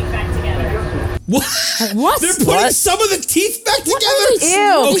of the teeth back together. What? What? They're putting What? some of the teeth back What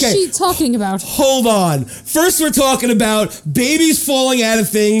together? What Okay. is she talking about? Hold on. First, we're talking about babies falling out of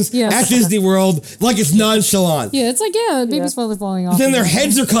things Yeah. at Disney World like it's nonchalant. Yeah, it's like, yeah, baby's finally falling off. Then their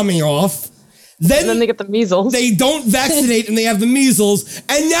heads are coming off. And then they get the measles. They don't vaccinate and they have the measles,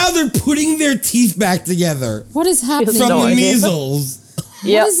 and now they're putting their teeth back together What is happening? from No the idea. measles.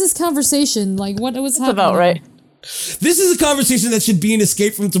 Yep. What is this conversation? Like, what was That's happening? about right. This is a conversation that should be an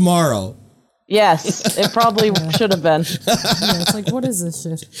Escape from Tomorrow. Yes, it probably should have been. Yeah, it's like, what is this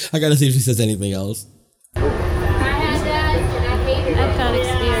shit? I gotta see if she says anything else. I had that, and I hated it. Epcot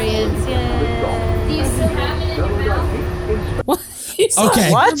experience, yeah. Do you still have it in your mouth? What? You saw Okay. it in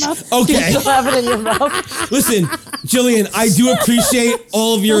your What? mouth? Okay. You still have it in your mouth. Listen, Jillian, I do appreciate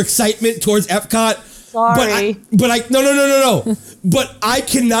all of your excitement towards Epcot. Sorry. But I no. But I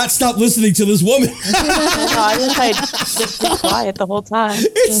cannot stop listening to this woman. I wish I'd just be quiet the whole time.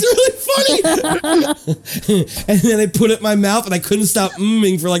 It's really funny. And then I put it in my mouth and I couldn't stop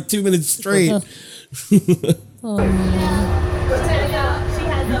for like 2 minutes straight. She has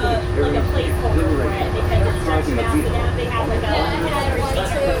like a placeholder for it because it starts to bounce it out. They have like But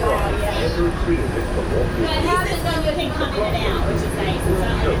it happens when you can come in and out, which is nice. It's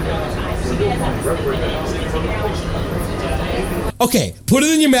not like it's all the time. She doesn't have to sleep in it. She can take it out when she needs, which is nice. Okay, put it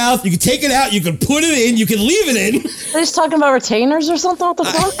in your mouth. You can take it out. You can put it in. You can leave it in. They're just talking about retainers or something? What the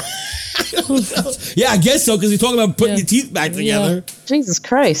fuck? Yeah, I guess so, because we're talking about putting Yeah. your teeth back together. Jesus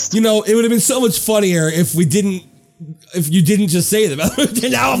Christ. You know, it would have been so much funnier if you didn't just say them.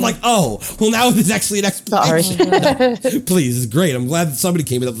 Now I'm like, oh, well, now there's actually an Sorry. explanation. Please, it's great. I'm glad that somebody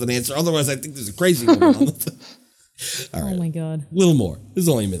came up with an answer. Otherwise, I think there's a crazy one on. Oh my God. A little more. There's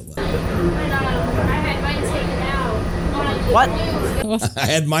only a minute left. I had mine taken out. What? I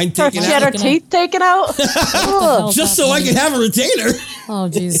had mine She taken had out her teeth taken out? Ugh. just so I could have a retainer. Oh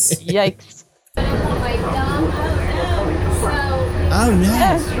jeez. Yikes. My thumb. So Oh no. No.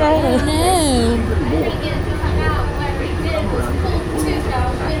 I didn't get it to come out. What we did was pull the tooth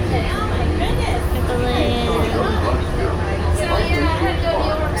out with it. Oh my goodness. So yeah, I had to go to the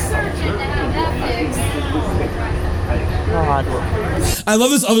oral surgeon to have that fixed. God. I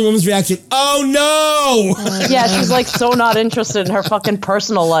love this other woman's reaction. Oh no! Yeah, she's like so not interested in her fucking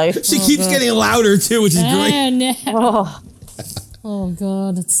personal life. She keeps getting louder too, which is great. Oh, no. Oh, Oh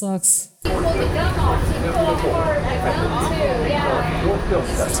God, it sucks. You pull the gum off. So you pull apart my gum too. Yeah.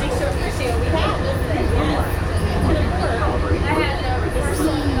 Make sure we have this. I had the first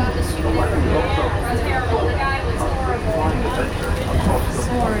one about the shoe. It was terrible. The guy was horrible.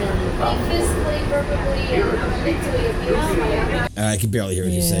 He physically, verbally, and mentally abused me. I can barely hear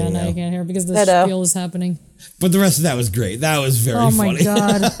what you're Yeah, saying no, now. you can't hear because the Hello. spiel is happening. But the rest of that was great. That was very Oh my funny.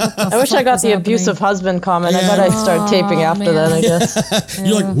 God. I wish I got the abusive husband comment. I bet I'd start taping after that, I guess.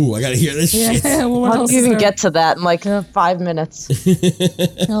 You're like, ooh, I gotta hear this shit. Yeah, well, what How else do you is even there? get to that in like 5 minutes?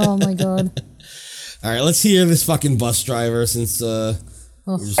 Oh my God. All right, let's hear this fucking bus driver since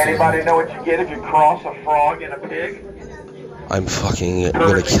Anybody know what you get if you cross a frog and a pig? I'm fucking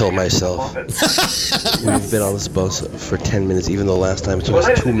gonna kill myself. We've been on this bus for 10 minutes, even though last time it took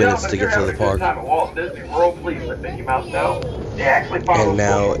us 2 minutes to get to the park. Walt Disney World, please let Mickey Mouse know. Yeah, actually follow And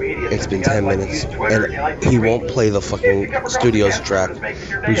now social media, it's so been you guys 10 like to minutes, use Twitter, you like and to he tweet. won't play the fucking Studios track.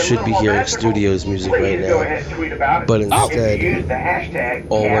 We should be hearing Studios music right Please go ahead and tweet about now. it. But If you instead, use the hashtag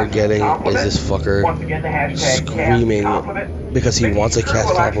all we're cast getting is compliment, this fucker once again, the hashtag cast screaming compliment, because he Mickey wants a sure cast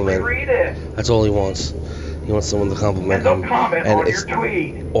will actually compliment. read it. That's all he wants. He wants someone to compliment And him, don't comment and on it's your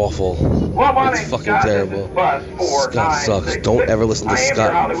tweet. awful. Well, my It's name's fucking Scott. terrible. This is Buzz Scott sucks. 4966. Don't ever listen to I am your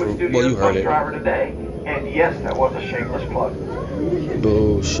Scott. Hollywood Well, Studios you heard bus it. driver today. And yes, that was a shameless plug.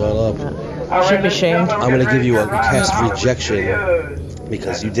 Boo! Shut up. All Should be ladies and shamed. gentlemen, I'm gonna get give you a ready to ride cast Hollywood rejection Studios.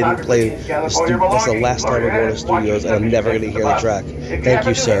 because you didn't play the that's the last time we're going to studios, and I'm never gonna hear the track. Thank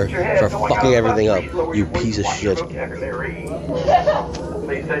you, sir, for fucking everything up. You piece of shit. Please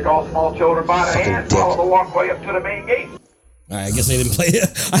take all small children by the Fucking hand, dick. follow the walkway up to the main gate. All right, I guess I didn't play it.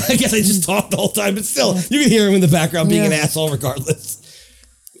 I guess I just talked the whole time, but still, you can hear him in the background being an asshole regardless.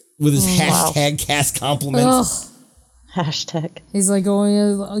 With his hashtag cast compliments. Ugh. Hashtag. He's like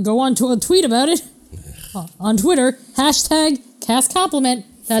go on to a tweet about it on Twitter. Hashtag cast compliment.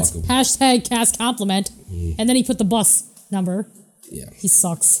 That's Fuck him. hashtag cast compliment. And then he put the bus number. Yeah, He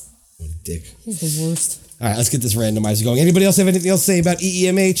sucks. what a dick. He's the worst. All right, let's get this randomizer going. Anybody else have anything else to say about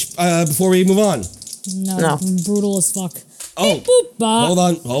EEMH before we move on? No. Brutal as fuck. Oh, Beep, boop, bop. hold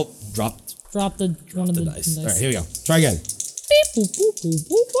on. Oh, dropped Drop the one of the the dice. All right, here we go. Try again. Beep, boop, boop, boop,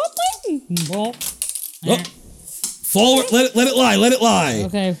 boop, boop, boop. Oh, forward. Let it lie. Let it lie.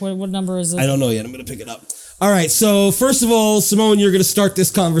 Okay, what number is it? I don't know yet. I'm gonna pick it up. All right. So first of all, Simone, you're gonna start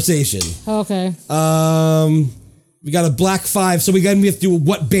this conversation. Okay. We got a black 5, so we have to do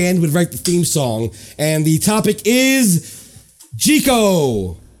what band would write the theme song, and the topic is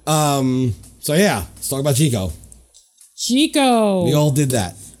Chico. So yeah, let's talk about Chico. Chico. We all did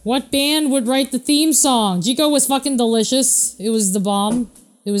that. What band would write the theme song? Chico was fucking delicious. It was the bomb.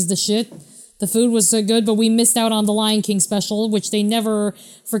 It was the shit. The food was so good, but we missed out on the Lion King special, which they never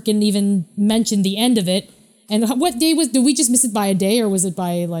freaking even mentioned the end of it. And what day did we just miss it by a day, or was it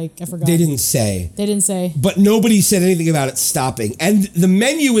by, like, I forgot? They didn't say, They didn't say. but nobody said anything about it stopping, and the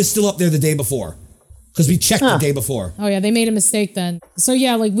menu is still up there the day before because we checked the day before. Oh, yeah, they made a mistake then. So,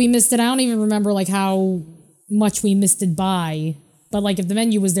 yeah, like, we missed it. I don't even remember, like, how much we missed it by. But, like, if the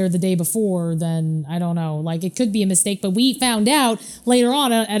menu was there the day before, then I don't know. Like, it could be a mistake. But we found out later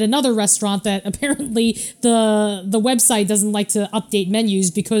on at another restaurant that apparently the website doesn't like to update menus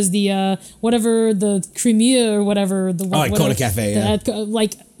because the, whatever, the Cremier or whatever. The like whatever, Kona Cafe, yeah.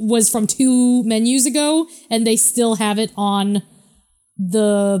 like, was from 2 menus ago, and they still have it on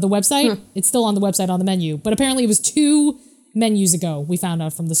the website. It's still on the website on the menu. But apparently it was 2 menus ago, we found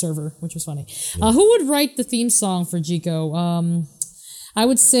out from the server, which was funny. Who would write the theme song for Chico? I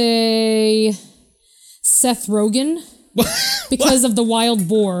would say Seth Rogen because of the wild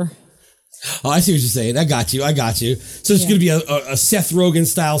boar. Oh, I see what you're saying. I got you. So it's gonna be a Seth Rogen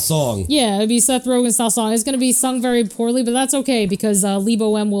style song. Yeah, it'd be Seth Rogen style song. It's gonna be sung very poorly, but that's okay because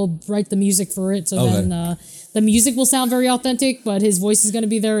Lebo M will write the music for it. So Okay. then the music will sound very authentic, but his voice is gonna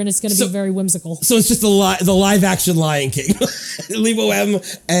be there and it's gonna be very whimsical. So it's just the live action Lion King. Lebo M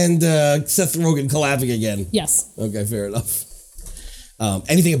and Seth Rogen collabing again. Yes. Okay, fair enough.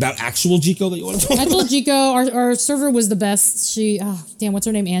 Anything about actual Chico that you want to talk I about? told Chico our server was the best. She, what's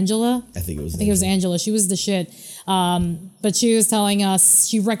her name? Angela? I think it was. I think it was Angela. She was the shit. But she was telling us,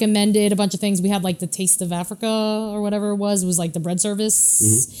 she recommended a bunch of things. We had like the Taste of Africa or whatever it was like the bread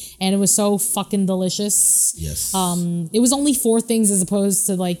service. And it was so fucking delicious. Yes. It was only 4 things as opposed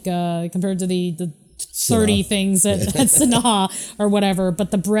to like, compared to the 30 things at Sanaa or whatever.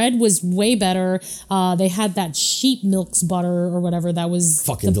 But the bread was way better. They had that sheep milk's butter or whatever. That was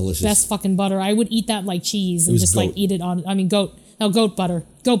fucking delicious. Best fucking butter. I would eat that like cheese and was just like goat. eat it on, goat butter.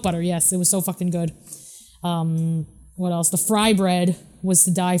 Goat butter, yes. It was so fucking good. What else? The fry bread was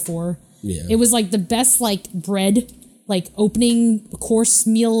to die for. Yeah. It was like the best like bread, like opening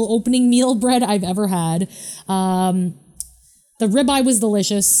meal bread I've ever had. The ribeye was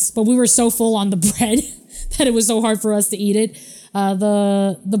delicious, but we were so full on the bread that it was so hard for us to eat it.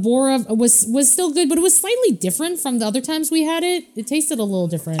 The boar was still good, but it was slightly different from the other times we had it. It tasted a little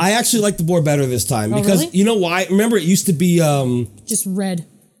different. I actually like the boar better this time because really? you know why? Remember, it used to be just red,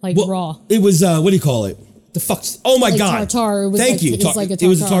 like raw. It was what do you call it? The fuck's oh my Like god! tartare. It was Thank like- you. it was like a It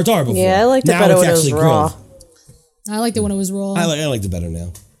was a tartare. tartare before. Yeah, I liked it Now better it's when it was actually raw. grilled. I liked it when it was raw. I liked it better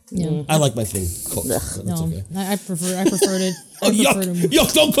now. Yeah. I like my thing cooked. No, That's okay. I preferred it. Oh,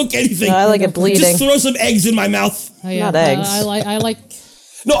 yuck! Don't cook anything. No, I like it bleeding. Just throw some eggs in my mouth. Oh, yeah. Not eggs. I like.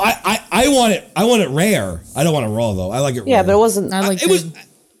 No, I want it. I want it rare. I don't want it raw though. I like it. Yeah, rare. but it wasn't. I like. It was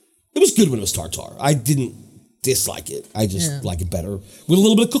good when it was tartare. I didn't dislike it. I just like it better with a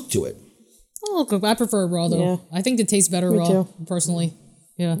little bit of cook to it. Oh, I prefer it raw though. Yeah. I think it tastes better Me raw, too. personally.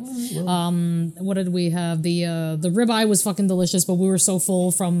 Yeah. What did we have? The ribeye was fucking delicious, but we were so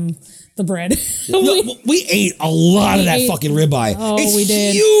full from the bread. We ate a lot of that ate- fucking ribeye. Oh, It's we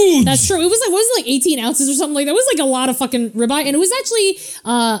did. huge. That's true. It was like, wasn't it like 18 ounces or something like that? It was like a lot of fucking ribeye, and it was actually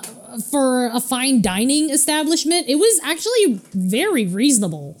for a fine dining establishment. It was actually very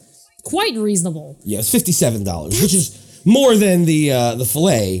reasonable, quite reasonable. Yeah, it's $57, which is more than the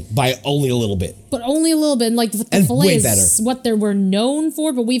fillet by only a little bit. But only a little bit. And like the And filet way is better. what they were known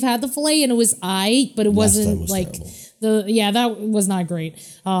for. But we've had the filet and it was aight, but it Last time wasn't was like terrible. that was not great.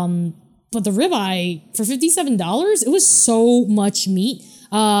 But the ribeye for $57, it was so much meat.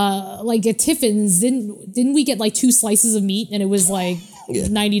 Like at Tiffin's, didn't we get like 2 slices of meat and it was like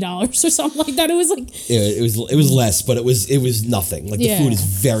 $90 or something like that? It was like It was less, but it was nothing. Like the food is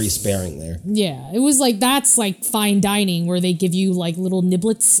very sparing there. it was like that's like fine dining where they give you like little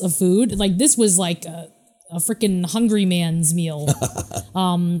niblets of food. Like this was like a freaking hungry man's meal.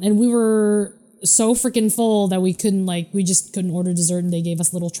 And we were so freaking full that we just couldn't order dessert, and they gave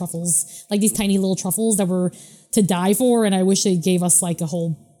us little truffles, like these tiny little truffles that were to die for, and I wish they gave us like a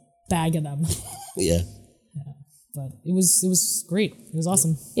whole bag of them. Yeah. But it was great. It was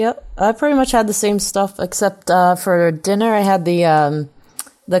awesome. Yep, I pretty much had the same stuff except for dinner I had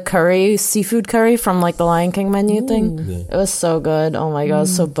the curry, seafood curry from like the Lion King menu thing. It was so good. Oh my god, it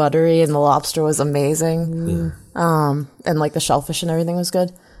was so buttery, and the lobster was amazing. And like the shellfish and everything was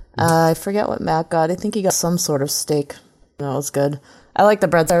good. I forget what Matt got. I think he got some sort of steak. No, it was good. I like the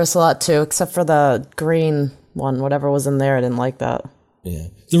bread service a lot too, except for the green one. Whatever was in there, I didn't like that. Yeah.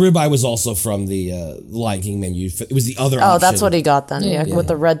 The ribeye was also from the Lion King menu. It was the other option. Oh, that's what he got then. Yeah, with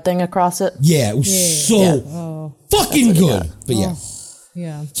the red thing across it. Yeah, it was so fucking good. But yeah.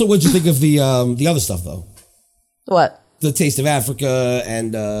 Yeah. So what'd you think of the other stuff though? What? The Taste of Africa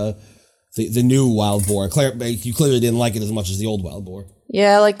and the new Wild Boar. You clearly didn't like it as much as the old Wild Boar.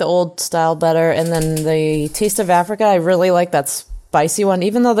 Yeah, I like the old style better. And then the Taste of Africa, I really like that spicy one.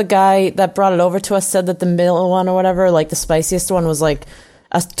 Even though the guy that brought it over to us said that the middle one or whatever, like the spiciest one was like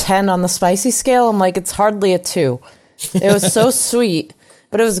a 10 on the spicy scale. I'm like, it's hardly a 2. It was so sweet,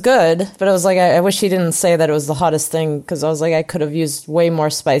 but it was good. But it was like, I wish he didn't say that it was the hottest thing, because I was like, I could have used way more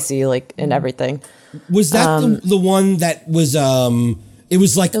spicy, like in everything. Was that the one that was, it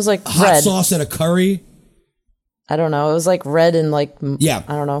was like hot red sauce and a curry? I don't know. It was like red and like, yeah,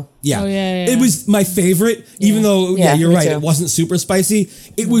 I don't know. Yeah. Oh, yeah. It was my favorite, even though, you're me right, too. it wasn't super spicy.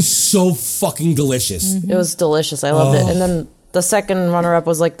 It was so fucking delicious. It was delicious. I loved it. And then the second runner-up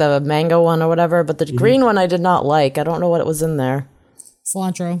was like the mango one or whatever, but the green one I did not like. I don't know what it was in there.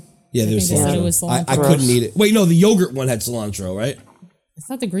 Cilantro. Yeah, there was think they said cilantro. it was cilantro. I couldn't eat it. Wait, no, the yogurt one had cilantro, right? I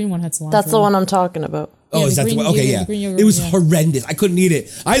thought the green one had cilantro. That's the one I'm talking about. Oh, Yeah, is the that the green- one? Okay, yeah, yeah. the green yogurt It was one, yeah. horrendous. I couldn't eat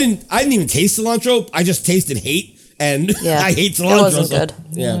it. I didn't even taste cilantro. I just tasted hate, and Yeah, I hate it cilantro. wasn't so- good.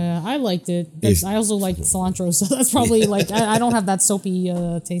 Yeah. Yeah, I liked it. It's- I also liked cilantro, so that's probably like I don't have that soapy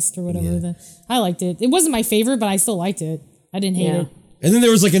taste or whatever. I liked it. It wasn't my favorite, but I still liked it. I didn't hate it. And then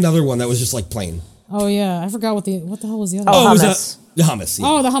there was like another one that was just like plain. Oh yeah, I forgot what the hell was the other? Oh, one? it was hummus. the hummus. Yeah.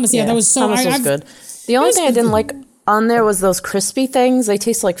 Oh, the hummus. Yeah, that was so. hummus was I've- good. The only thing I didn't like on there was those crispy things. They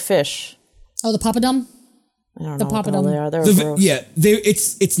taste like fish. Oh, the papadum. I don't The know what the papadum. hell they are. They're The- gross. yeah,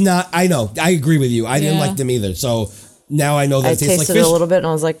 it's not. I know. I agree with you. I didn't Yeah. like them either. So now I know that I it tastes like tasted fish. it a little bit and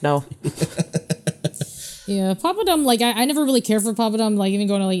I was like, no. Yeah, papadum. Like I never really cared for papadum. Like even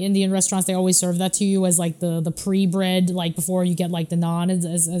going to like Indian restaurants, they always serve that to you as like the pre bread, like before you get like the naan.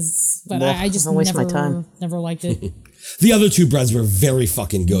 As but I just don't waste my never time. never liked it. The other two breads were very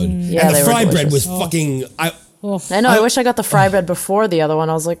fucking good. Yeah, and the they were fried bread was delicious. fucking. I know. I wish I got the fry bread before the other one.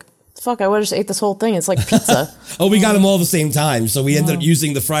 I was like, fuck, I would have just ate this whole thing. It's like pizza. Oh, we got them all the same time, so we ended up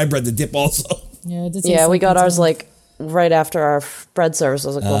using the fried bread to dip also. Yeah, it did Yeah, taste we like got pizza. ours like right after our bread service. I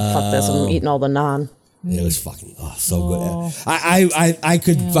was like, well, fuck this. I'm eating all the naan. It was fucking so good. I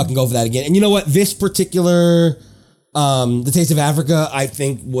could fucking go for that again. And you know what? This particular the Taste of Africa, I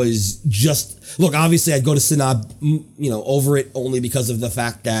think was just look. Obviously, I'd go to Sinab, over it only because of the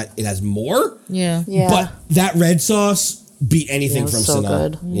fact that it has more. Yeah. Yeah. But that red sauce beat Yeah, anything it was from so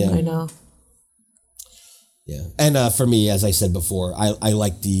Sinab. good. Yeah, I know. yeah. And for me, as I said before, I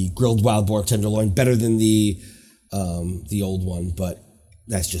like the grilled wild boar tenderloin better than the old one, but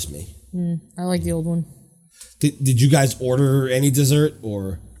that's just me. I like the old one. Did you guys order any dessert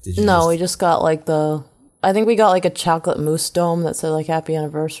or did you? No, we just got like I think we got like a chocolate mousse dome that said like happy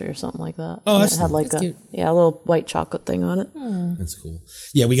anniversary or something like that. Oh, And that's it had like That's cute. a little white chocolate thing on it. That's cool.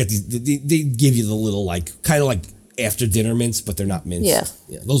 Yeah, we got these. They give you the little like kind of like after dinner mints, but they're not mints.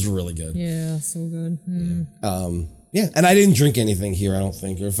 Yeah. those were really good. Yeah, so good. Yeah, and I didn't drink anything here. I don't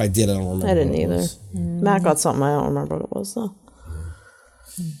think, or if I did, I don't remember. I didn't what it either. was. Matt got something. I don't remember what it was though.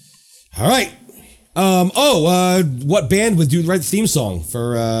 All right. What band would write the theme song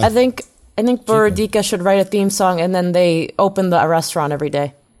for? I think Borodika should write a theme song, and then they open the restaurant every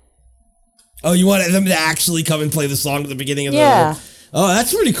day. Oh, you want them to actually come and play the song at the beginning of Yeah. Oh,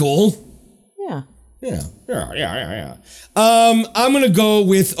 that's pretty cool. Yeah. Yeah. I'm gonna go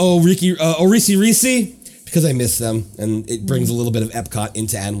with Orisi Risi because I miss them, and it brings a little bit of Epcot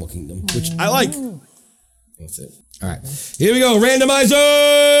into Animal Kingdom, which I like. That's it. All right, here we go. Randomizer.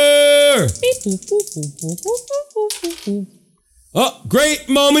 Oh, great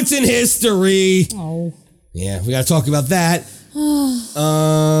moments in history. Oh. Yeah, we gotta talk about that.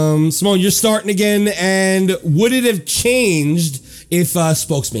 Simone, you're starting again, and would it have changed if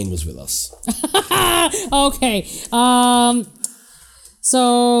Spokesman was with us? Okay.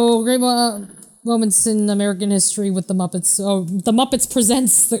 So great moments in American history with the Muppets. Oh, the Muppets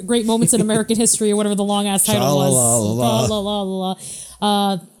presents the great moments in American history, or whatever the long ass title was.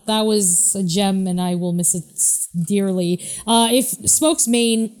 That was a gem, and I will miss it dearly. If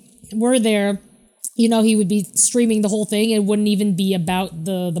Spokesman were there, you know, he would be streaming the whole thing. It wouldn't even be about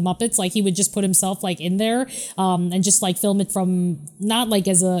the Muppets. Like, he would just put himself like in there, and just like film it from not like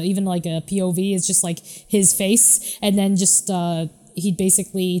as even like a POV. It's just like his face, and then just he'd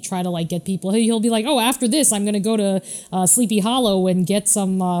basically try to like get people. He'll be like, oh, after this, I'm gonna go to Sleepy Hollow and get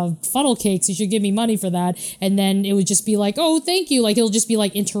some funnel cakes. You should give me money for that. And then it would just be like, oh, thank you. Like, he'll just be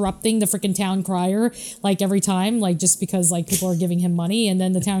like interrupting the freaking town crier like every time, like just because like people are giving him money. And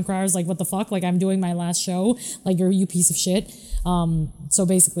then the town crier's like, what the fuck? Like, I'm doing my last show. Like, you piece of shit. So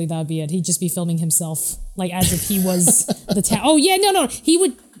basically that'd be it. He'd just be filming himself like as if he was the town. Oh yeah, no. He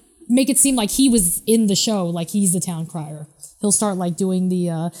would make it seem like he was in the show, like he's the town crier. He'll start like doing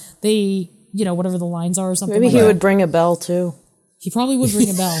whatever the lines are or something. Maybe like he that. would bring a bell too. He probably would ring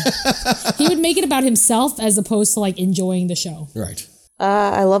a bell. He would make it about himself as opposed to like enjoying the show. Right.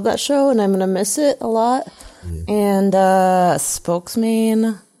 I love that show, and I'm gonna miss it a lot. And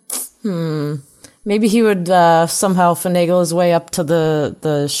Spokesman, maybe he would somehow finagle his way up to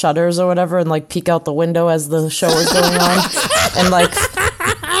the shutters or whatever, and like peek out the window as the show is going on, and like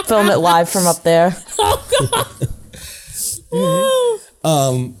film it live from up there.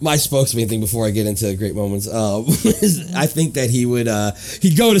 My Spokesman thing before I get into great moments, is I think that he would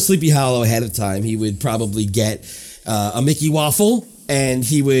he'd go to Sleepy Hollow ahead of time. He would probably get a Mickey waffle, and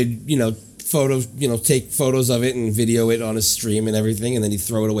he would take photos of it and video it on his stream and everything, and then he'd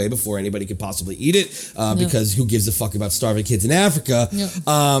throw it away before anybody could possibly eat it, because who gives a fuck about starving kids in Africa?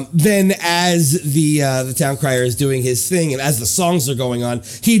 Then as the town crier is doing his thing, and as the songs are going on,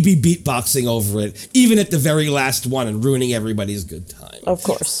 he'd be beatboxing over it, even at the very last one, and ruining everybody's good time. Of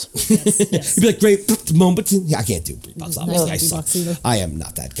course. Yes. He'd be like, great moment. Yeah, I can't do beatbox, obviously. I suck. I am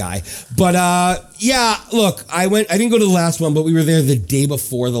not that guy. But yeah, look, I didn't go to the last one, but we were there the day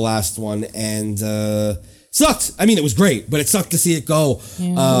before the last one, and sucked. I mean, it was great, but it sucked to see it go.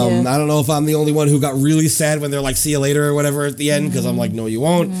 I don't know if I'm the only one who got really sad when they're like, see you later or whatever at the end, because I'm like, no, you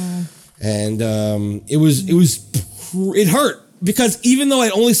won't. And it hurt, because even though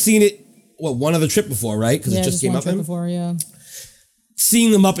I'd only seen it, one other trip before, right? Because it just came up before,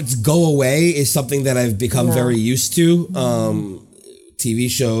 seeing the Muppets go away is something that I've become very used to. TV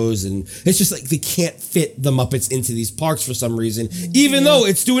shows, and it's just like they can't fit the Muppets into these parks for some reason, even though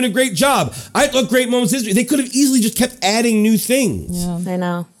it's doing a great job. I thought Great Moments History, they could have easily just kept adding new things. Yeah, I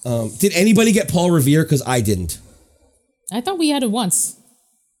know. Did anybody get Paul Revere? Because I didn't. I thought we had it once.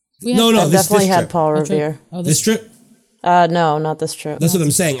 I definitely had Paul Revere. Oh, this trip? No, not this trip. That's what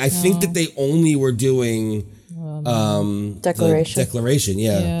I'm saying. I think that they only were doing Declaration. Declaration,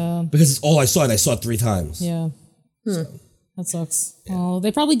 yeah. Because it's all I saw, and I saw it 3 times. Yeah. That sucks. Oh,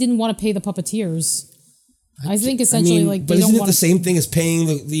 they probably didn't want to pay the puppeteers. I think essentially, like, they but don't isn't it want the same thing as paying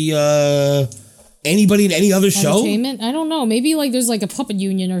the anybody in any other show? Entertainment? I don't know. Maybe like there's like a puppet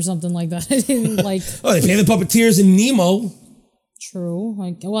union or something like that. Like, oh, they pay the puppeteers in Nemo. True.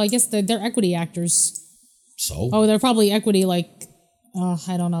 Like, well, I guess they're equity actors. So? Oh, they're probably equity. Like,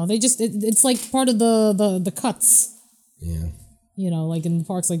 I don't know. They just it's like part of the cuts. Yeah. You know, like in the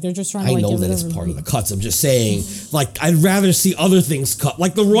parks, like they're just trying to. I know that it's part of the cuts. I'm just saying, like, I'd rather see other things cut,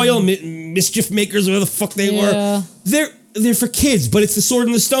 like the Royal Mischief Makers, or whatever the fuck they were. They're for kids, but it's the Sword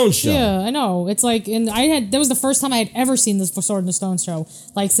in the Stone show. Yeah, I know. It's like, and that was the first time I had ever seen this Sword in the Stone show.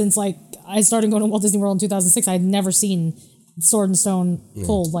 Like, since like I started going to Walt Disney World in 2006, I had never seen Sword in the Stone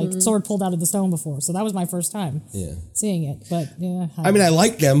pulled, like sword pulled out of the stone before. So that was my first time seeing it. But yeah, I mean, I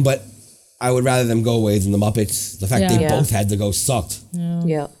like them, but I would rather them go away than the Muppets. The fact they both had to go sucked.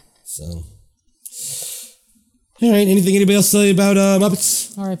 Yeah. So. All right. Anything anybody else say about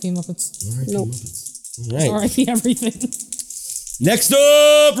Muppets? R.I.P. Muppets. R.I.P. Nope. Muppets. All right. R.I.P. everything. Next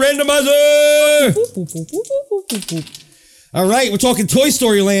up, randomizer. All right, we're talking Toy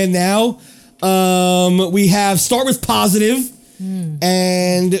Story Land now. We have start with positive,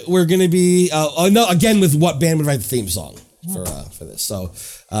 and we're gonna be again with what band would write the theme song for this. So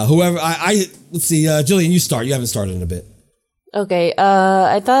whoever let's see, Jillian, you start. You haven't started in a bit. Okay,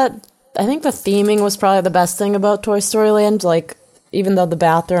 I think the theming was probably the best thing about Toy Story Land. Like, even though the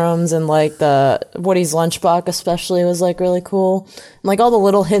bathrooms and like the Woody's lunchbox especially was like really cool, and like all the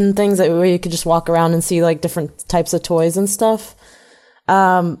little hidden things that where you could just walk around and see like different types of toys and stuff.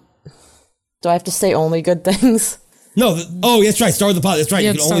 Do I have to say only good things? No. That's right. Start with the positive. That's right.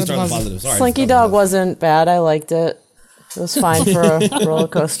 You can only start with the positive. Sorry. Slinky Dog wasn't bad. I liked it. It was fine for a roller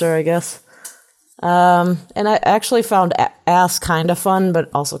coaster, I guess. And I actually found Ass kind of fun, but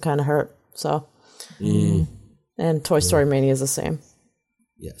also kind of hurt. So. And Toy Story Mania is the same.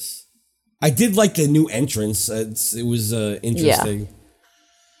 Yes. I did like the new entrance. It was interesting.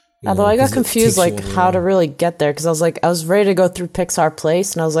 Yeah. Although I got confused like how to really get there, because I was ready to go through Pixar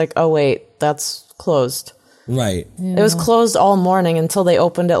Place, and I was like, oh wait, that's closed. Right. Yeah. It was closed all morning until they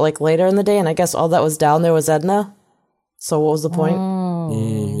opened it like later in the day, and I guess all that was down there was Edna. So what was the point?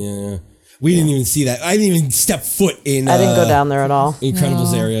 Yeah. We didn't even see that. I didn't even step foot in. I didn't go down there at all.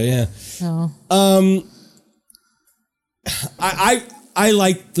 Incredibles area. Yeah. No. I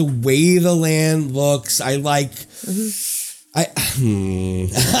like the way the land looks. I like. Yeah,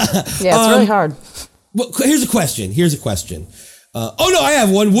 it's really hard. Well, here's a question. I have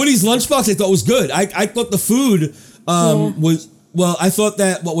one. Woody's lunchbox I thought was good. I thought the food was. Well, I thought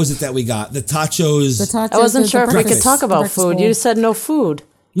that. What was it that we got? The tachos. I wasn't sure if we could talk about food. You said no food.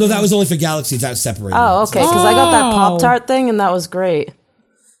 No, that was only for Galaxy. That was separated. Oh, okay. Because I got that Pop-Tart thing, and that was great.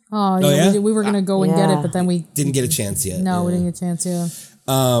 Oh, yeah. We were going to go and get it, but then we didn't get a chance yet. No, we didn't get a chance, yeah.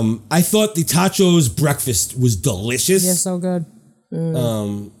 I thought the tachos breakfast was delicious. Yeah, so good.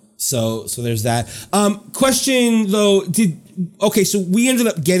 So there's that. Question though, so we ended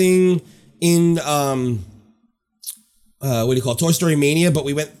up getting in what do you call it? Toy Story Mania, but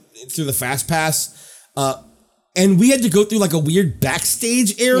we went through the Fast Pass, and we had to go through like a weird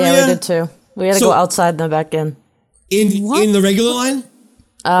backstage area. Yeah, we did too. We had to go outside and then back in. In the regular line?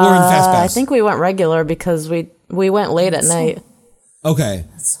 Or in Fast Pass? I think we went regular because we went late at night. Okay.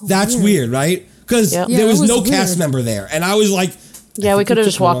 That's weird, right? Because there was no cast member there. And I was like... Yeah, we could have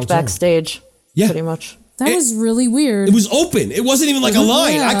just walked backstage. Yeah. Pretty much. That was really weird. It was open. It wasn't even like a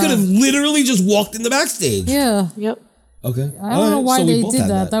line. Yeah. I could have literally just walked in the backstage. Yeah. Yep. Okay. I don't know why they did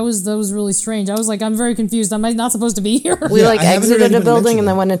that. That was really strange. I was like, I'm very confused. Am I not supposed to be here? We exited a building and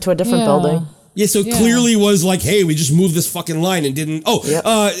then went into a different building. Yeah, so it clearly was like, hey, we just moved this fucking line and didn't.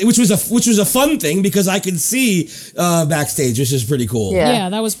 Which was a fun thing because I could see backstage, which is pretty cool. Yeah,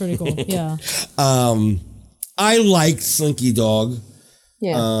 that was pretty cool. Yeah. I liked Slinky Dog.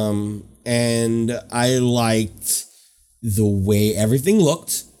 Yeah. And I liked the way everything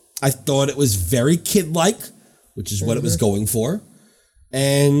looked. I thought it was very kid-like, which is what it was going for.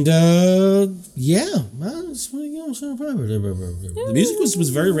 And the music was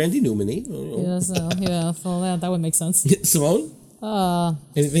very Randy Newman-y. Well, that would make sense. Simone?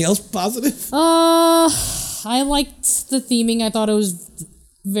 Anything else positive? I liked the theming. I thought it was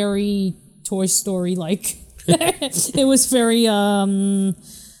very Toy Story-like. It was very, the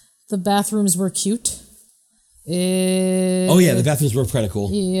bathrooms were cute. The bathrooms were kind of cool.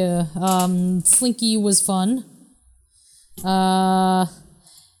 Yeah. Slinky was fun.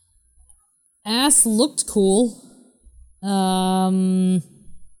 Ass looked cool. Tachos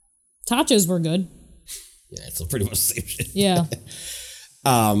were good. Yeah, it's pretty much the same shit. Yeah.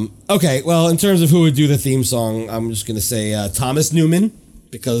 Okay, well, in terms of who would do the theme song, I'm just going to say Thomas Newman,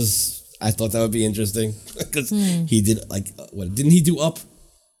 because I thought that would be interesting. Because he did, what, didn't he do Up?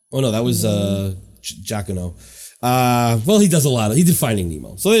 Oh, no, that was Giacomo. Well, he does he did Finding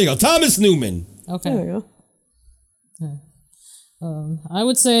Nemo. So there you go, Thomas Newman. Okay. There you go. I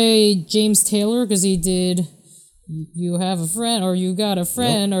would say James Taylor, because he did You Have a Friend, or You Got a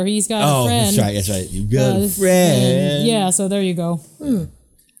Friend, or He's Got a Friend. Oh, that's right. You got a friend. Yeah, so there you go.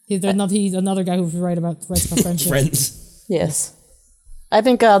 He's another guy who writes about friendship. Friends. Yes. I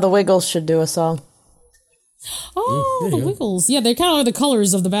think the Wiggles should do a song. Oh, the Wiggles. Yeah, they kind of are the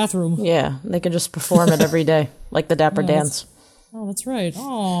colors of the bathroom. Yeah, they can just perform it every day, like the Dapper Dance. That's right.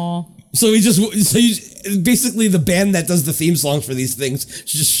 Oh. So basically the band that does the theme songs for these things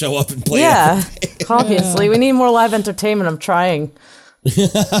should just show up and play. Yeah, obviously. We need more live entertainment. I'm trying.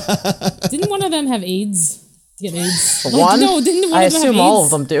 Didn't one of them have AIDS? Get AIDS? One? No, didn't one I of them assume have all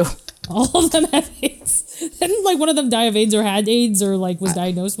AIDS? of them do. All of them have AIDS. Didn't like one of them die of AIDS or had AIDS or like was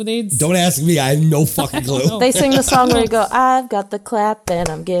diagnosed with AIDS? Don't ask me. I have no fucking clue. They sing the song where you go, I've got the clap and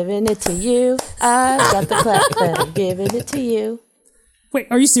I'm giving it to you. I've got the clap and I'm giving it to you. Wait,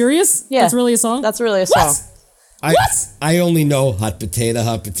 are you serious? Yeah. That's really a song? That's really a song. I only know hot potato,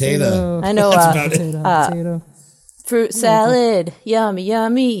 hot potato. I know That's about it. Potato. fruit salad, yummy,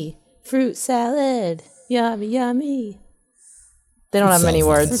 yummy. Fruit salad, yummy, yummy. They don't have many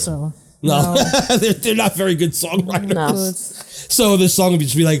words. So, No, they're not very good songwriters. No. So the song would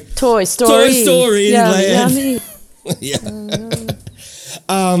just be like Toy Story. Toy Story Yummy, Land. yummy. Yeah.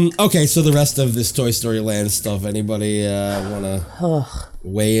 Okay, so the rest of this Toy Story Land stuff, anybody want to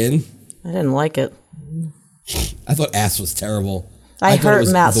weigh in? I didn't like it. I thought Ass was terrible. I thought it hurt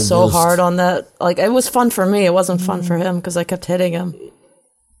was Matt the so worst. hard on that. Like, it was fun for me. It wasn't fun for him because I kept hitting him.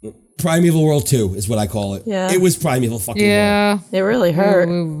 Primeval World 2 is what I call it. Yeah. It was Primeval fucking yeah. It really hurt.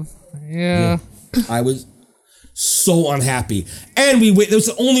 Yeah. World. I was so unhappy. And it was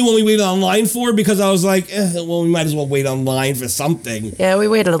the only one we waited online for because I was like, well, we might as well wait online for something. Yeah, we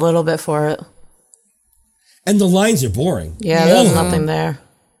waited a little bit for it. And the lines are boring. Yeah, there was nothing there.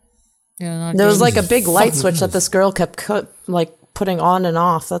 Yeah, not There was good. like a big light Fucking switch that this girl kept putting on and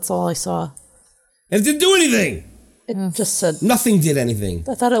off. That's all I saw. And it didn't do anything. It just said, Nothing did anything.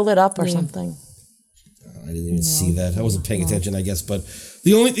 I thought it lit up or something. I didn't even see that. I wasn't paying attention, I guess. But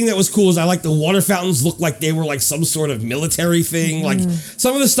the only thing that was cool is I like the water fountains looked like they were like some sort of military thing. Like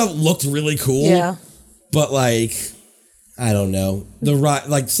some of the stuff looked really cool. Yeah. But like, I don't know. The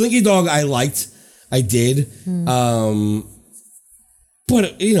like Slinky Dog I liked. I did.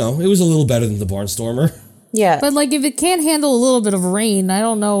 But you know, it was a little better than the Barnstormer. Yeah. But like, if it can't handle a little bit of rain, I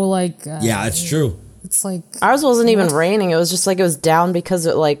don't know. Like, Yeah, it's true. it's like Ours wasn't even raining. It was just like it was down because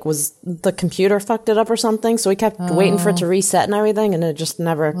it like was the computer fucked it up or something. So we kept waiting for it to reset and everything, and it just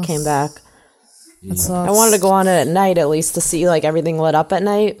never came back. it sucks. I wanted to go on it at night at least to see like everything lit up at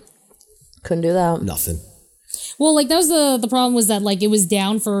night. Couldn't do that. Nothing. Well, like that was the problem was that like it was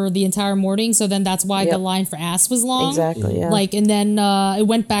down for the entire morning, so then that's why the line for Ass was long. Exactly. Yeah. Like, and then it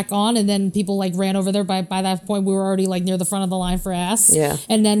went back on, and then people like ran over there. By that point, we were already like near the front of the line for Ass. Yeah.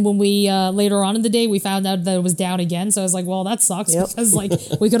 And then when we later on in the day, we found out that it was down again. So I was like, well, that sucks because like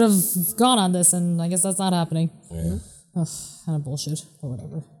we could have gone on this, and I guess that's not happening. Yeah. Ugh, kind of bullshit, but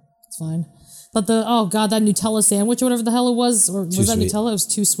whatever. It's fine. But that Nutella sandwich or whatever the hell it was, or was that sweet. Nutella? It was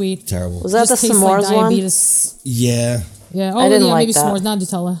too sweet. Terrible. Was that the Just tastes s'mores like one? diabetes. Yeah. Yeah. I didn't yeah, like maybe that. s'mores, not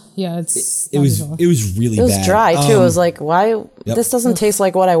Nutella. Yeah, it's. It not was Nutella. it was really It was bad. dry too. It was like, why? This doesn't taste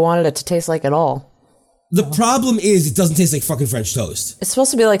like what I wanted it to taste like at all. The problem is it doesn't taste like fucking French toast. It's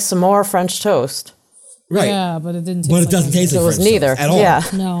supposed to be like some more French toast. Right. Yeah, but it didn't. Taste But it like doesn't taste like It was French neither. toast at all. Yeah.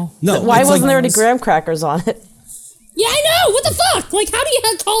 No. No. Why it's wasn't like- there any graham crackers on it? Yeah, I know. What the fuck? Like, how do you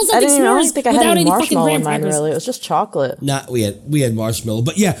call I something didn't s'mores think I had without any any fucking marshmallow graham in mine. crackers? Really, it was just chocolate. We had marshmallow,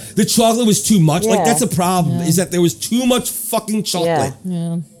 but yeah, the chocolate was too much. Like Yeah. that's a problem. Is that there was too much fucking chocolate,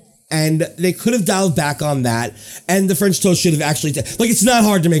 Yeah. and they could have dialed back on that. And the French toast should have actually like it's not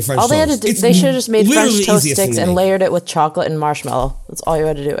hard to make French All toast. they had to do, It's they should have just made literally French the toast easiest thing sticks to and make. layered it with chocolate and marshmallow. That's all you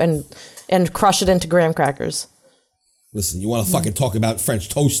had to do, and crush it into graham crackers. Listen, you want to fucking talk about French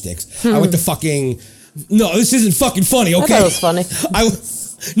toast sticks? I went to fucking. No, this isn't fucking funny. Okay, I thought it was funny.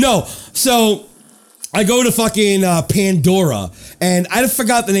 So I go to fucking Pandora, and I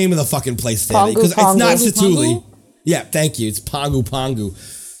forgot the name of the fucking place there Pongu because it's Pongu. not Pongu Satuli. Pongu? Yeah, thank you. It's Pongu Pongu.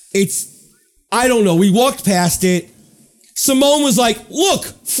 I don't know. We walked past it. Simone was like, "Look,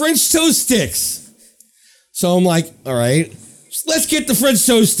 French toast sticks." So I'm like, "All right, let's get the French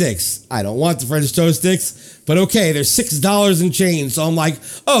toast sticks." I don't want the French toast sticks, but okay, they're $6 and change. So I'm like,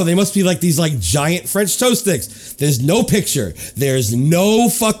 "Oh, they must be like these like giant French toast sticks." There's no picture. There's no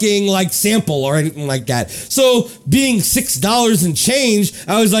fucking like sample or anything like that. So being $6 and change,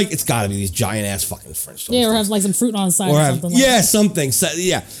 I was like, it's got to be these giant ass fucking French toast Yeah, or sticks. have like some fruit on the side or, Or have, something. Like yeah, something. So,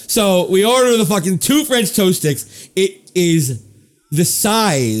 yeah. So we order the fucking 2 French toast sticks. It is the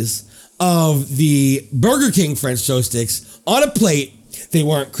size of the Burger King French toast sticks on a plate. They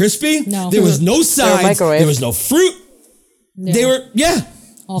weren't crispy. No. There was no sides. microwaved. There was no fruit. Yeah. They were,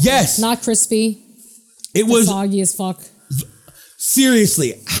 Awful. yes. Not crispy. It was, Soggy as fuck.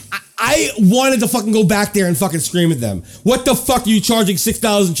 seriously, I wanted to fucking go back there and fucking scream at them. What the fuck are you charging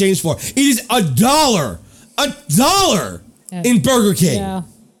 $6 and change for? It is $1 in Burger King. Yeah.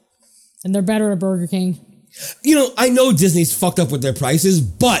 And they're better at Burger King. You know, I know Disney's fucked up with their prices,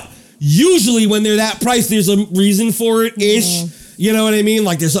 but usually when they're that price, there's a reason for it ish. You know what I mean?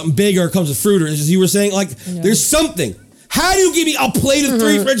 Like there's something big or it comes with fruit or as you were saying, like there's something. How do you give me a plate of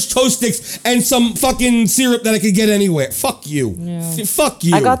 3 French toast sticks and some fucking syrup that I could get anywhere? Fuck you. Fuck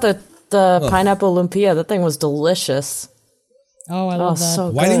you. I got the the pineapple lumpia. That thing was delicious. Oh, I love that. So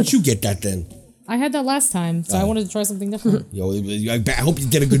Why good. didn't you get that then? I had that last time, so I wanted to try something different. Yo, I hope you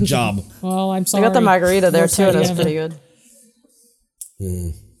get a good job. Well, I'm I sorry. got the margarita there Worst too, and it idea was ever. pretty good.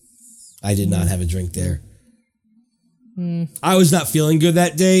 I did not have a drink there. I was not feeling good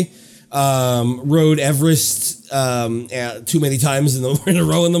that day. Rode Everest too many times in a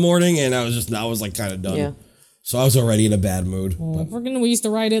row in the morning, and I was like kind of done. Yeah. So I was already in a bad mood. We used to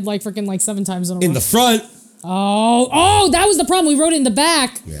ride it like 7 times in a row. In the front, Oh, that was the problem. We rode it in the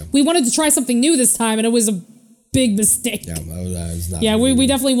back. Yeah. We wanted to try something new this time, and it was a big mistake. I was not. Yeah, we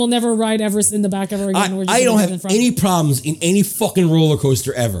definitely will never ride Everest in the back ever again. We're just I gonna don't ride in have front. any problems in any fucking roller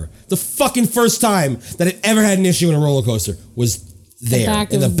coaster ever. The fucking first time that it ever had an issue in a roller coaster was there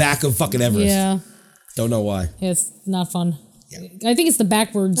back in the of- back of fucking Everest. Yeah, Don't know why. it's not fun. I think it's the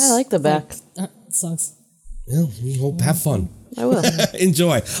backwards. I like the back. It sucks. Well, we hope have fun. I will.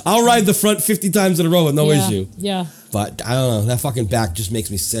 Enjoy. I'll ride the front 50 times in a row with no Yeah, issue. Yeah. But I don't know. That fucking back just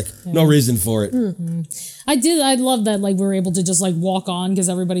makes me sick. No reason for it. I love that we were able to just walk on because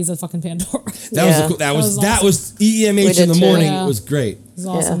everybody's at fucking Pandora. It That was EMH We in did the too. morning. Yeah. It was great. was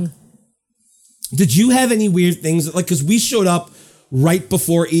awesome. Did you have any weird things because we showed up right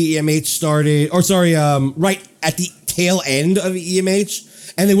before EMH started, or sorry, right at the tail end of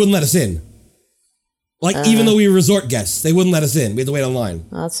EMH, and they wouldn't let us in. Even though we were resort guests, they wouldn't let us in. We had to wait online.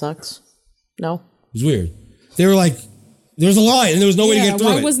 That sucks. No. It was weird. They were like, there was a line, and there was no way to get through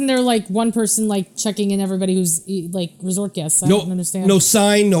why it. wasn't there one person checking in everybody who's resort guests? I don't understand. No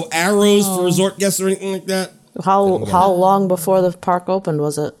sign, no arrows for resort guests or anything like that. How long before the park opened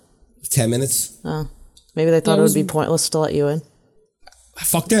was it? 10 minutes. Oh. Maybe they thought it would be pointless to let you in.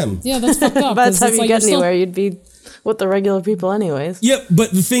 Fuck them. Yeah, that's fucked up. By the 'cause time it's you you're get still- anywhere, you'd be with the regular people anyways. Yep,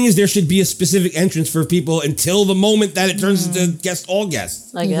 but the thing is, there should be a specific entrance for people until the moment that it turns into all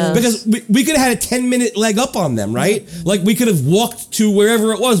guests. I guess. Because we could have had a 10-minute leg up on them, right? Like we could have walked to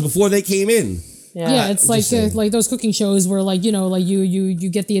wherever it was before they came in. Yeah, it's like those cooking shows where you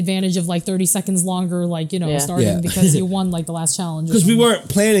get the advantage of 30 seconds longer, starting Yeah. because you won the last challenge. or Because we something. weren't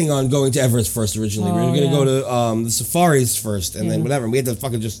planning on going to Everest first originally. we were going to go to the safaris first and then whatever. And we had to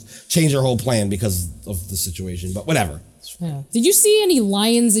fucking just change our whole plan because of the situation. But whatever. Yeah. Did you see any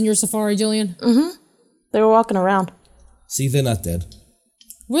lions in your safari, Jillian? Mm-hmm. They were walking around. See, they're not dead.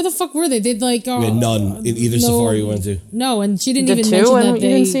 Where the fuck were they? They'd We had none in either safari we went to. No, and she didn't Did even two mention and that you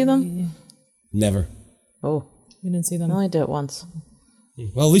they didn't see them? Never. Oh. You didn't see them. I only did it once.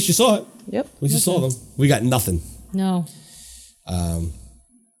 Well, at least you saw it. Yep. At least you saw them. We got nothing. No.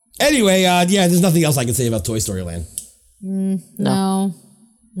 Anyway, there's nothing else I can say about Toy Story Land. No.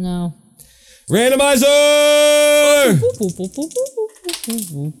 Randomizer!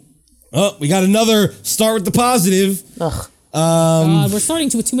 Oh, we got another start with the positive. Ugh. God, we're starting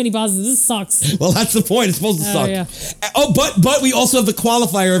with too many positives. This sucks. Well, that's the point. It's supposed to suck. Yeah. Oh, but we also have the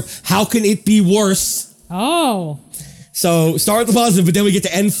qualifier of how can it be worse? Oh. So start with the positive, but then we get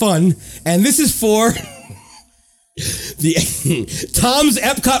to end fun. And this is for the Tom's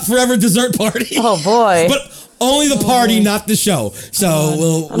Epcot Forever dessert party. Oh boy. But only the party, not the show.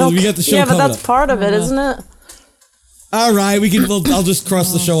 So we got the show Yeah, but coming that's up. part of it, isn't it? All right, I'll just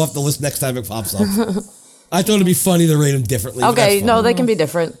cross the show off the list next time it pops up. I thought it'd be funny to rate them differently. but Okay, that's no, fine. they can be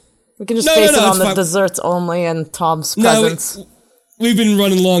different. We can just No, base no, it on it's the fine. desserts only and Tom's No, presents. we've been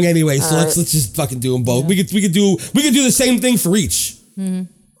running long anyway, so All let's right. just fucking do them both. We could do the same thing for each. Who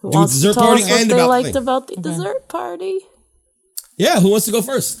Do wants dessert to tell party us what and they about liked thing. about the dessert party? Yeah, who wants to go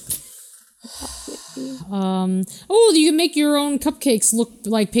first? You can make your own cupcakes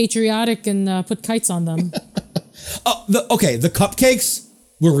look patriotic and put kites on them. The cupcakes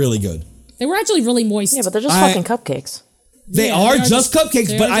were really good. They were actually really moist. Yeah, but they're just fucking cupcakes. They Yeah, are they are just cupcakes,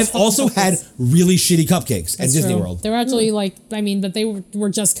 they but are I've just fucking also had cupcakes. really shitty cupcakes at That's Disney true. World. They were actually but they were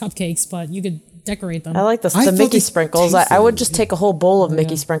just cupcakes, but you could decorate them. I like I the thought Mickey they sprinkles. I would just take a whole bowl of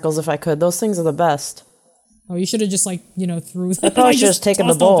Mickey sprinkles if I could. Those things are the best. Oh, you should have just threw them. probably should have taken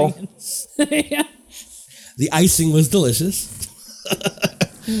the bowl. Yeah. The icing was delicious.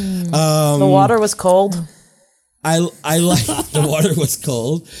 The water was cold. I like the water was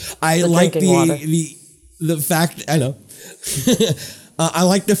cold. I The like drinking water. the fact I know. I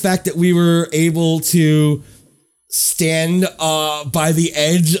like the fact that we were able to stand by the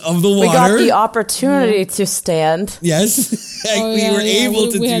edge of the water. We got the opportunity to stand. Yes, Oh, we yeah, were yeah.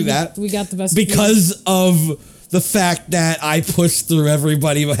 able to We do had- that. We got the best view. because of the fact that I pushed through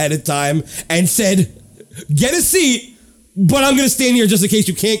everybody ahead of time and said, "Get a seat." But I'm going to stand here just in case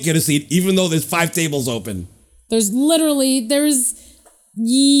you can't get a seat, even though there's 5 tables open. There's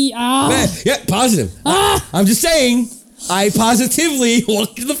Yeah, positive. I'm just saying. I positively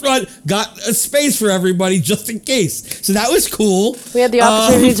walked to the front, got a space for everybody just in case. So that was cool. We had the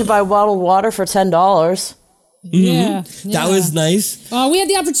opportunity to buy bottled water for $10. Yeah, That was nice. We had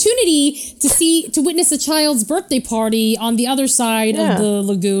the opportunity to witness a child's birthday party on the other side of the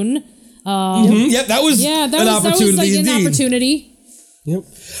lagoon. Yep, that was That an was opportunity like indeed. an opportunity. Yep.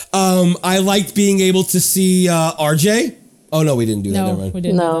 I liked being able to see RJ. Oh no, we didn't do that. Never No, mind. we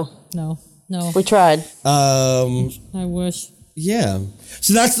didn't. No. No. We tried. I wish. Yeah.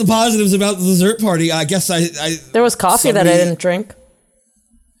 So that's the positives about the dessert party. I guess I There was coffee that I didn't drink.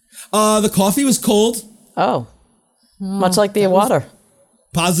 The coffee was cold. Oh. Much like the water.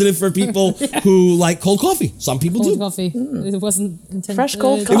 Positive for people who like cold coffee. Some people Cold do. coffee. It wasn't intended. Fresh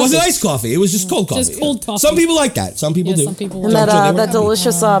cold It coffee. wasn't iced coffee. It was just cold coffee. Just cold coffee. Some people like that. Some people Yeah, do. some people And like So they that were happy.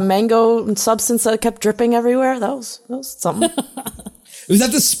 delicious mango substance that kept dripping everywhere. That was something. Was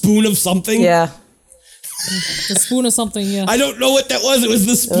that the spoon of something? Yeah. the spoon or something. Yeah, I don't know what that was. It was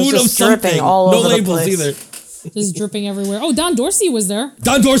the spoon of just dripping something. all No over the labels place. either. just dripping everywhere. Oh, Don Dorsey was there.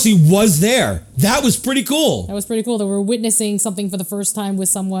 Don Dorsey was there. That was pretty cool. That was pretty cool. That we're witnessing something for the first time with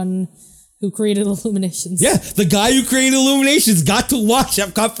someone who created Illuminations. Yeah, the guy who created Illuminations got to watch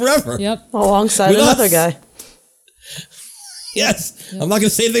Epcot Forever. Yep. Alongside With another us. guy. Yes. I'm not going to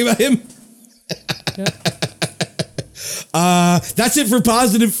say anything about him. That's it for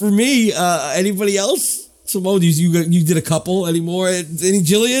positive for me. Anybody else? Simone, you did a couple. Any more? Any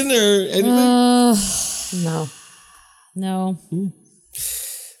Jillian or anything? No. No.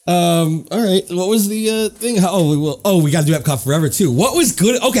 All right. What was the thing? We got to do Epcot Forever too. What was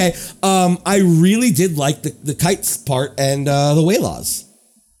good? Okay. I really did like the kites part and the Waylaws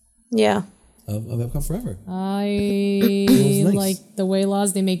Yeah. of Epcot Forever. I nice. like the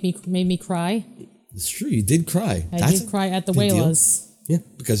Waylaws. They made me cry. It's true. You did cry. I did cry at the big deal. Waylaws. Yeah,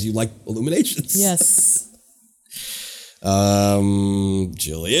 because you like Illuminations. Yes.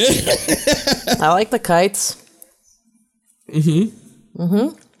 Jillian. I like the kites.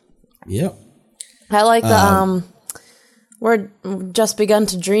 Yep. I like the where Just Begun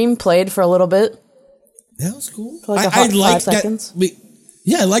to Dream played for a little bit. That was cool. For like a I hot 5 like seconds. that.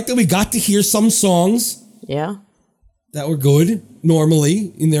 I like that we got to hear some songs Yeah. that were good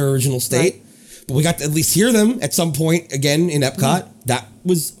normally in their original state, but we got to at least hear them at some point again in Epcot. That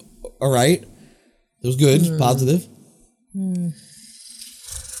was all right. It was good, positive.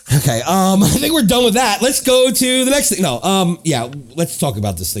 Okay, I think we're done with that. Let's go to the next thing. No, let's talk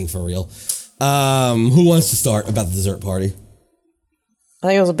about this thing for real. Who wants to start about the dessert party? I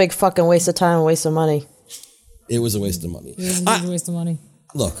think it was a big fucking waste of time and waste of money. It was a waste of money. It was a waste of money.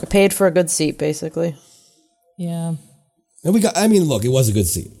 Look, I paid for a good seat, basically. Yeah. and look, it was a good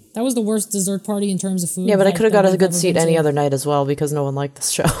seat. That was the worst dessert party in terms of food. Yeah, but I that- could have that got a I've good ever seat been any to. other night as well because no one liked this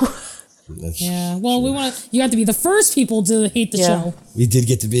show. Yeah. Well, you have to be the first people to hate the show. We did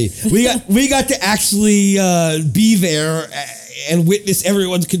get to be. We got to actually be there and witness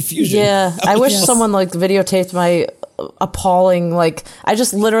everyone's confusion. Yeah, I wish Yes. someone videotaped my appalling. I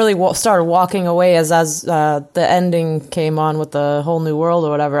just literally started walking away as the ending came on with the Whole New World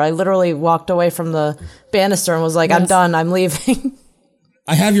or whatever. I literally walked away from the banister and was like, "I'm Yes. done. I'm leaving."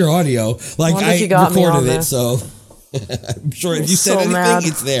 I have your audio. Wonder if I you got me on recorded there. it, so I'm sure if you said so anything, mad.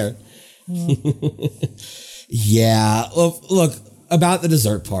 it's there. Yeah. Look, about the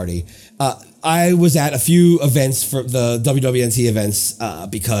dessert party. I was at a few events for the WWNT events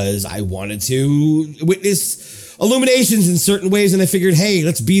because I wanted to witness Illuminations in certain ways, and I figured, hey,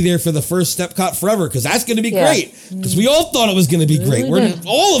 let's be there for the first Epcot Forever because that's going to be great. Because we all thought it was going to be great.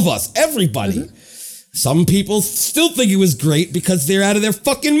 All of us, everybody. Some people still think it was great because they're out of their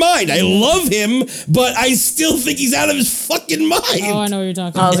fucking mind. I love him, but I still think he's out of his fucking mind. Oh, I know what you're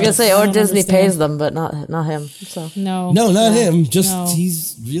talking I about. was gonna say, I or don't Disney understand. pays them, but not him. So No. No, not him. Just No.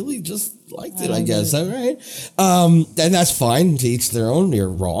 he's really just liked it, I guess. All right. And that's fine. To each their own. You're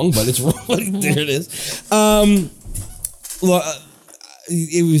wrong, but it's wrong. There it is.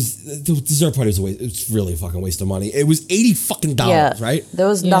 It was the dessert party was a waste. It was really a fucking waste of money. It was $80 fucking, right? there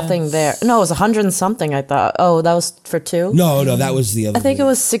was Yeah. nothing there. No, it was 100 and something. I thought. Oh, that was for two. No, that was the other. I think it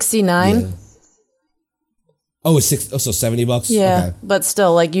was 69. Yeah. Oh, it's $6. Oh, so $70. Yeah, Okay. but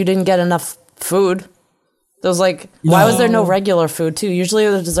still, you didn't get enough food. There was why was there no regular food too? Usually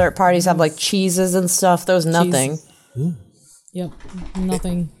the dessert parties have cheeses and stuff. There was nothing. Yep.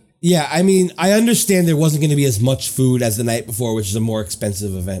 Nothing. Yeah, I mean, I understand there wasn't going to be as much food as the night before, which is a more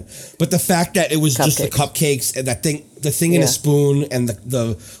expensive event. But the fact that it was just the cupcakes and the thing in a spoon and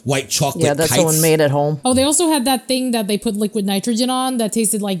the white chocolate Yeah, that kites. someone made at home. Oh, they also had that thing that they put liquid nitrogen on that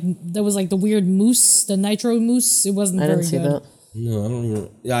tasted that was like the weird mousse, the nitro mousse. It wasn't I very didn't see good. that. No, I don't remember.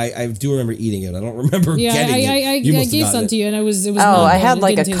 Yeah, I do remember eating it. I don't remember Yeah, getting it. I You must have gave gotten some it. to you, and it was. Oh, not I good. had It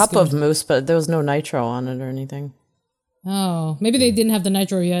like a didn't taste cup good. of mousse, but there was no nitro on it or anything. Oh, maybe they didn't have the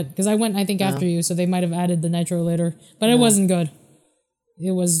nitro yet because I went, I think, after you, so they might have added the nitro later. But it wasn't good.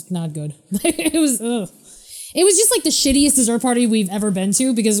 It was not good. It was. Ugh. It was just like the shittiest dessert party we've ever been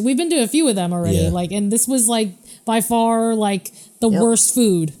to because we've been to a few of them already. Yeah. Like, and this was like by far like the worst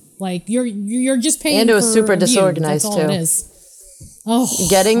food. Like you're just paying. And it was for super a view. disorganized, That's all too. it is. Oh,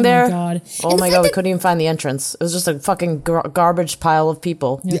 Getting there, my god! oh And the my fact god, we that- couldn't even find the entrance. It was just a fucking garbage pile of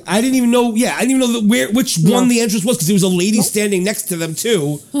people. Yeah, I didn't even know. Yeah, I didn't even know which one the entrance was because there was a lady standing next to them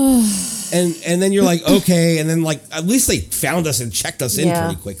too. and then you're like, okay, and then like at least they found us and checked us in Yeah.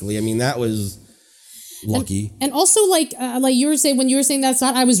 pretty quickly. I mean, that was lucky. And also, like you were saying, when you were saying that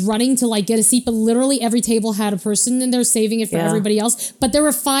spot, I was running to like get a seat, but literally every table had a person in there saving it for Yeah. everybody else. But there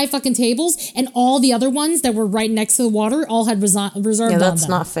were 5 fucking tables, and all the other ones that were right next to the water all had reserved Yeah, on that's them.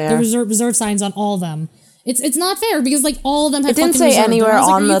 not fair. The reserve signs on all of them. It's not fair because like all of them had. It didn't fucking say reserved. And anywhere I was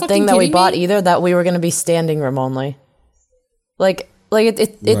like, on "Are you the fucking thing that we kidding bought me?" either that we were going to be standing room only. Like Right.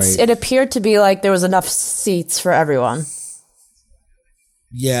 it appeared to be like there was enough seats for everyone.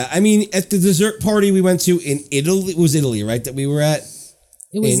 Yeah, I mean, at the dessert party we went to in Italy, it was Italy, right? That we were at.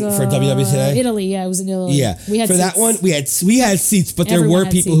 It was for WWE today? Italy, yeah, it was in Italy. Yeah, we had for that seats. one we had seats, but there Everyone were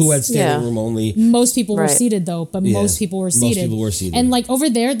had people who seats. had standing Yeah. room only. Most people were Right. seated though, but Yeah. most people were Most seated. people were seated. And like over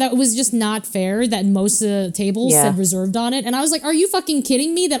there, that was just not fair that most of the tables Yeah. said reserved on it. And I was like, are you fucking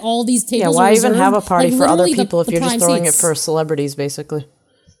kidding me that all these tables Yeah, are why even reserved? have a party Like, for other literally the- people if the you're just prime throwing seats. it for celebrities, basically?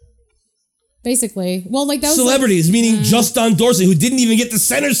 Basically. Well, like that was Celebrities, meaning just Don Dorsey, who didn't even get the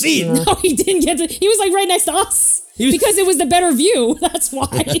center seat. No, he didn't get to. He was like right next to us. He was- Because it was the better view. That's why.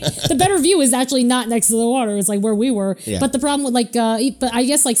 The better view is actually not next to the water. It's like where we were. Yeah. But the problem with like, but I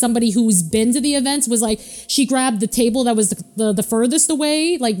guess like somebody who's been to the events was like, she grabbed the table that was the furthest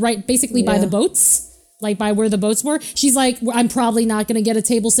away, like right basically by Yeah. the boats. Like by where the boats were. She's like, I'm probably not going to get a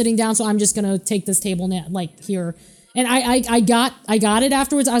table sitting down, so I'm just going to take this table now, like here. And I got it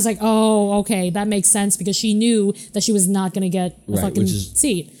afterwards. I was like, oh, okay, that makes sense because she knew that she was not going to get a Right, fucking which is-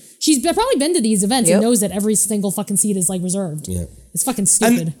 seat. She's probably been to these events Yep. and knows that every single fucking seat is like reserved. Yeah. It's fucking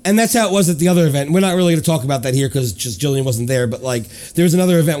stupid. And that's how it was at the other event. We're not really going to talk about that here because just Jillian wasn't there. But like, there was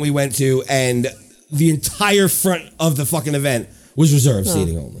another event we went to, and the entire front of the fucking event was reserved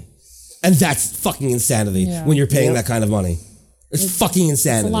seating only. And that's fucking insanity Yeah. when you're paying that kind of money. It's fucking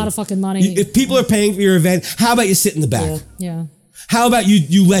insanity. It's a lot of fucking money. If people are paying for your event, how about you sit in the back? Yeah. How about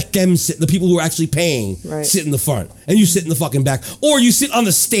you let them sit, the people who are actually paying, Right. sit in the front, and you sit in the fucking back, or you sit on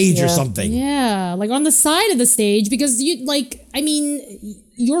the stage or Yeah. something. Yeah. Like on the side of the stage because you like, I mean,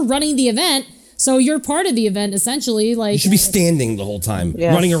 you're running the event. So you're part of the event essentially. Like You should be standing the whole time,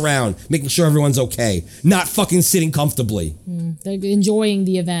 Yeah. running around, making sure everyone's okay, not fucking sitting comfortably. they're enjoying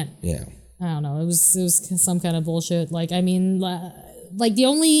the event. Yeah. I don't know. It was some kind of bullshit. Like I mean, like the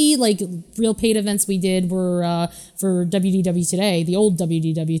only like real paid events we did were for WDW Today, the old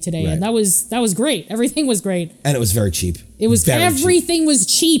WDW Today, Right. and that was great. Everything was great. And it was very cheap. It was very cheap. everything was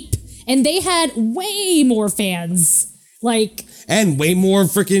cheap, and they had way more fans. Like And way more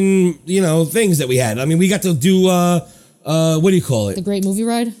freaking, things that we had. I mean, we got to do, what do you call it? the Great Movie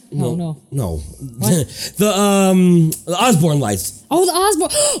Ride. No. No. the Osborne Lights. Oh, the Osborne.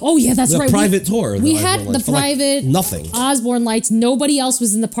 Oh, yeah, that's The right. private tour of We the had Osborne the Lights for, like, private nothing. Osborne Lights. Nobody else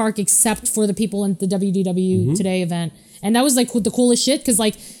was in the park except for the people in the WDW Mm-hmm. Today event, and that was like the coolest shit because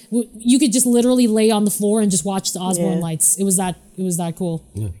like you could just literally lay on the floor and just watch the Osborne Yeah. Lights. It was that cool.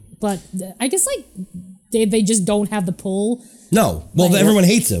 But I guess like they just don't have the pull. No. Well, everyone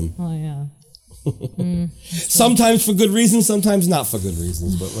hates him. Oh yeah. Sometimes for good reasons, sometimes not for good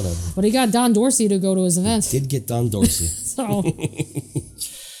reasons, but whatever. But he got Don Dorsey to go to his event. Did get Don Dorsey. So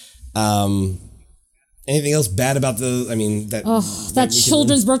Anything else bad about that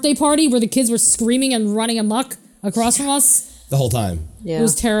children's birthday party where the kids were screaming and running amok across from us. the whole time? Yeah. It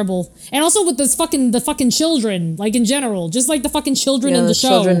was terrible. And also with the fucking children, like in general, just like the fucking children Yeah, in the the show.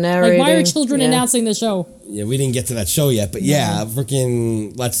 children Like why are narrating, children yeah. announcing the show? Yeah, we didn't get to that show yet, but yeah,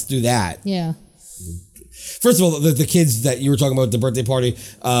 freaking let's do that. Yeah. First of all, the kids that you were talking about at the birthday party,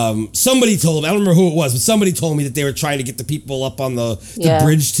 somebody told me, I don't remember who it was, but somebody told me that they were trying to get the people up on the Yeah,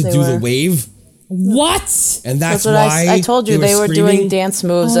 bridge to they do the were. wave. What? And that's what why I told you. They were screaming. doing dance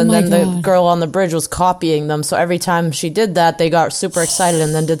moves, Oh and my then the God. girl on the bridge was copying them. So every time she did that, they got super excited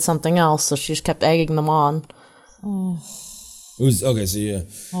and then did something else. So she just kept egging them on. It was okay, so yeah,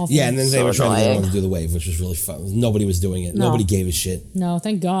 Awful. yeah, and then they So were trying to get annoying. everyone to do the wave, which was really fun. Nobody was doing it. No. Nobody gave a shit. No,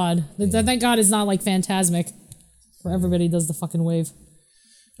 thank God. Thank God it's not like Phantasmic, where everybody does the fucking wave.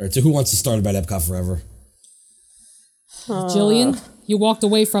 All right, so who wants to start about Epcot Forever? Jillian, you walked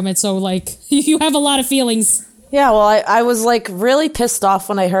away from it, so like you have a lot of feelings. Yeah, well, I was like really pissed off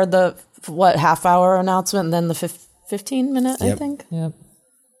when I heard the half-hour announcement and then the 15-minute, I think. Yep.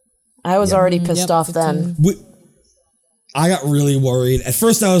 I was already pissed off 15. then. I got really worried. At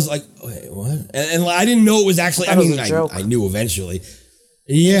first, I was like, "Wait, what?" And I didn't know it was actually. I mean, I knew eventually.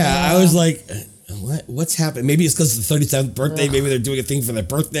 Yeah, I was like, "What's happening?" Maybe it's because it's the 37th birthday. Maybe they're doing a thing for their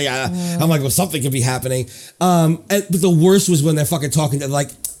birthday. I'm like, well, something could be happening. But the worst was when they're fucking talking to like,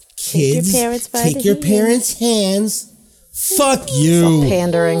 kids, take your parents' hands. Fuck you. So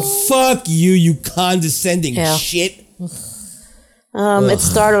pandering. Fuck you, you condescending shit. It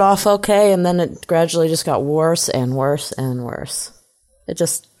started off okay, and then it gradually just got worse and worse and worse. It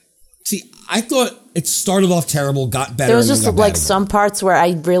just... See, I thought it started off terrible, got better. There was just like some parts where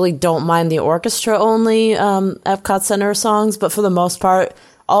I really don't mind the orchestra-only Epcot Center songs, but for the most part,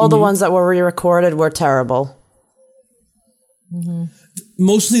 all the ones that were re-recorded were terrible.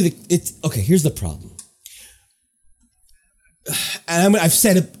 Mostly, okay, here's the problem. And I've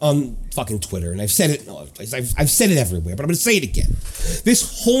said it on fucking Twitter, and I've said it in other places. I've said it everywhere, but I'm going to say it again.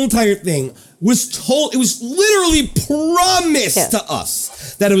 This whole entire thing was told, it was literally promised to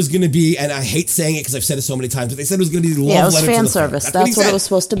us that it was going to be, and I hate saying it because I've said it so many times, but they said it was going to be the love letter to the fan service. That's what it was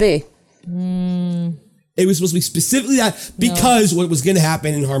supposed to be. It was supposed to be specifically that because what was going to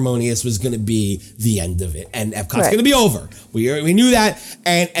happen in Harmonious was going to be the end of it, and Epcot's going to be over. We knew that,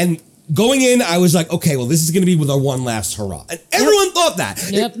 and going in, I was like, okay, well, this is going to be with our one last hurrah. And everyone thought that.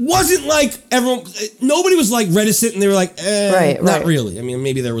 It wasn't like nobody was like reticent and they were like, not really. I mean,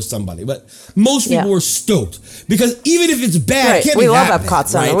 maybe there was somebody, but most people were stoked because even if it's bad, it can't be love that Epcot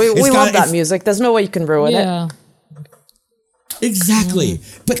Center. Right? We love that music. There's no way you can ruin it. Exactly.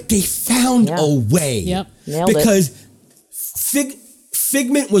 But they found a way. Nailed because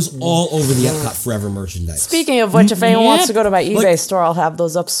Figment was all over the Epcot Forever merchandise. Speaking of which, if anyone wants to go to my eBay store, I'll have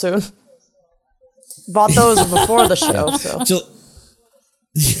those up soon. Bought those before the show, so.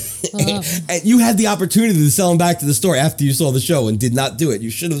 And you had the opportunity to sell them back to the store after you saw the show and did not do it. You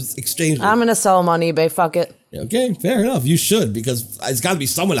should have exchanged them. I'm going to sell them on eBay, fuck it. Okay, fair enough. You should, because there's got to be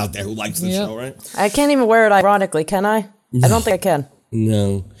someone out there who likes the show, right? I can't even wear it ironically, can I? I don't think I can.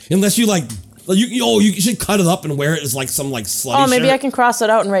 No. Unless you like, you should cut it up and wear it as like some like slutty Oh, maybe shirt. I can cross it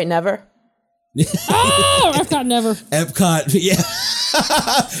out and write never. Oh, Epcot never. Epcot, yeah.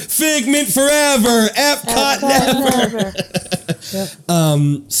 Figment forever. Epcot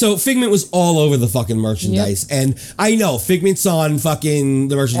never. So Figment was all over the fucking merchandise. And I know Figment's on fucking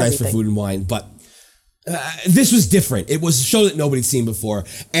the merchandise for Food and Wine, but this was different. It was a show that nobody'd seen before.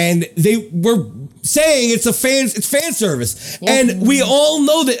 And they were saying it's fan service. And we all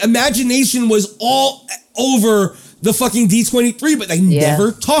know that Imagination was all over the fucking D23, but they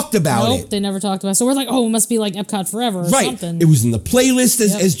never talked about it. They never talked about it. So we're like, oh, it must be like Epcot Forever or something. It was in the playlist,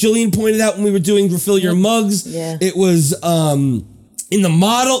 as Jillian pointed out when we were doing Refill Your Mugs. Yeah. It was in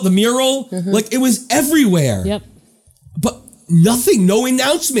the mural. Like, it was everywhere. Yep. But nothing, no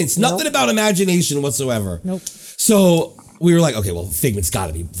announcements, nothing about Imagination whatsoever. Nope. So we were like, okay, well, Figment's got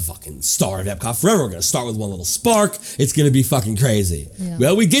to be the fucking star of Epcot Forever. We're going to start with One Little Spark. It's going to be fucking crazy. Yeah.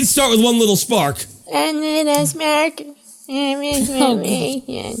 Well, we did start with One Little Spark. It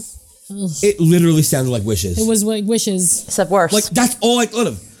literally sounded like Wishes. It was like Wishes. Except worse. Like, that's all I could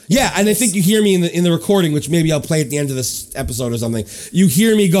have. Yeah, and I think you hear me in the recording, which maybe I'll play at the end of this episode or something. You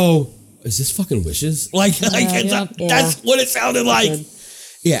hear me go, is this fucking Wishes? That's what it sounded like.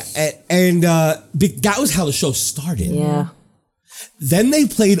 Yeah, and that was how the show started. Yeah. Then they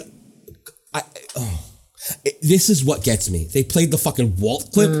played... this is what gets me. They played the fucking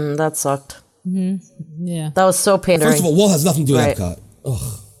Walt clip. That sucked. Yeah. That was so pandering. First of all, Walt has nothing to do with Epcot.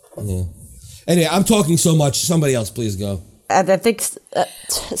 Ugh. Yeah. Anyway, I'm talking so much. Somebody else, please go. I think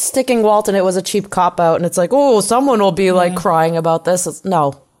sticking Walt in it was a cheap cop-out, and it's like, oh, someone will be like crying about this.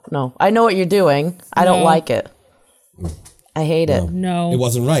 No. I know what you're doing. I don't like it. I hate it. No. It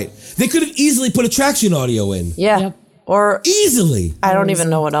wasn't right. They could have easily put attraction audio in. Yeah. Yep. Or easily. I don't even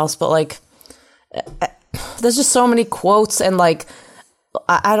know what else, but like, there's just so many quotes and like,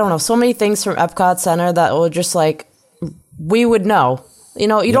 I don't know, so many things from Epcot Center that were just like, we would know. You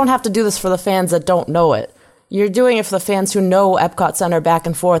know, you don't have to do this for the fans that don't know it. You're doing it for the fans who know Epcot Center back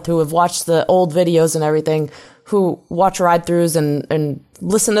and forth, who have watched the old videos and everything, who watch ride-throughs and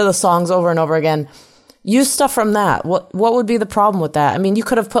listen to the songs over and over again. Use stuff from that. What would be the problem with that? I mean, you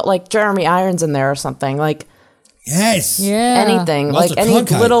could have put like Jeremy Irons in there or something. Like, yes. Yeah. Anything. Like any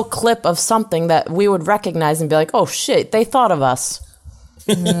little clip of something that we would recognize and be like, oh shit, they thought of us.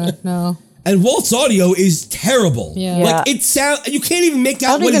 No. And Walt's audio is terrible. Yeah. Like, it sounds... You can't even make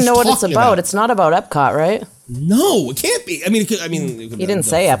out what I don't even know what it's about. It's not about Epcot, right? No, it can't be. I mean, it could He be didn't the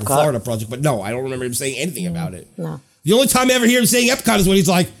say fucking Epcot. Florida project, but no, I don't remember him saying anything about it. No. The only time I ever hear him saying Epcot is when he's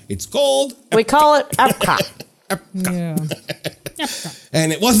like, "It's cold," We call it Epcot. Yeah.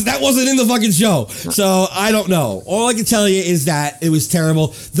 and that wasn't in the fucking show. So I don't know. All I can tell you is that it was terrible.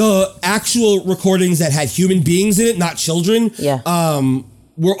 The actual recordings that had human beings in it, not children,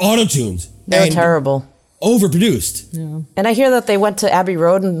 were auto-tuned. They were and terrible. Overproduced. And I hear that they went to Abbey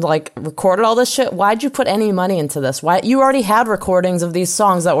Road and like recorded all this shit. Why'd you put any money into this? Why you already had recordings of these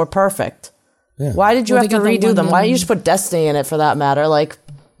songs that were perfect. Yeah. Why did you Well, have they to got the redo them? one Why don't you million. just put Destiny in it for that matter? Like,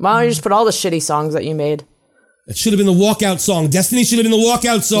 why don't you just put all the shitty songs that you made? It should have been the walkout song. Destiny should have been the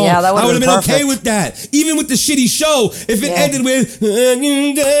walkout song. Yeah, that would I would have have been been okay perfect. with that. Even with the shitty show, if it Yeah. ended with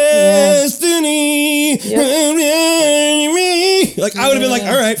Destiny, like I would have been like,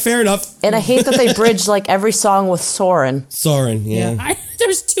 all right, fair enough. And I hate that they bridged like every song with Soren. Soren, yeah.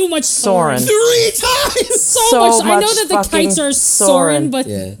 There's too much Soren. Soren. 3 times. So much. I know that the fucking kites are Soren. Soren, but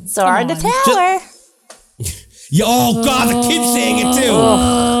Yeah. Soren the Come on. Tower. Oh God, the kid saying it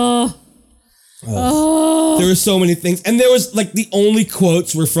too. There were so many things, and there was like the only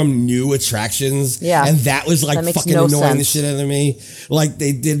quotes were from new attractions. Yeah. and that was like That makes fucking no annoying the sense. shit out of me. Like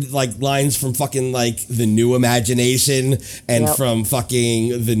they did like lines from fucking like the New Imagination and Yep. from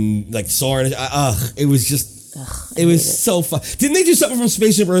fucking the like Soren. It was just it was so fun. Didn't they do something from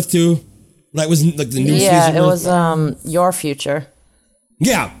Spaceship Earth too? Like was like the new Yeah, Spaceship it Earth? was Your Future.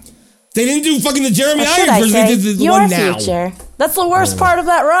 Yeah. They didn't do fucking the Jeremy Or should Irons I version. say, They did the Your one now. Future. That's the worst part of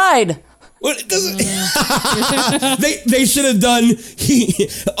that ride. Well, it doesn't. they should have done.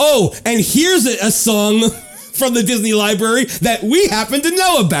 And here's a song from the Disney library that we happen to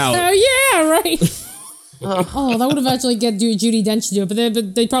know about. Oh yeah, right. Oh, that would have actually get Judi Dench to do it,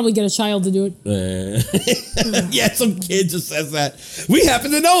 but they'd probably get a child to do it. Yeah, some kid just says that. We happen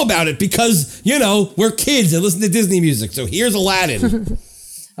to know about it because, we're kids and listen to Disney music. So here's Aladdin.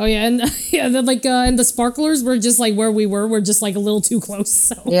 Oh yeah, and then and the sparklers were just like where we were. We're just like a little too close.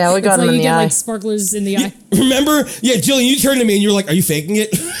 So Yeah, we got it's them like in you the get eye. like sparklers in the eye. Remember? Yeah, Jillian, you turned to me and you were like, "Are you faking it?"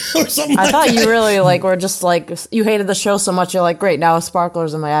 or something I like thought that. you really were just like, you hated the show so much, you're like, great, now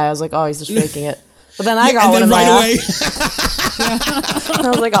sparklers in my eye. I was like, oh, he's just faking it. But then I got and one then in my right eye. away, I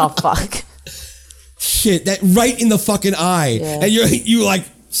was like, oh, fuck. shit, that right in the fucking eye. Yeah. And you like,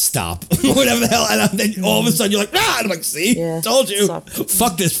 stop. Whatever the hell. And then all of a sudden you're like, and I'm like, see? Yeah. Told you. Stop.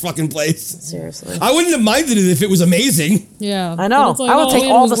 Fuck this fucking place. Seriously. I wouldn't have minded it if it was amazing. Yeah, I know. But it's like, I would oh, take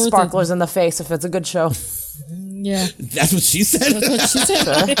man, it all was the worth it. sparklers in the face if it's a good show. Yeah, That's what she said. that's what she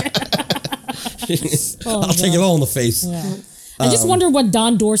said. I'll take it all in the face. Yeah. I just wonder what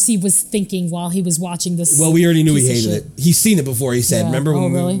Don Dorsey was thinking while he was watching this. Well, we already knew he piece of hated shit. it. He's seen it before, he said. Yeah. Remember Oh,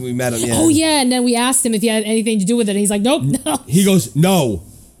 when really? we met him? Yeah. Oh yeah, and then we asked him if he had anything to do with it, and he's like, "Nope, no." He goes, no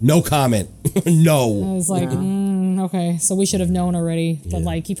comment. I no. was like, okay, so we should have known already. But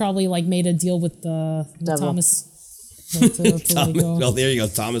like, he probably like made a deal with the Devil. Thomas. Like, to let Thomas, it go. well, there you go.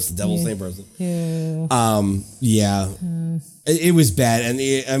 Thomas, the devil, same person. Yeah. Yeah. It was bad. And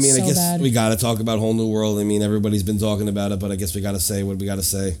I mean, So I guess bad. we got to talk about Whole New World. I mean, everybody's been talking about it, but I guess we got to say what we got to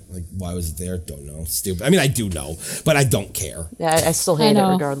say. Like, why was it there? Don't know. Stupid. I mean, I do know, but I don't care. Yeah, I still hate it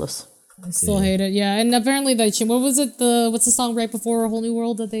know. regardless. I still hate it. Yeah, and apparently what was it? What's the song right before A Whole New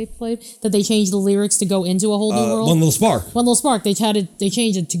World that they played? That they changed the lyrics to go into A Whole New World. One Little Spark. One Little Spark. They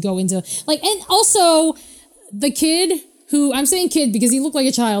changed it to go into and also the kid who I'm saying kid because he looked like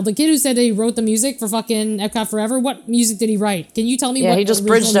a child. The kid who said that he wrote the music for fucking Epcot Forever. What music did he write? Can you tell me? Yeah, what he just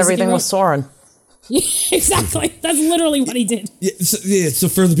original bridged music he everything wrote? with Soren. Yeah, exactly. That's literally what he did. So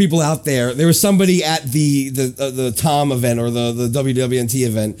for the people out there was somebody at the Tom event or the WWNT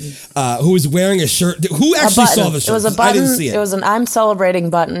event who was wearing a shirt. Who actually saw the shirt? It was a 'Cause button. I didn't see it. It was an I'm celebrating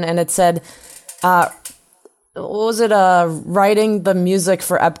button, and it said, what was it? Writing the music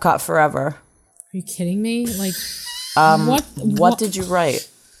for Epcot Forever. Are you kidding me? Like, What did you write?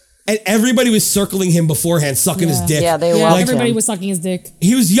 And everybody was circling him beforehand, sucking his dick. Yeah, they yeah, loved everybody him. was sucking his dick.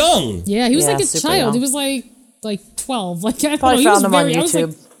 He was young. Yeah, he was Yeah, like a super child. young. He was like 12. Like I don't know. Probably He was found him on very. I was like,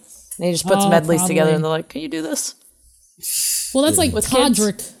 YouTube. And he just puts Oh, medleys probably. together, and they're like, "Can you do this?" well, that's like With kids.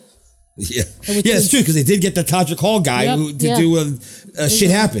 Todrick. Yeah, with yeah, it's kids. true because they did get the Todrick Hall guy Yep, to yeah. do Shit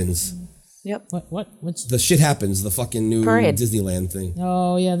Happens. Yep. What's The Shit Happens, the fucking new Parade. Disneyland thing.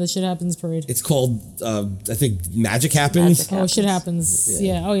 Oh yeah, the Shit Happens parade. It's called, I think, Magic Happens. Magic Oh, shit happens.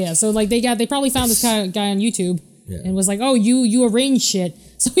 Yeah. Oh, yeah. So like they probably found this guy on YouTube and was like, "Oh, you arrange shit."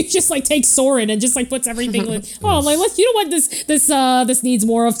 So he just like takes Soren and just like puts everything like, "Oh, like you know what this needs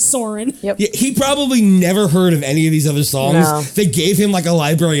more of Soren." Yep. Yeah, he probably never heard of any of these other songs. No. They gave him like a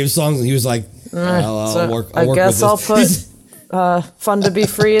library of songs, and he was like, I'll So work I with guess this." I'll put fun to be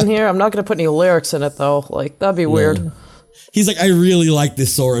free in here. I'm not gonna put any lyrics in it though. Like that'd be weird. He's like, I really like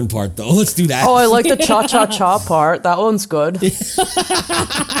this Soren part though. Let's do that. Oh, I like the cha cha cha part. That one's good.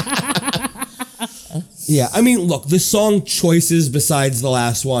 Yeah, I mean, look, the song choices besides the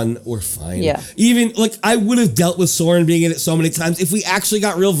last one were fine. Yeah. Even, like, I would have dealt with Soren being in it so many times if we actually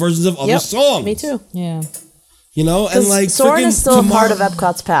got real versions of other songs. Me too. Yeah. You know, and like Soren is still a Tomorrow- part of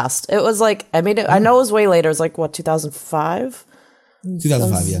Epcot's past. It was like, I mean, I know it was way later. It was like what, 2005?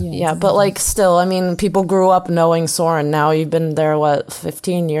 2005, yeah. Yeah, but like still, I mean, people grew up knowing Soren. Now you've been there, what,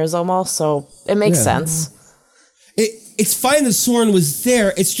 15 years almost? So it makes sense. It's fine that Soren was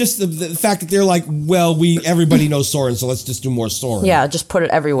there. It's just the fact that they're like, well, everybody knows Soren, so let's just do more Soren. Yeah, just put it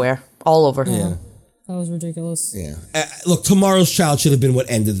everywhere, all over. Yeah. That was ridiculous. Yeah. Look, Tomorrow's Child should have been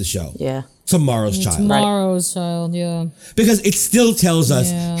what ended the show. Yeah. Tomorrow's Child. Tomorrow's Child, yeah. Because it still tells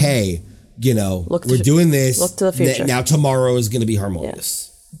us, Yeah. hey, you know, Look we're to- doing this. look to the future. Now tomorrow is going to be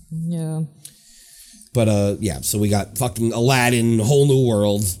harmonious. Yeah. But yeah, so we got fucking Aladdin, Whole New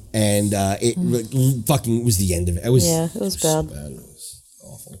World, and it fucking was the end of it. It was It was bad. It was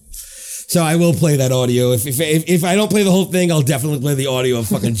awful. So I will play that audio. If I don't play the whole thing, I'll definitely play the audio of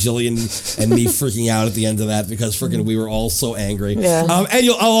fucking Jillian and me freaking out at the end of that because freaking we were all so angry. Yeah. And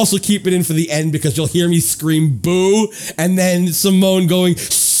I'll also keep it in for the end because you'll hear me scream boo, and then Simone going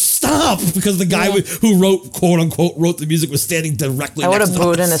stop because the guy who wrote quote unquote wrote the music was standing directly. I would next have to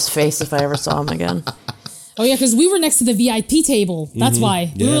booed us. in his face if I ever saw him again. Oh yeah, because we were next to the VIP table. That's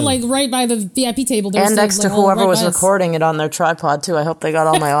why we were like right by the VIP table. There And was, next to like, all whoever right was by us. recording it on their tripod too. I hope they got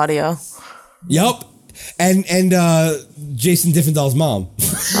all my audio. Yup. And Jason Diffendahl's mom.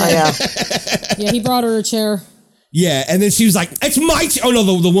 Oh yeah. Yeah, he brought her a chair. Yeah, and then she was like, "It's my chair." Oh no,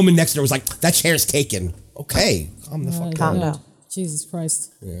 the woman next to her was like, "That chair's taken." Okay, calm the fuck Calm down. down. Jesus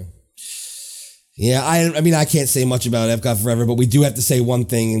Christ. Yeah, I mean, I can't say much about Epcot Forever, but we do have to say one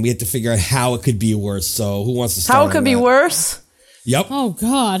thing, and we have to figure out how it could be worse. So, who wants to start? How it on could be that? worse? Yep. Oh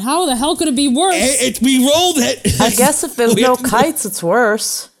God, how the hell could it be worse? We rolled it. I guess if there's We no have to- kites, it's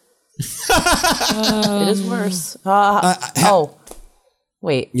worse. It is worse.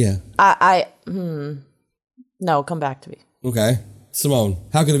 Wait. Yeah. No, come back to me. Okay, Simone,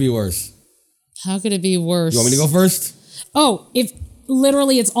 how could it be worse? How could it be worse? You want me to go first Oh, if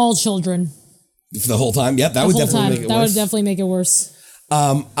literally it's all children for the whole time? Yep, that the would whole definitely time. make it That worse. would definitely make it worse.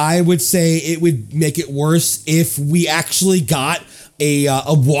 I would say it would make it worse if we actually got a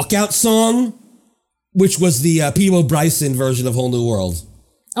walkout song, which was the P.O. Bryson version of Whole New World.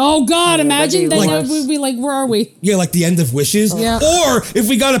 Oh God, imagine that'd be that worse. we'd be like, where are we? Yeah, like the end of Wishes. Yeah. Or if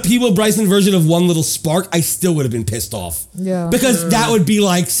we got a P.O. Bryson version of One Little Spark, I still would have been pissed off. Yeah. Because that would be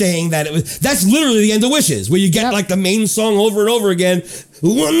like saying that that's literally the end of Wishes, where you get like the main song over and over again.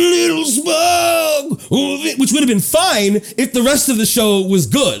 One little spark, which would have been fine if the rest of the show was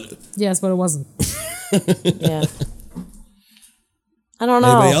good. Yes, but it wasn't. Yeah. I don't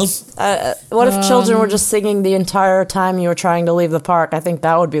know. Anybody else? What if children were just singing the entire time you were trying to leave the park? I think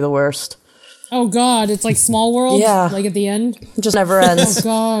that would be the worst. Oh God, it's like Small World. Yeah. Like at the end. It just never Oh ends.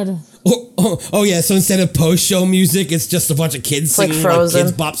 God. Oh yeah, so instead of post-show music, it's just a bunch of kids like singing Frozen.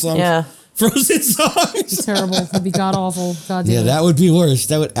 kids pop songs. Yeah. Frozen songs. Terrible. It'd be god awful. God damn Yeah, it. that would be worse.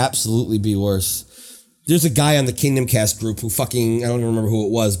 That would absolutely be worse. There's a guy on the Kingdom Cast group who fucking, I don't even remember who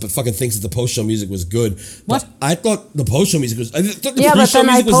it was, but fucking thinks that the post-show music was good. What? But I thought the post-show music was, I thought the Yeah, but pre-show then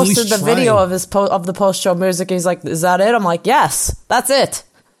I music was at least posted the video trying. of of the post show music. He's like, "Is that it?" I'm like, "Yes, that's it.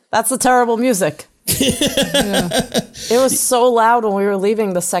 That's the terrible music." It was so loud when we were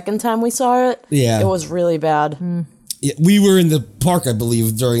leaving the second time we saw it. Yeah. It was really bad. Yeah, we were in the park, I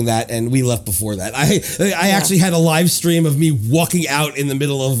believe, during that, and we left before that. I actually had a live stream of me walking out in the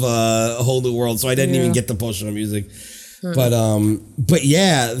middle of a Whole New World, so I didn't even get the post-show music. But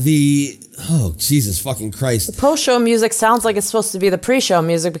yeah, oh Jesus fucking Christ! Post show music sounds like it's supposed to be the pre show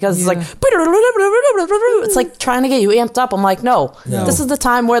music because it's like it's like trying to get you amped up. I'm like, no, this is the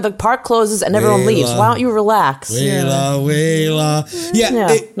time where the park closes and everyone leaves. Why don't you relax? Wayla.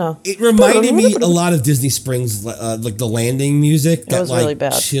 Yeah, it reminded me a lot of Disney Springs, like the landing music. That was like really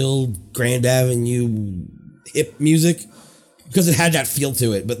bad. chill Grand Avenue hip music, because it had that feel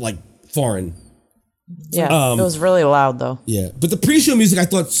to it, but like foreign. Yeah, it was really loud though. Yeah, but the pre-show music I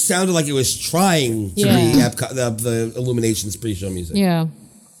thought sounded like it was trying to be Epcot, the Illuminations pre-show music. Yeah.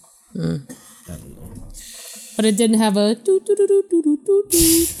 I don't know. But it didn't have a doo doo doo doo doo doo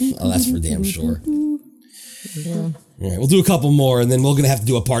doo. Oh, that's for damn sure. Yeah. All right, we'll do a couple more, and then we're gonna have to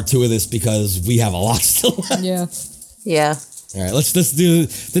do a part 2 of this because we have a lot still left. Yeah. Yeah. All right, let's do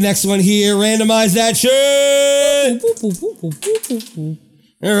the next one here. Randomize that shit.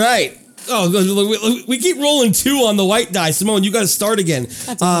 All right. Oh, we keep rolling 2 on the white die. Simone, you got to start again.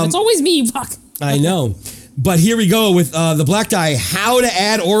 It's always me, fuck. I know. But here we go with the black die. How to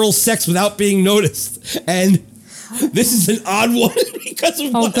add oral sex without being noticed. And this is an odd one because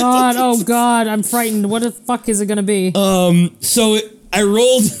of Oh God, I'm frightened. What the fuck is it gonna be? So I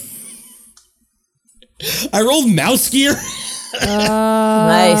rolled mouse gear.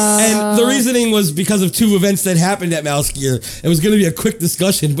 Nice. And the reasoning was because of 2 events that happened at Mouse Gear. It was going to be a quick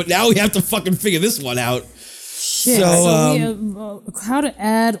discussion, but now we have to fucking figure this one out. Shit. So, how to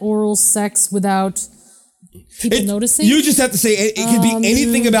add oral sex without people noticing? You just have to say it could be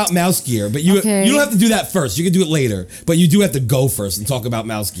anything about Mouse Gear, but you don't have to do that first. You can do it later, but you do have to go first and talk about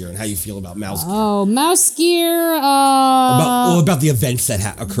Mouse Gear and how you feel about Mouse Gear. Oh, Mouse Gear. About the events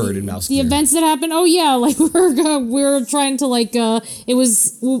that occurred in Mouse Gear. The events that happened. Oh yeah, like we're trying to like. It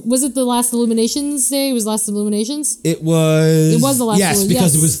was it the last Illuminations day? It was last Illuminations. It was. It was the last. Yes,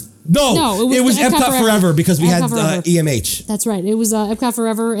 because it was. No, it was Epcot Forever because we had EMH. That's right. It was Epcot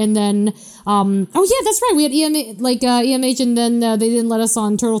Forever, and then oh yeah, that's right. We had EMH, and then they didn't let us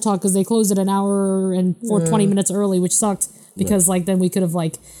on Turtle Talk because they closed it an hour and 20 minutes early, which sucked because like then we could have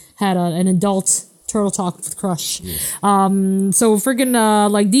like had an adult Turtle Talk with Crush. So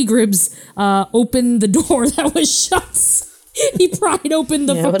freaking like D-Gribs opened the door that was shut. He pried open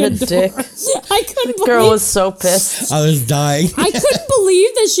the fucking what a door. dick. I couldn't believe. Girl was so pissed. I was dying. I couldn't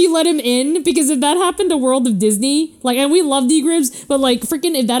believe that she let him in because if that happened to World of Disney, like, and we love D-Gribs, but like,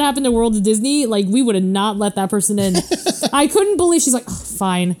 freaking, if that happened to World of Disney, like, we would have not let that person in. I couldn't believe she's like, oh,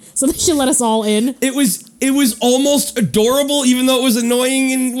 fine. So then she let us all in. It was almost adorable, even though it was annoying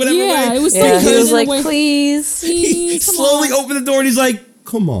in whatever way. Yeah, it was. Yeah, he was like, way. please. He slowly opened the door and he's like,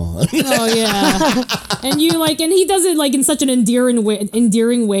 come on. Oh yeah, and you like, and he does it like in such an endearing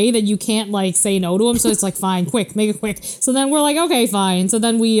way that you can't like say no to him. So it's like, fine, quick, make it quick. So then we're like, okay, fine. So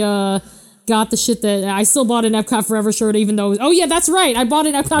then we got the shit that I still bought an Epcot Forever shirt, even though oh yeah, that's right, I bought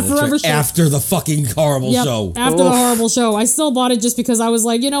an Epcot Forever shirt after the fucking horrible show. After the horrible show, I still bought it just because I was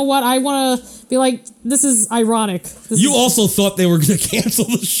like, you know what, I want to be like, this is ironic. You also thought they were going to cancel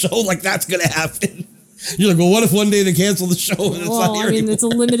the show, like that's going to happen. You're like, well, what if one day they cancel the show and it's not here anymore? It's a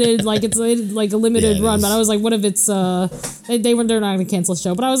limited, like it's like a limited run. But I was like, what if it's they're not going to cancel the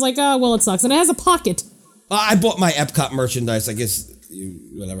show? But I was like, oh well, it sucks, and it has a pocket. I bought my Epcot merchandise. I guess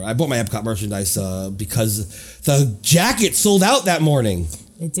whatever. I bought my Epcot merchandise because the jacket sold out that morning.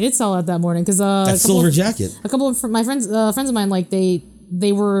 It did sell out that morning because that silver jacket. A couple of my friends of mine, like they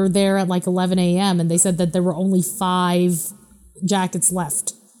were there at like 11 a.m. and they said that there were only 5 jackets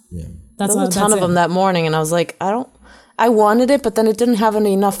left. Yeah. There was a ton of them that morning, and I was like, I wanted it, but then it didn't have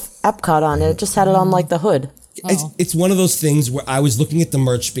enough Epcot on it. It just had it on like the hood. It's one of those things where I was looking at the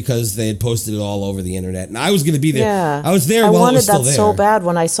merch because they had posted it all over the internet, and I was going to be there. Yeah, I was there. I while wanted it was still that there. so bad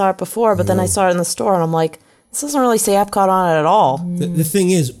when I saw it before, but then I saw it in the store, and I'm like, this doesn't really say Epcot on it at all. The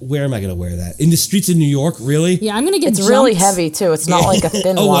thing is, where am I going to wear that? In the streets of New York, really? Yeah, I'm going to get. It's really heavy too. It's not like a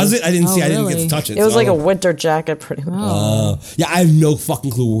thin one. Oh, was it? I didn't see. Oh, I didn't get really? to touch it. It was so like a winter jacket, pretty much. Yeah, I have no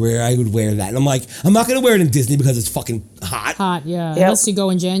fucking clue where I would wear that. And I'm like, I'm not going to wear it in Disney because it's fucking hot. Hot, yeah. Yep. Unless you go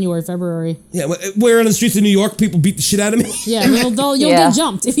in January, February. Yeah, wear it on the streets of New York, people beat the shit out of me. Yeah, you'll get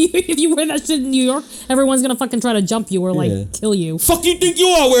jumped. If you wear that shit in New York, everyone's going to fucking try to jump you or like kill you. Fuck you think you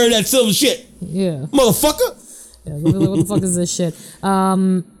are wearing that silver shit? Yeah. Motherfucker. Yeah, what the fuck is this shit?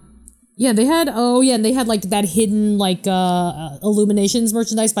 Yeah, they had and they had like that hidden like Illuminations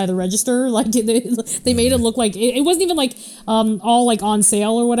merchandise by the register. Like they made it look like it wasn't even like all like on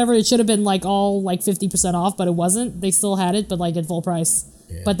sale or whatever. It should have been like all like 50% off, but it wasn't. They still had it, but like at full price.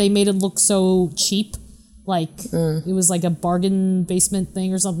 Yeah. But they made it look so cheap. Like it was like a bargain basement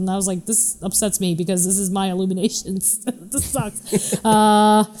thing or something. I was like, this upsets me because this is my Illuminations. This sucks.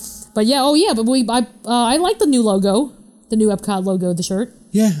 But yeah, but I like the new logo, the new Epcot logo, the shirt.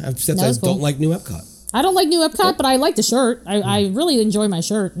 Yeah, except I don't like new Epcot. I don't like new Epcot, but I like the shirt. I really enjoy my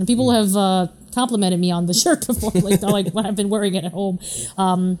shirt, and people have complimented me on the shirt before, like when I've been wearing it at home.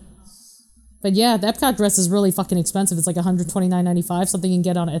 But yeah, the Epcot dress is really fucking expensive. It's like $129.95. Something you can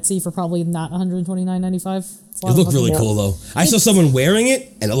get on Etsy for probably not $129.95. It looked really cool though. I saw someone wearing it,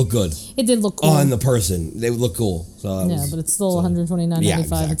 and it looked good. It did look cool on the person. They would look cool. So but it's still $129.95. Yeah,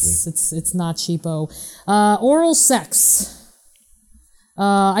 exactly. It's not cheapo. Oral sex.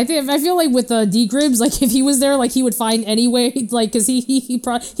 I feel like with D-Gribs, like if he was there, like he would find any way, like because he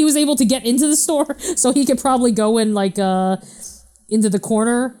was able to get into the store, so he could probably go in like into the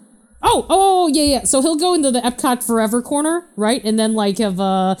corner. Oh, yeah. So he'll go into the Epcot Forever corner, right? And then, like, have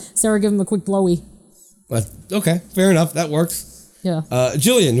Sarah give him a quick blowy. Okay, fair enough. That works. Yeah.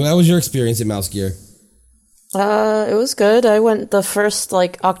 Jillian, how was your experience at Mouse Gear? It was good. I went the first,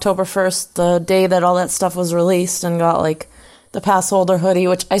 like, October 1st, the day that all that stuff was released, and got, like, the pass holder hoodie,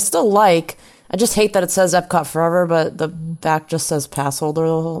 which I still like. I just hate that it says Epcot Forever, but the back just says pass holder a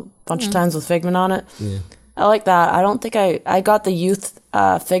whole bunch of times with Figment on it. Yeah. I like that. I don't think I got the youth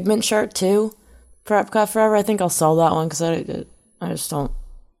Figment shirt, too, for Epcot Forever. I think I'll sell that one, because I just don't...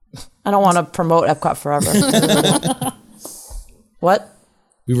 I don't want to promote Epcot Forever. What?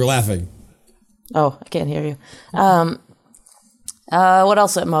 We were laughing. Oh, I can't hear you. What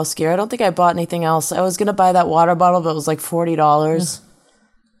else at Mouse Gear? I don't think I bought anything else. I was going to buy that water bottle, but it was like $40.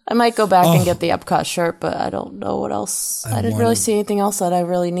 I might go back and get the Epcot shirt, but I don't know what else. I didn't really see anything else that I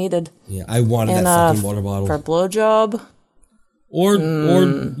really needed. Yeah, I wanted that fucking water bottle. For a blowjob. Or,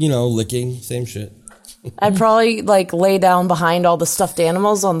 you know, licking. Same shit. I'd probably, like, lay down behind all the stuffed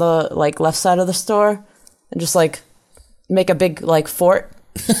animals on the, like, left side of the store and just, like, make a big, like, fort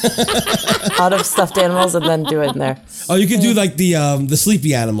out of stuffed animals and then do it in there. Oh, you could do, like, the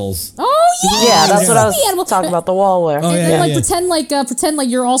sleepy animals. Oh, yeah! Yeah, that's what I was talking about, the wall wear. Oh, yeah, and pretend like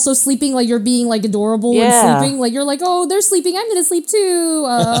you're also sleeping, like you're being, like, adorable and sleeping. Like, you're like, oh, they're sleeping, I'm gonna sleep too.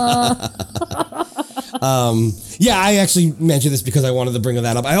 Yeah, I actually mentioned this because I wanted to bring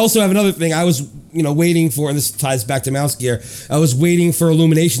that up. I also have another thing. I was, waiting for, and this ties back to Mouse Gear. I was waiting for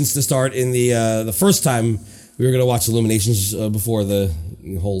Illuminations to start in the first time we were going to watch Illuminations before the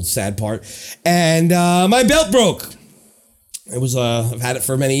whole sad part. And my belt broke. It was, I've had it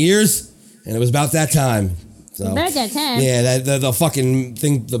for many years, and it was about that time. So, about that time. Yeah, the fucking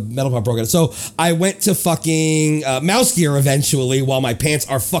thing, the metal part broke out. So I went to fucking Mouse Gear eventually while my pants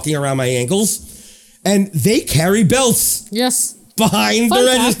are fucking around my ankles. And they carry belts. Yes. Behind the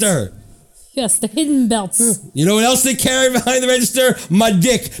register. Yes, the hidden belts. You know what else they carry behind the register? My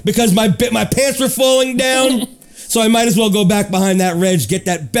dick, because my pants were falling down. So I might as well go back behind that reg, get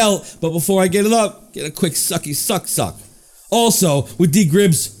that belt. But before I get it up, get a quick sucky suck. Also, with D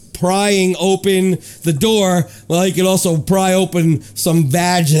Gribbs prying open the door, well, he could also pry open some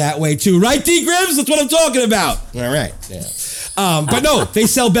badge that way too. Right, D Gribbs? That's what I'm talking about. All right. Yeah. But no, they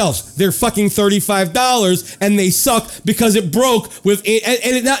sell belts. They're fucking $35, and they suck because it broke with it,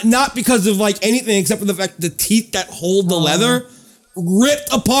 and it not because of like anything except for the fact the teeth that hold the leather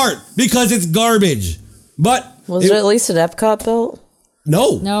ripped apart because it's garbage. But was it at least an Epcot belt?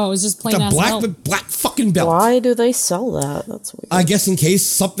 No, it was just plain ass belt. black fucking belt. Why do they sell that? That's weird. I guess in case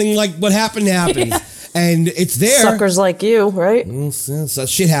something like what happened happens. Yeah. And it's there. Suckers like you, right? So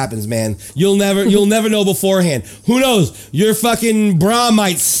shit happens, man. You'll never know beforehand. Who knows? Your fucking bra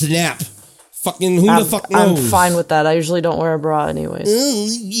might snap. Fucking who the fuck knows? I'm fine with that. I usually don't wear a bra anyways.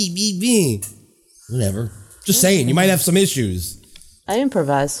 Whatever. Just saying, you might have some issues. I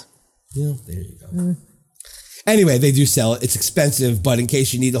improvise. Yeah, there you go. Anyway, they do sell it. It's expensive, but in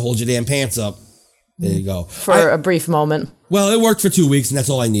case you need to hold your damn pants up, there you go. For a brief moment. Well, it worked for 2 weeks, and that's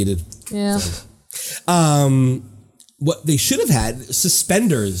all I needed. Yeah. So. What they should have had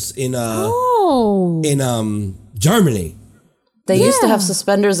suspenders in Germany. They used to have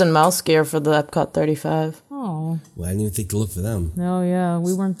suspenders and Mouse Gear for the Epcot 35. Oh. Well, I didn't even think to look for them. Oh yeah,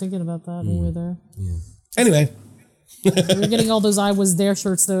 we weren't thinking about that when we were there. Yeah. Anyway. We were getting all those I Was There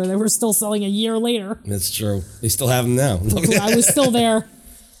shirts though. They were still selling a year later. That's true. They still have them now. I was still there.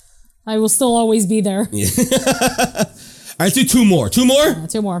 I will still always be there. Yeah. All right, let's do two more. Two more?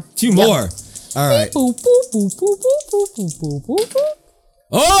 Two more. Two more. All right. Oh,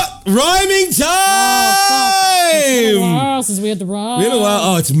 rhyming time! Oh, since we had to rhyme. Been a while.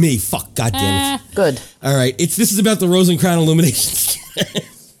 Oh, it's me. Fuck. God damn it. Good. All right. This is about the Rose and Crown Illuminations.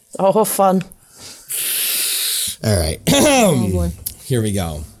 Oh, fun. All right. Oh, boy. Here we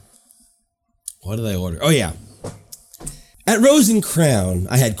go. What did I order? Oh, yeah. At Rose and Crown,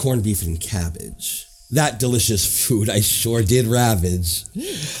 I had corned beef and cabbage. That delicious food I sure did ravage.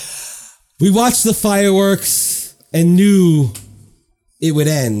 We watched the fireworks and knew it would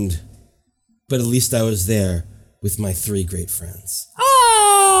end, but at least I was there with my 3 great friends.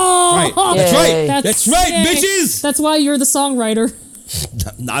 Oh! Right. That's right. That's right, bitches! That's why you're the songwriter.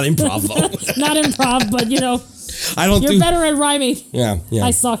 Not improv, though. Not improv, but you're better at rhyming. Yeah. I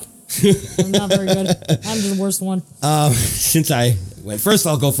suck. I'm not very good. I'm the worst one. Since I went first,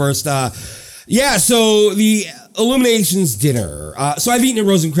 I'll go first. So the Illuminations dinner. So I've eaten at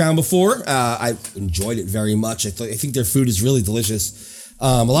Rose and Crown before. I enjoyed it very much. I think their food is really delicious.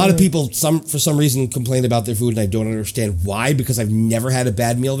 A lot of people, for some reason, complain about their food, and I don't understand why, because I've never had a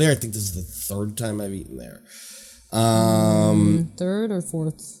bad meal there. I think this is the 3rd time I've eaten there. 3rd or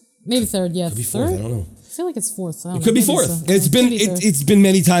 4th? Maybe 3rd, yeah. Could be 4th, I don't know. I feel like it's 4th. It could be 4th. It's been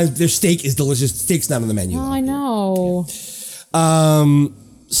many times. Their steak is delicious. Steak's not on the menu. Oh, I know.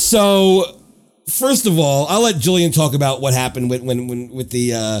 So first of all, I'll let Jillian talk about what happened with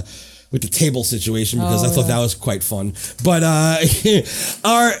the table situation because I thought that was quite fun. But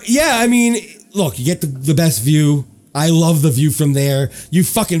I mean, look, you get the best view. I love the view from there. You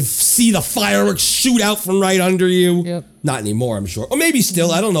fucking see the fireworks shoot out from right under you. Yep. Not anymore, I'm sure. Or maybe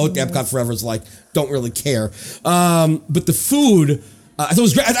still. I don't know what Epcot Forever is like. Don't really care. But the food, I thought it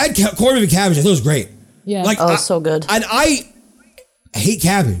was great. I had corned beef and cabbage. I thought it was great. Yeah. Like, so good. And I hate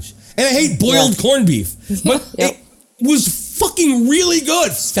cabbage. And I hate boiled corned beef. But it was fucking really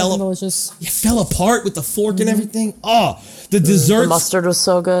good. Delicious. It fell apart with the fork and everything. Oh, the desserts. The mustard was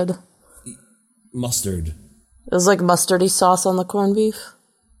so good. Mustard. It was like mustardy sauce on the corned beef.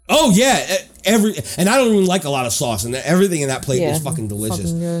 Oh yeah, and I don't even like a lot of sauce, and everything in that plate was fucking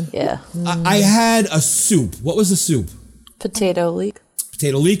delicious. Fucking good. Yeah. I had a soup. What was the soup? Potato leek.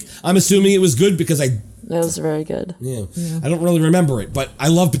 Potato leek. I'm assuming it was good because It was very good. I don't really remember it, but I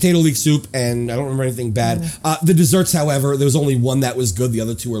love potato leek soup, and I don't remember anything bad. The desserts, however, there was only one that was good. The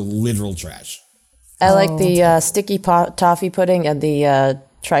other two were literal trash. I like the sticky toffee pudding and the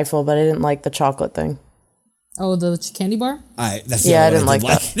trifle, but I didn't like the chocolate thing. Oh, the candy bar? That's the only I one didn't like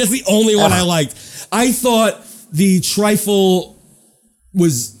that. That's the only one I liked. I thought the trifle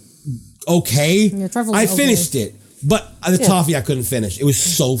was okay. Yeah, trifle was I okay. finished it, but the toffee I couldn't finish. It was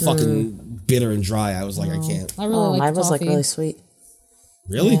so fucking bitter and dry. I was like, I can't. I really like mine the was like toffee. really sweet.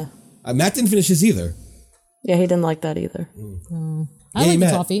 Really? Yeah. Matt didn't finish his either. Yeah, he didn't like that either. I like the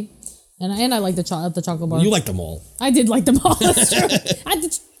Matt. toffee. And I like the chocolate bar. You like them all. I did like them all. That's true.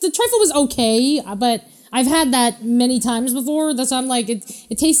 The trifle was okay, but I've had that many times before. That's why I'm like,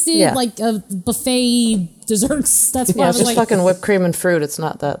 it tasted like a buffet desserts. That's why I Yeah, was it's just like, fucking whipped cream and fruit. It's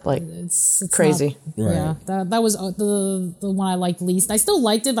not that like it's crazy. Right. Yeah, that was the one I liked least. I still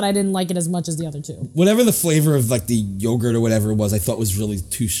liked it, but I didn't like it as much as the other two. Whatever the flavor of like the yogurt or whatever it was, I thought was really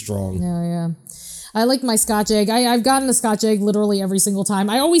too strong. Yeah. I like my Scotch egg. I've gotten a Scotch egg literally every single time.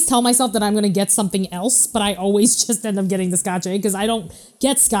 I always tell myself that I'm going to get something else, but I always just end up getting the Scotch egg because I don't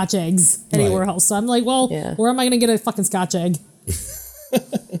get Scotch eggs anywhere else. So I'm like, well, where am I going to get a fucking Scotch egg? I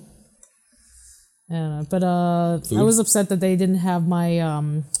don't know. But I was upset that they didn't have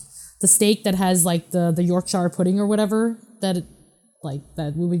my the steak that has like the Yorkshire pudding or whatever that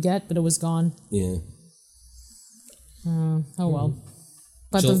we would get, but it was gone. Yeah. Oh well.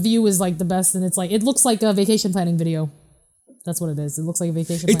 But So- the view is like the best, and it's like it looks like a vacation planning video. That's what it is. It looks like a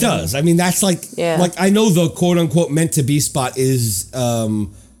vacation. It planning does. video. I mean, that's like I know the quote unquote meant to be spot is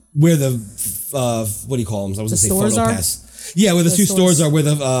where the what do you call them? I was The gonna say stores photo are? pass. Yeah, where the two stores. stores are where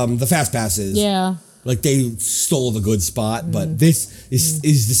the fast pass is. Yeah. Like they stole the good spot, but this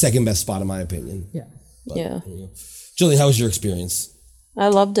is the second best spot in my opinion. Yeah. Yeah. Jillian, how was your experience? I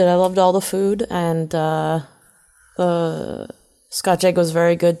loved it. I loved all the food, and the Scotch egg was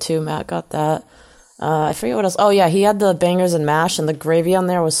very good too. Matt got that. I forget what else. Oh yeah, he had the bangers and mash, and the gravy on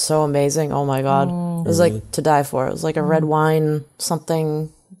there was so amazing. Oh my god, it was like to die for. It was like a red wine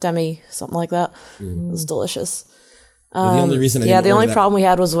something demi, something like that. It was delicious. The only reason I didn't the order only that- problem we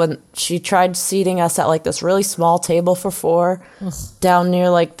had was when she tried seating us at like this really small table for 4 down near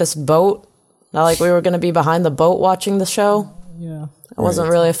like this boat. Now, like we were going to be behind the boat watching the show. Yeah. I wasn't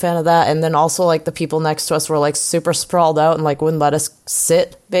really a fan of that. And then also like the people next to us were like super sprawled out and like wouldn't let us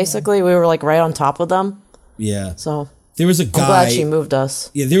sit. Basically, we were like right on top of them. Yeah. So There was a I'm guy. glad she moved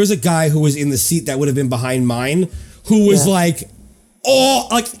us. Yeah, there was a guy who was in the seat that would have been behind mine, who was like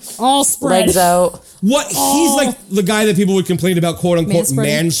all spread. Legs out. What? He's like the guy that people would complain about, quote unquote, Manspreading.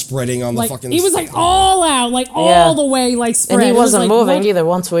 man spreading on Like the fucking. he was like all out, like all the way, like spread. And he It was wasn't like, moving what? either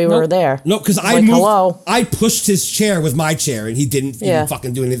once we were there. No, because I Like, moved. hello. I pushed his chair with my chair, and he didn't Yeah. even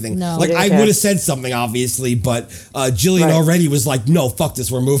fucking do anything. No. Like He didn't I care. would have said something, obviously, but Jillian Right. already was like, "No, fuck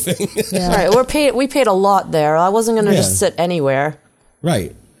this, we're moving." Yeah. Right, we paid a lot there. I wasn't gonna Yeah. just sit anywhere.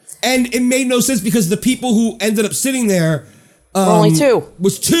 Right, and it made no sense because the people who ended up sitting there. Only 2.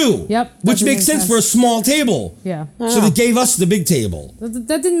 Was 2. Yep, Which that makes didn't sense make for a small table. Yeah. So they gave us the big table.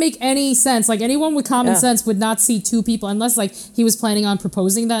 That didn't make any sense. Like anyone with common Yeah. sense would not see 2 people unless like he was planning on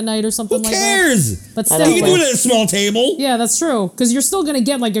proposing that night or something Who like that. cares? But I still, know. You can do it at a small table. yeah, that's true. Because you're still gonna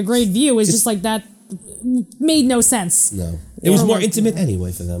get like a great view. It's just like that made no sense. No. It was more intimate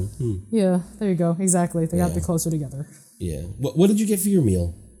anyway for them. Yeah, there you go. Exactly. They got to be closer together. Yeah. What did you get for your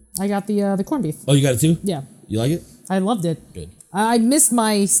meal? I got the corned beef. Oh, you got it too? Yeah, You like it? I loved it. Good. I missed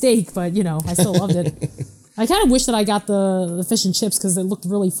my steak, but you know, I still loved it. I kind of wish that I got the fish and chips because they looked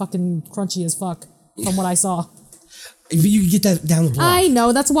really fucking crunchy as fuck from what I saw. But you can get that down the block. I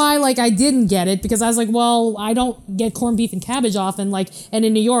know, that's why like I didn't get it because I was like, well, I don't get corned beef and cabbage often, like, and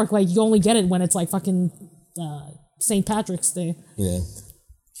in New York, like you only get it when it's like fucking St. Patrick's Day. Yeah.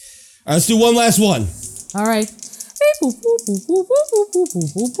 right, let's do one last one. All right. All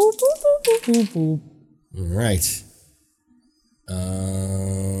right.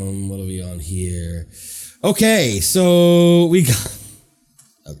 What are we on here? Okay, so we got.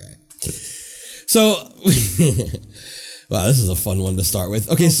 Okay. So, wow, this is a fun one to start with.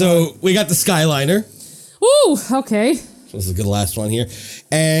 Okay, so we got the Skyliner. Ooh, okay. This is a good last one here.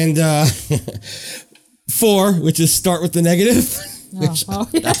 And 4, which is start with the negative. Which,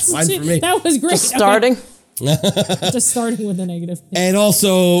 that's fine for me. That was great. Just starting. Just starting with the negative. And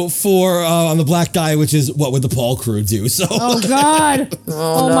also 4 on the black die, which is what would the Paul crew do? So. Oh God!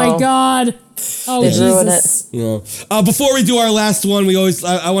 Oh no. my God! Oh They ruin Jesus! Before we do our last one, we always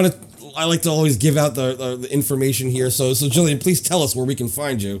I like to always give out the information here. So Jillian, please tell us where we can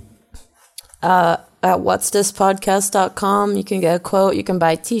find you. At whatsthispodcast.com, you can get a quote, you can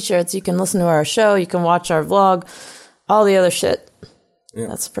buy t-shirts, you can listen to our show, you can watch our vlog, all the other shit. Yeah.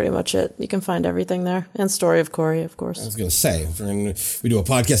 That's pretty much it. You can find everything there. And Story of Corey, of course. I was going to say, we do a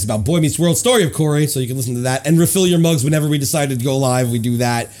podcast about Boy Meets World Story of Corey, so you can listen to that and refill your mugs whenever we decide to go live. We do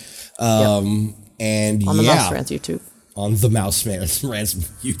that. And on the Mouse Rants YouTube. On the Mouse Rants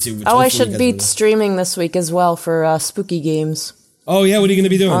YouTube. Oh, I should be streaming this week as well for spooky games. Oh, yeah? What are you going to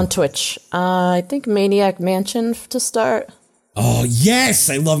be doing? On Twitch. I think Maniac Mansion to start. Oh, yes!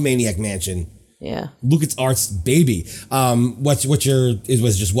 I love Maniac Mansion. Yeah. LucasArts baby.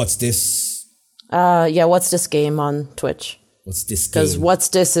 What's this? Yeah, What's This Game on Twitch. What's This Game? Because What's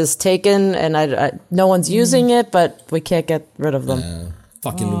This is taken and I no one's using it, but we can't get rid of them.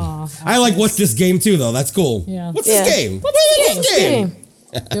 I like What's This Game too, though. That's cool. Yeah. What's this game? What's this game?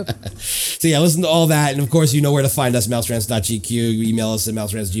 So yeah, listen to all that, and of course you know where to find us, mouserants.gq. You email us at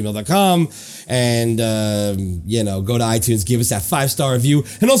mouserants@gmail.com, and go to iTunes, give us that 5-star review,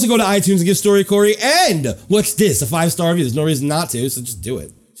 and also go to iTunes and give Story Corey and What's This a 5-star review. There's no reason not to, so just do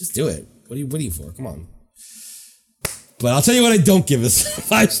it. Just do it. What are you for? Come on. But I'll tell you what I don't give us a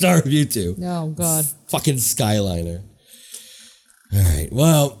 5-star review to. Oh God. Fucking Skyliner. All right.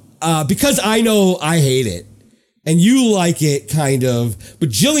 Well, because I know I hate it. And you like it, kind of, but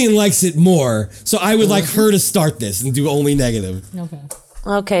Jillian likes it more, so I would like her to start this and do only negative.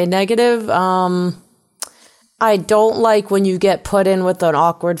 Okay, negative. I don't like when you get put in with an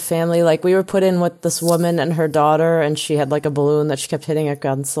awkward family. Like, we were put in with this woman and her daughter, and she had, like, a balloon that she kept hitting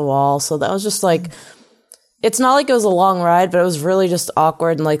against the wall, so that was just, like, it's not like it was a long ride, but it was really just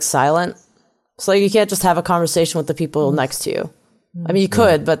awkward and, like, silent. So, like, you can't just have a conversation with the people next to you. I mean, you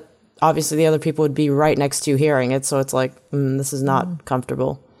could, but obviously the other people would be right next to you hearing it, so it's like, this is not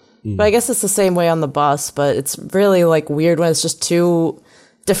comfortable. But I guess it's the same way on the bus, but it's really like weird when it's just 2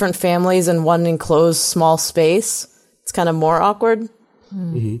 different families in one enclosed small space. It's kind of more awkward.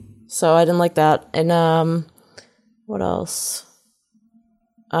 So I didn't like that. And what else?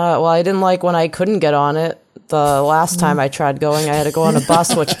 Well, I didn't like when I couldn't get on it. The last time I tried going, I had to go on a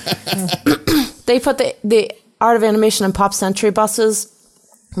bus, which they put the Art of Animation and Pop Century buses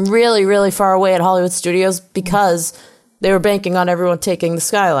really, really far away at Hollywood Studios because they were banking on everyone taking the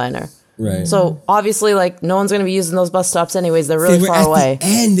Skyliner. Right. So obviously, like, no one's going to be using those bus stops anyways. They're really far away.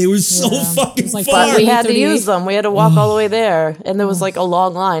 And they were so fucking far. But we had to use them. We had to walk all the way there, and there was like a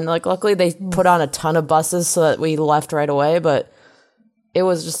long line. Like, luckily they put on a ton of buses so that we left right away. But it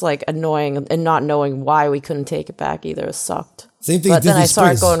was just like annoying, and not knowing why we couldn't take it back either. It sucked. Same thing. But then Disney I saw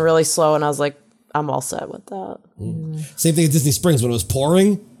it Springs. going really slow, and I was like, I'm all set with that. Same thing at Disney Springs when it was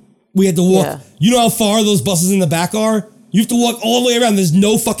pouring. We had to walk. Yeah. You know how far those buses in the back are? You have to walk all the way around. There's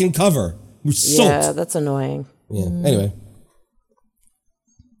no fucking cover. We're soaked. Yeah, that's annoying. Yeah. Anyway.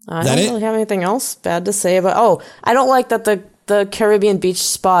 I don't really have anything else bad to say about. Oh, I don't like that the Caribbean beach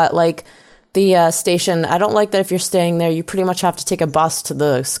spot, like the station. I don't like that if you're staying there, you pretty much have to take a bus to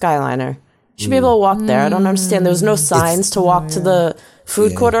the Skyliner. You should be able to walk there. I don't understand. There was no signs to walk to the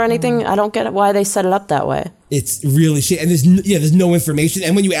food court or anything. I don't get why they set it up that way. It's really shit. And there's no information.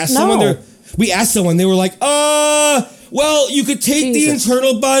 And when you ask someone, we asked someone, they were like, well, you could take the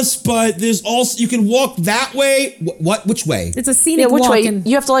internal bus, but there's also, you can walk that way. What? Which way? It's a scenic which walk. way?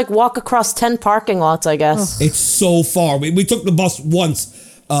 You have to like walk across 10 parking lots, I guess. It's so far. We took the bus once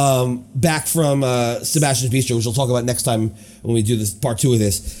back from Sebastian's Bistro, which we'll talk about next time when we do this part 2 of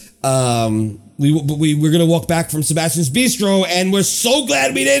this. We were gonna walk back from Sebastian's Bistro, and we're so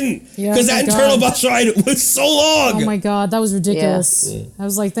glad we didn't, because that internal bus ride was so long. Oh my God, that was ridiculous. Yeah. I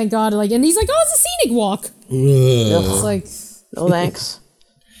was like, thank God. Like, and he's like, oh, it's a scenic walk. It's like, no thanks.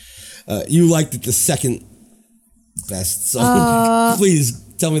 You liked it the second best, so please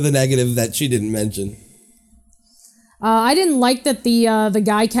tell me the negative that she didn't mention. I didn't like that the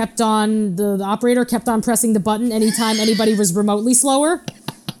guy kept on, the operator kept on pressing the button anytime anybody was remotely slower.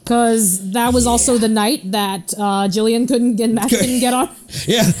 Because that was also the night that Jillian Matt couldn't get on.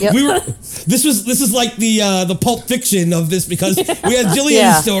 Yeah, Yep. This is like the Pulp Fiction of this because we had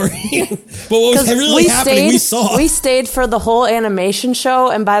Jillian's story, but what was really happening? We stayed for the whole animation show,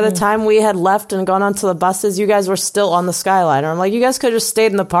 and by the time we had left and gone onto the buses, you guys were still on the Skyliner. I'm like, you guys could have just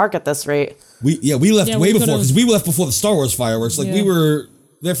stayed in the park at this rate. We left way before because we left before the Star Wars fireworks. Like we were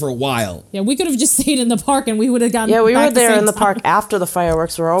there for a while. Yeah, we could have just stayed in the park and we would have gotten. Yeah, we back were there in the time. park after the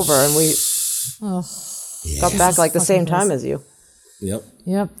fireworks were over, and we got back like the same time as you. Yep.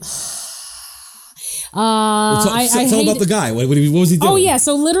 Tell about the guy. What was he doing? Oh yeah,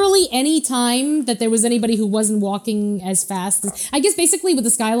 so literally any time that there was anybody who wasn't walking as fast as, I guess basically with the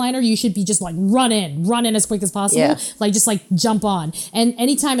Skyliner, you should be just like run in as quick as possible. Yeah. Like just like jump on. And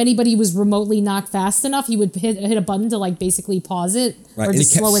anytime anybody was remotely not fast enough, he would hit a button to like basically pause it or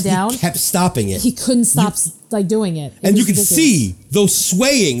just slow it down. He kept stopping it. He couldn't stop like doing it. And you could see those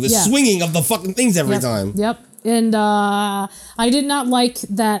swinging of the fucking things every time. Yep. And I did not like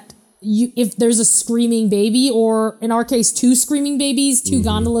that. If there's a screaming baby, or in our case, 2 screaming babies, 2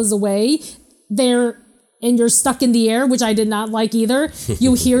 gondolas away, and you're stuck in the air, which I did not like either.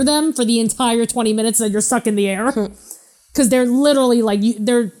 You hear them for the entire 20 minutes that you're stuck in the air, because they're literally like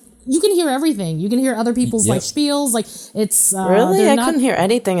you can hear everything. You can hear other people's like spiels. Like it's really, I couldn't hear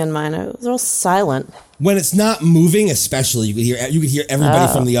anything in mine. It was all silent. When it's not moving, especially, you could hear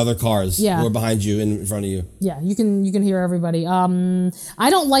everybody from the other cars who are behind you and in front of you. Yeah, you can hear everybody. I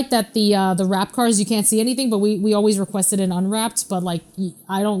don't like that the wrap cars you can't see anything, but we always requested an unwrapped. But like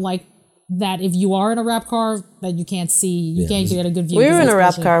I don't like that if you are in a wrap car that you can't see, you can't get a good view. We were in a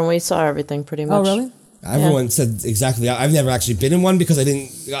wrap car and we saw everything pretty much. Oh really? Everyone said exactly. I've never actually been in one because I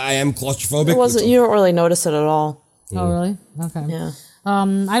am claustrophobic. It wasn't. You don't really notice it at all. Oh really? Okay. Yeah.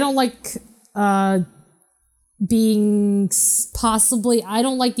 I don't like being possibly. I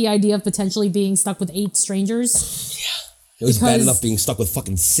don't like the idea of potentially being stuck with 8 strangers. It was bad enough being stuck with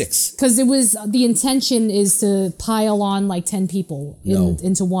fucking 6. Because it was the intention is to pile on like 10 people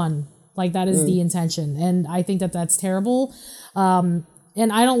into one. Like that is the intention, and I think that that's terrible. And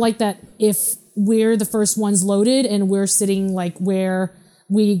I don't like that if we're the first ones loaded and we're sitting like where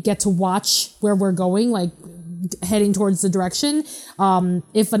we get to watch where we're going, like heading towards the direction.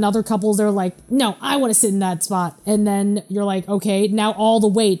 If another couple, they're like, no, I want to sit in that spot. And then you're like, okay, now all the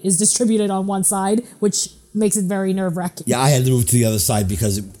weight is distributed on one side, which makes it very nerve-wracking. Yeah, I had to move to the other side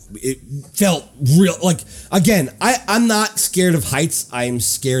because it felt real. Like, again, I'm not scared of heights. I'm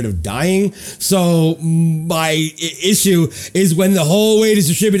scared of dying. So my issue is when the whole weight is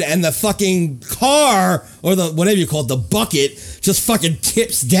distributed and the fucking car, or the whatever you call it, the bucket, just fucking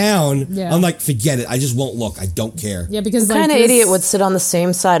tips down. Yeah. I'm like, forget it. I just won't look. I don't care. Yeah, because what kind of idiot would sit on the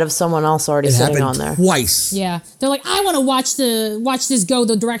same side of someone else already sitting on there? Twice. Yeah, they're like, I want to watch this go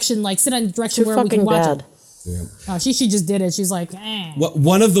the direction, like sit on the direction where we can watch it. Yeah. Oh, she just did it. She's like, eh.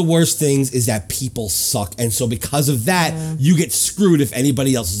 One of the worst things is that people suck, and so because of that, you get screwed if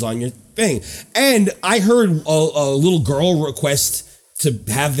anybody else is on your thing. And I heard a little girl request to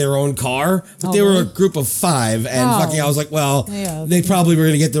have their own car, but they were a group of 5, and fucking, I was like, well, they probably were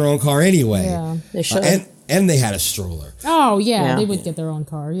going to get their own car anyway. Yeah, they should. And they had a stroller. Oh yeah, they would get their own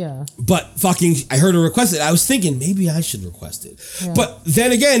car. Yeah. But fucking, I heard her request it. I was thinking maybe I should request it. Yeah. But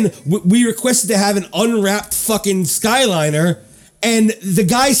then again, we requested to have an unwrapped fucking Skyliner, and the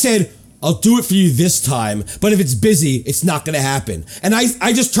guy said, I'll do it for you this time, but if it's busy, it's not going to happen. And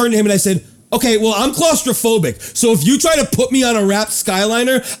I just turned to him and I said, okay, well, I'm claustrophobic, so if you try to put me on a wrapped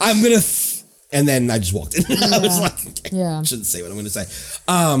Skyliner, I'm going to... And then I just walked in. I was like, okay, I shouldn't say what I'm going to say.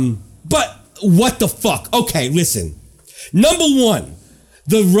 But what the fuck? Okay, listen. Number 1,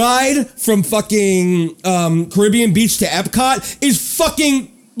 the ride from fucking Caribbean Beach to Epcot is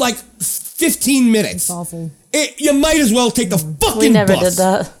fucking like 15 minutes. It's awful. You might as well take the fucking bus. We never did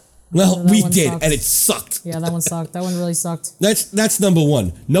that. Well, we did, and it sucked. Yeah, that one sucked. That one really sucked. That's number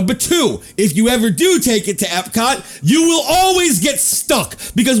 1. Number 2, if you ever do take it to Epcot, you will always get stuck,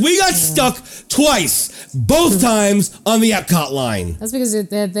 because we got stuck twice, both times on the Epcot line. That's because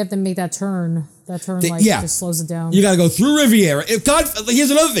they have to make that turn. That turn just slows it down. You gotta go through Riviera. Here's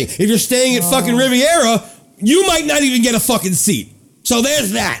another thing. If you're staying at fucking Riviera, you might not even get a fucking seat. So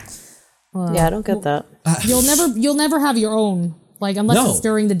there's that. Yeah, I don't get that. You'll never have your own. Like, unless it's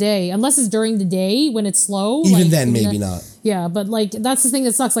during the day. Unless it's during the day when it's slow. Even then, maybe not. Yeah, but, like, that's the thing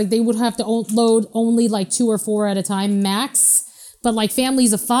that sucks. Like, they would have to load only, like, 2 or 4 at a time, max. But, like,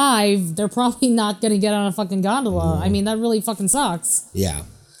 families of 5, they're probably not going to get on a fucking gondola. I mean, that really fucking sucks. Yeah.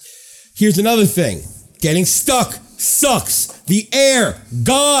 Here's another thing. Getting stuck sucks. The air,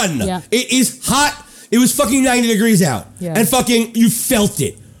 gone. Yeah. It is hot. It was fucking 90 degrees out. Yeah. And fucking, you felt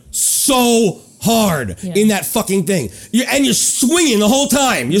it. so hard in that fucking thing. You're swinging the whole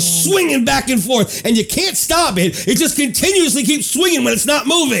time. You're swinging back and forth, and you can't stop it. It just continuously keeps swinging when it's not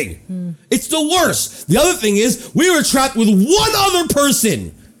moving. It's the worst. The other thing is, we were trapped with one other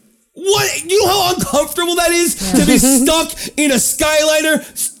person. What? You know how uncomfortable that is to be stuck in a Skyliner,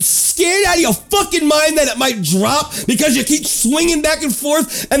 scared out of your fucking mind that it might drop because you keep swinging back and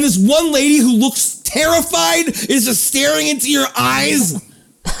forth, and this one lady who looks terrified is just staring into your eyes.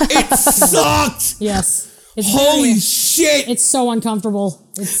 It sucked. Yes. It's Holy shit. It's so uncomfortable.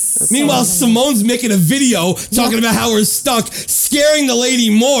 Meanwhile, Simone's making a video talking about how we're stuck, scaring the lady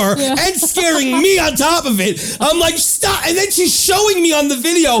more and scaring me on top of it. I'm like, stop. And then she's showing me on the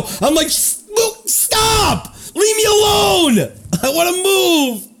video. I'm like, stop. Leave me alone. I want to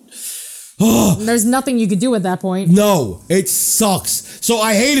move. There's nothing you could do at that point. No, it sucks. So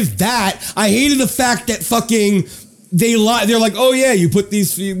I hated that. I hated the fact that fucking... They're like, oh yeah, you put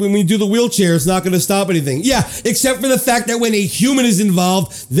these, when we do the wheelchair, it's not going to stop anything. Yeah, except for the fact that when a human is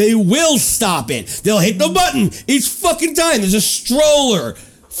involved, they will stop it. They'll hit the button each fucking time. There's a stroller.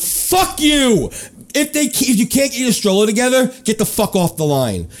 Fuck you. If you can't get your stroller together, get the fuck off the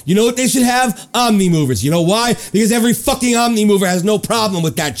line. You know what they should have? Omni movers. You know why? Because every fucking Omni mover has no problem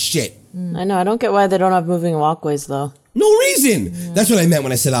with that shit. I know. I don't get why they don't have moving walkways, though. No reason. Yeah. That's what I meant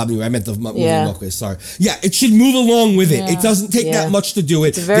when I said omni. I meant the moving walkway. Sorry. Yeah, it should move along with it. It doesn't take that much to do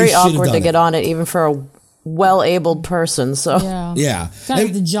it. It's very awkward to get on it, even for a well-abled person. So yeah. Kind of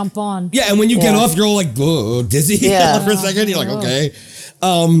have to jump on. Yeah, and when you get off, you're all like, dizzy for a second. You're like, okay.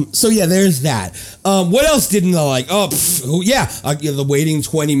 So yeah, there's that. What else didn't I like? The waiting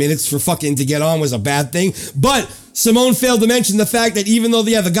 20 minutes for fucking to get on was a bad thing. But Simone failed to mention the fact that even though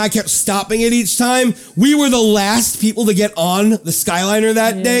the guy kept stopping it each time, we were the last people to get on the Skyliner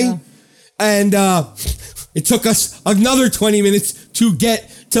that day. And it took us another 20 minutes to get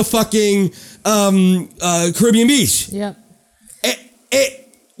to fucking Caribbean Beach. Yep.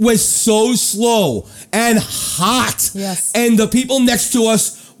 It was so slow and hot. Yes. And the people next to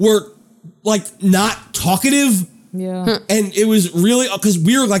us were like not talkative. Yeah. And it was really, because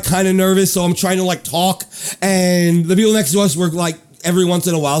we were like kind of nervous, so I'm trying to like talk, and the people next to us were like every once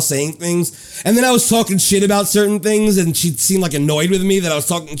in a while saying things, and then I was talking shit about certain things, and she seemed like annoyed with me that I was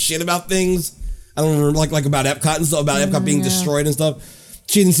talking shit about things. I don't remember, like about Epcot and stuff, about Epcot being destroyed and stuff.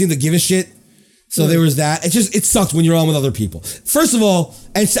 She didn't seem to give a shit. So there was that. It sucks when you're on with other people. Last of all,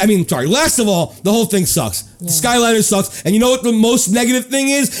 the whole thing sucks. Yeah. Skyliner sucks. And you know what the most negative thing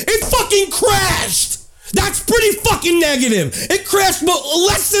is? It fucking crashed! That's pretty fucking negative. It crashed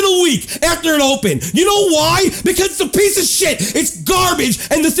less than a week after it opened. You know why? Because it's a piece of shit. It's garbage,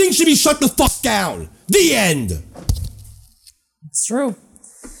 and the thing should be shut the fuck down. The end. It's true.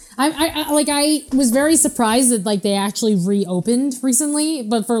 I was very surprised that like they actually reopened recently,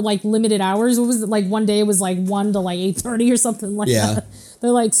 but for like limited hours. What was it, like one day it was like 1 to like 8:30 or something like that.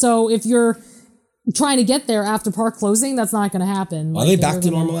 They're like, so if you're trying to get there after park closing, that's not going to happen. Are they back to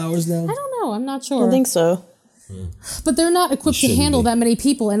normal hours now? I don't know. I'm not sure. I think so. But they're not equipped to handle that many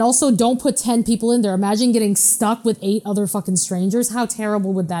people. And also, don't put 10 people in there. Imagine getting stuck with 8 other fucking strangers. How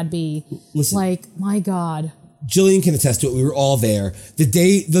terrible would that be? Listen, like, my God. Jillian can attest to it. We were all there. The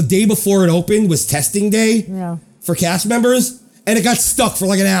day before it opened was testing day for cast members, and it got stuck for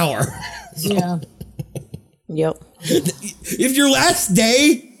like an hour. Yep. If your last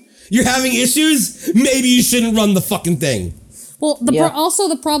day you're having issues, maybe you shouldn't run the fucking thing. Well, also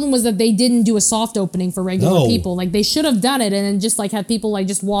the problem was that they didn't do a soft opening for regular people. Like, they should have done it and then just like had people like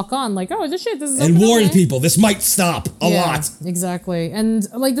just walk on like, oh, this is and warn people this might stop a lot. Exactly.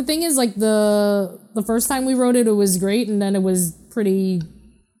 And like the thing is, like the first time we wrote it was great, and then it was pretty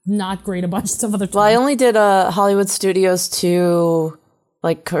not great a bunch of other times. Well, I only did Hollywood Studios to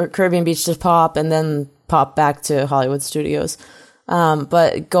like Caribbean Beach to Pop, and then Pop back to Hollywood Studios.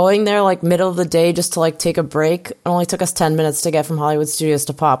 But going there like middle of the day just to like take a break, it only took us 10 minutes to get from Hollywood Studios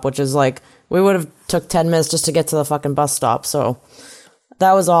to Pop, which is like, we would have took 10 minutes just to get to the fucking bus stop. So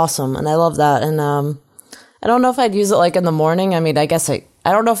that was awesome. And I love that. And, I don't know if I'd use it like in the morning. I mean, I guess I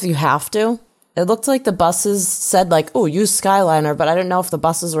don't know if you have to. It looked like the buses said like, oh, use Skyliner, but I didn't know if the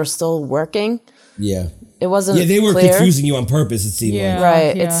buses were still working. Yeah. It wasn't Yeah, they were clear. confusing you on purpose, it seemed like.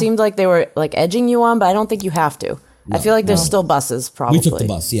 Right. Yeah. It seemed like they were like edging you on, but I don't think you have to. I feel like there's still buses, probably. We took the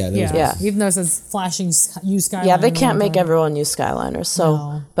bus, Even though it says flashing use Skyliner. Yeah, they can't make everyone use Skyliners.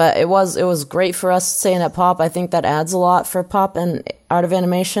 So, but it was great for us staying at Pop. I think that adds a lot for Pop and Art of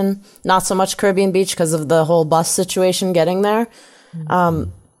Animation. Not so much Caribbean Beach because of the whole bus situation getting there.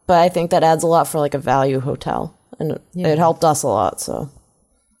 But I think that adds a lot for like a value hotel, and it helped us a lot. So.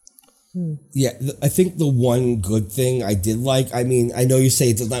 Yeah, I think the one good thing I did like, I mean, I know you say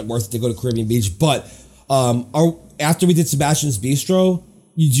it's not worth it to go to Caribbean Beach, but after we did Sebastian's Bistro,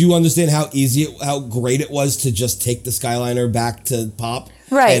 you do understand how great it was to just take the Skyliner back to Pop?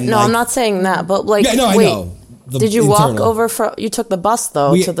 Right. And No, like, I'm not saying that, but like, Yeah, no, I wait, know. The did you walk internal. over for? You took the bus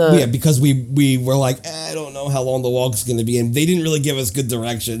though We, to the. yeah, because we were like, I don't know how long the walk's going to be, and they didn't really give us good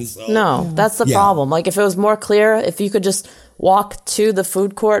directions. So. No, that's the Yeah. problem. Like, if it was more clear, if you could just walk to the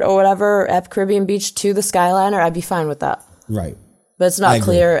food court or whatever at Caribbean Beach to the Skyliner, I'd be fine with that. Right. But it's I not agree.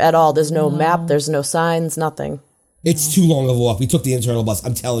 clear at all. There's no map. There's no signs. Nothing. It's too long of a walk. We took the internal bus.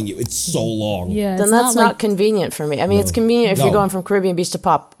 I'm telling you, it's so long. Yeah, Then it's that's not like, convenient for me. I mean, it's convenient if No. you're going from Caribbean Beach to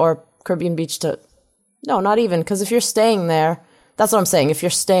Pop or Caribbean Beach to. No, not even. Because if you're staying there, that's what I'm saying. If you're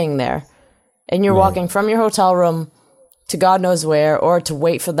staying there and you're walking from your hotel room to God knows where, or to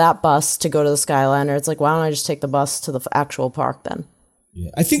wait for that bus to go to the Skyliner, it's like, why don't I just take the bus to the actual park then? Yeah.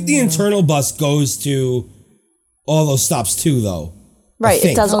 I think the internal bus goes to all those stops too, though. I Right. It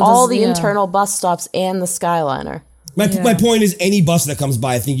think. does Oh, all does- the yeah. internal bus stops and the Skyliner. My point is, any bus that comes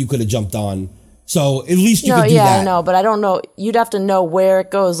by, I think you could have jumped on. So at least you No, could do yeah, that. I know, but I don't know. You'd have to know where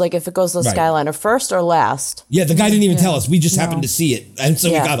it goes, like if it goes to the Right. Skyliner first or last. Yeah, the guy didn't even tell us. We just happened to see it, and so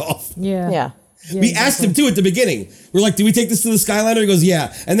Yeah. we got off. yeah. Yeah. We asked him too at the beginning. We're like, "Do we take this to the Skyliner?" He goes,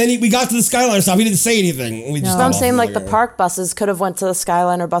 "Yeah." And then we got to the Skyliner stop. He didn't say anything. We just So got I'm off saying and like the whatever. park buses could have went to the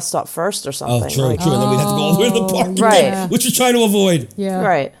Skyliner bus stop first or Oh, something. true, like- true. And then we'd have to go all the way to the park, Right. again, which we're trying to avoid. Yeah.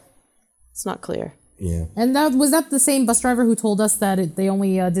 Right. It's not clear. Yeah, And that was that the same bus driver who told us that they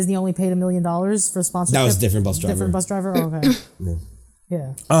only Disney only paid $1 million for sponsorship. That was a different bus driver. Different bus driver. Oh, okay.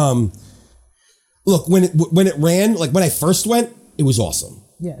 Yeah. look, when it ran, like when I first went, it was awesome.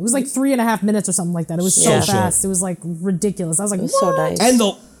 Yeah. It was like 3.5 minutes or something like that. It was so Yeah. fast. It was like ridiculous. I was like, It was so what? nice.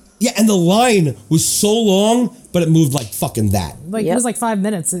 And the line was so long, but it moved like fucking that. Like it Yep. was like 5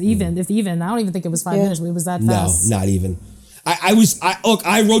 minutes, even if even. I don't even think it was 5 Yeah. minutes. It was that No, fast. not even. I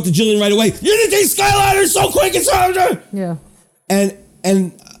wrote to Jillian right away. You didn't take Skyliner so quick, it's harder. Yeah.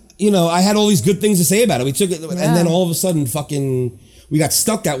 And you know, I had all these good things to say about it. We took it, and then all of a sudden, fucking, we got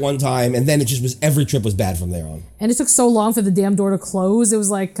stuck that one time, and then it just was, every trip was bad from there on. And it took so long for the damn door to close. It was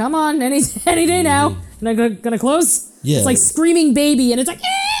like, come on, any day now. And I'm gonna close. Yeah. It's like screaming baby, and it's like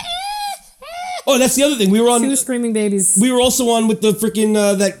Oh, that's the other thing. We were on. two screaming babies. We were also on with the freaking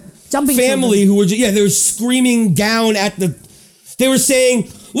that Jumping family children. who were they were screaming down at the. They were saying,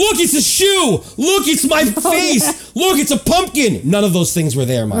 "Look, it's a shoe! Look, it's my face! Look, it's a pumpkin!" None of those things were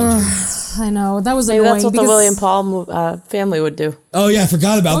there, mind you. I know that was Maybe annoying. that's what the because- William Paul family would do. Oh yeah, I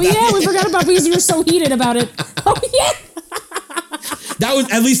forgot about Oh that. yeah, we forgot about because you were so heated about it. Oh yeah, That was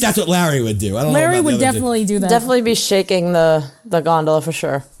at least that's what Larry would do. I don't know. Larry about the would other two. definitely do that. Definitely be shaking the gondola for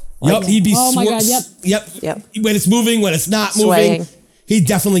sure. Yep, he'd be. Oh my God, yep. Yep. When it's moving, when it's not Swaying. moving, he'd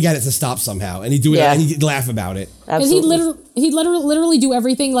definitely get it to stop somehow, and he'd do it, Yeah. and he'd laugh about it. And Absolutely. he'd literally do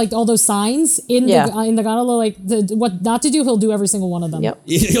everything, like all those signs in Yeah. the gondola, like what not to do. He'll do every single one of them. Yep.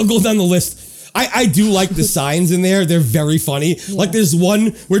 He'll go down the list. I do like the signs in there. They're very funny. Like there's one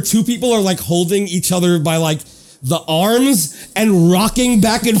where two people are like holding each other by like the arms and rocking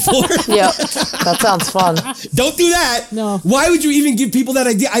back and forth. Yep. That sounds fun. Don't do that. No. Why would you even give people that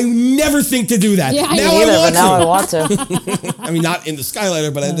idea? I never think to do that. Yeah, I now Me Either, I but want now I to. want to. I mean, not in the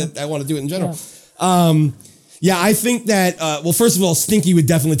Skyliner, but I want to do it in general. Yeah, I think that, well, first of all, Stinky would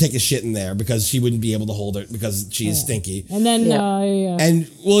definitely take a shit in there because she wouldn't be able to hold it because she is stinky. And then Yeah. And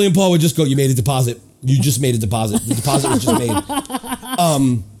William Paul would just go, "You made a deposit. You just made a deposit. The deposit was just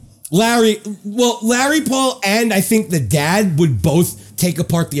made." Larry, Paul, and I think the dad would both take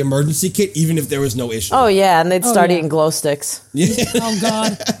apart the emergency kit even if there was no issue. Oh yeah, and they'd start yeah. eating glow sticks. Oh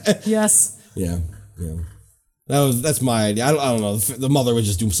God, yes. Yeah. That's my idea. I don't know. The mother would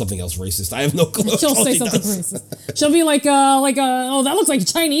just do something else racist. I have no clue. She'll All say he something does. racist. She'll be like, oh, that looks like a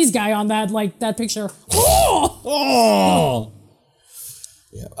Chinese guy on that picture. Oh.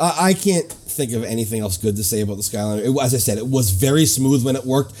 Yeah, I can't think of anything else good to say about the Skyliner. As I said, it was very smooth when it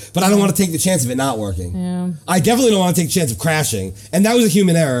worked, but I don't want to take the chance of it not working. Yeah. I definitely don't want to take the chance of crashing, and that was a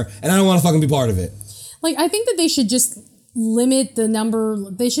human error, and I don't want to fucking be part of it. Like, I think that they should just limit the number.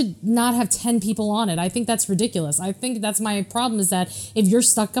 They should not have 10 people on it. I think that's ridiculous. I think that's my problem is that if you're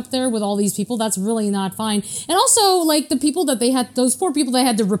stuck up there with all these people, that's really not fine. And also, like, the people that they had, those poor people they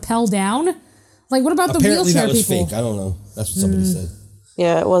had to rappel down. Like, what about the Apparently wheelchair that was people? fake. I don't know. That's what somebody said.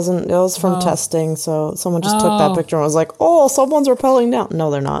 Yeah, it wasn't. It was from testing. So someone just took that picture and was like, "Oh, someone's rappelling down."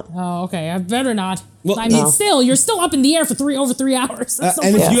 No, they're not. Oh, okay. I better not. Well, I mean, no. still, you're still up in the air for over 3 hours. That's so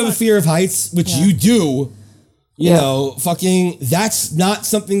And if much you have a fun. fear of heights, which you do, you know, fucking, that's not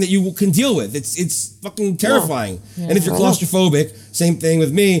something that you can deal with. It's fucking terrifying. And if you're claustrophobic, same thing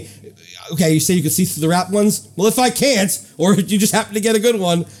with me. okay, you say you can see through the wrap ones. Well, if I can't, or you just happen to get a good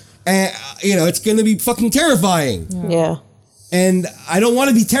one, it's going to be fucking terrifying. Yeah. And I don't want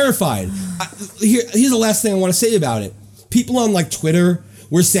to be terrified. Here's the last thing I want to say about it. People on like Twitter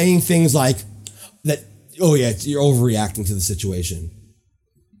were saying things like that. Oh yeah, you're overreacting to the situation,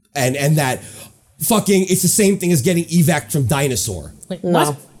 and that fucking it's the same thing as getting evac'd from Dinosaur. Wait, No.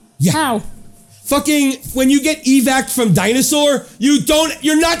 what? Yeah. How? Fucking when you get evac'd from Dinosaur,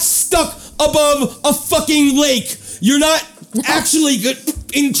 you're not stuck above a fucking lake. You're not actually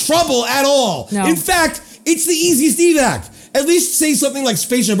in trouble at all. No. In fact, it's the easiest evac. At least say something like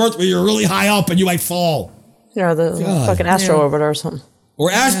Spaceship Earth where you're really high up and you might fall. The fucking Astro Orbiter or something. Or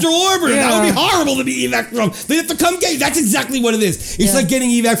Astro Orbiter. That would be horrible to be evac from. They have to come get you. That's exactly what it is. It's like getting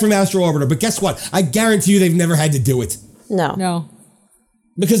evac from Astro Orbiter. But guess what? I guarantee you they've never had to do it. No.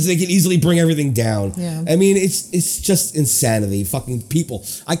 Because they can easily bring everything down. Yeah. I mean, it's just insanity. Fucking people.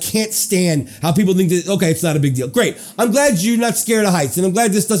 I can't stand how people think that, okay, it's not a big deal. Great. I'm glad you're not scared of heights, and I'm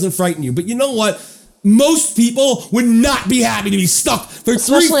glad this doesn't frighten you. But you know what? Most people would not be happy to be stuck for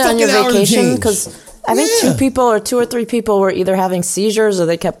Especially 3 on your fucking hours vacation, change. because I think 2 or 3 people were either having seizures or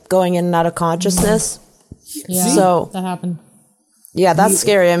they kept going in and out of consciousness. Yeah. So that happened. yeah, that's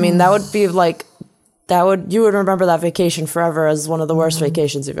scary. I mean, that would be like you would remember that vacation forever as one of the worst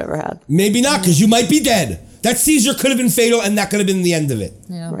vacations you've ever had. Maybe not, because you might be dead. That seizure could have been fatal, and that could have been the end of it.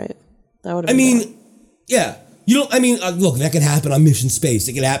 Yeah. Right. That would. I mean, yeah. You don't. I mean, look, that could happen on Mission Space.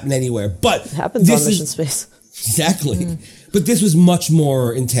 It could happen anywhere. But it happens on Mission Space. Exactly. But this was much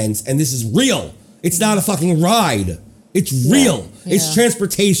more intense, and this is real. It's not a fucking ride. It's real. It's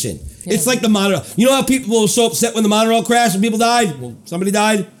transportation. It's like the monorail. You know how people were so upset when the monorail crashed and people died? Well, somebody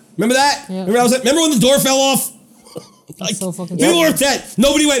died. Remember that? Yeah. Remember when the door fell off? Like, so fucking people were upset.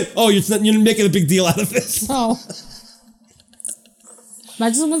 Nobody went, oh, you're making a big deal out of this. Oh.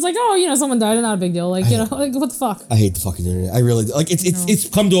 Imagine someone's like, oh, someone died, and not a big deal. Like, like, what the fuck? I hate the fucking internet. I really do. Like, it's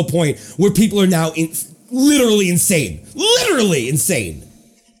come to a point where people are now literally insane. Literally insane.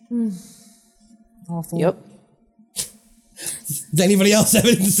 Awful. Yep. Does anybody else have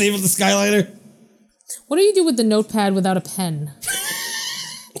anything to say about the Skyliner? What do you do with the notepad without a pen?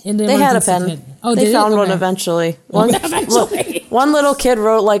 They had a pen. Kit? Oh, they did found it? one Okay. eventually. Eventually. One little kid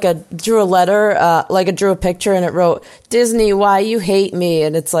drew a letter, drew a picture, and it wrote, "Disney, why you hate me?"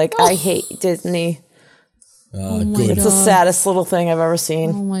 And it's like, I hate Disney. Good. It's the saddest little thing I've ever seen.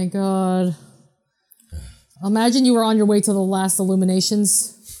 Oh my god. Imagine you were on your way to the last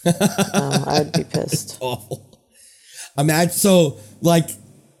Illuminations. Oh, I'd be pissed. Awful. Imagine, so, like,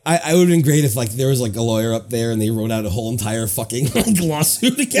 I would have been great if, like, there was, like, a lawyer up there and they wrote out a whole entire fucking, like,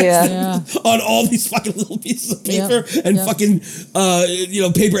 lawsuit against them on all these fucking little pieces of paper and fucking,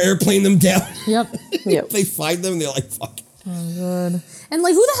 paper airplane them down. Yep. They find them and they're like, fuck. Oh, good. And,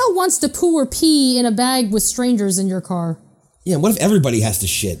 like, who the hell wants to poo or pee in a bag with strangers in your car? Yeah, what if everybody has to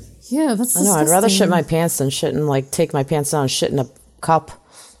shit? Yeah, that's I know, I'd rather shit my pants than shit and, like, take my pants down and shit in a cup.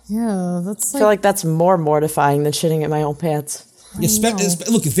 Yeah, that's I feel like that's more mortifying than shitting in my own pants. Yeah,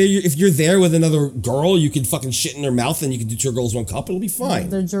 look, if you're there with another girl, you can fucking shit in their mouth and you can do 2 girls 1 cup. It'll be fine.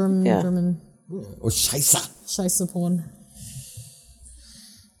 They're German. Or Scheisse. Scheisse porn.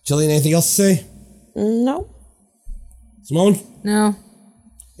 Jillian, anything else to say? No. Simone? No.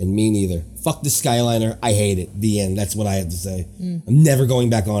 And me neither. Fuck the Skyliner. I hate it. The end. That's what I have to say. I'm never going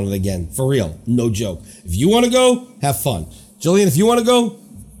back on it again. For real. No joke. If you want to go, have fun. Jillian, if you want to go,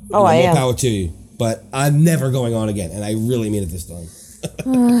 I am. more power to you. But I'm never going on again. And I really mean it this time.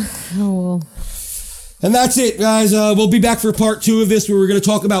 Oh, well. And that's it, guys. We'll be back for part 2 of this where we're going to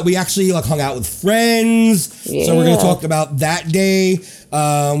talk about, we actually hung out with friends. Yeah. So we're going to talk about that day.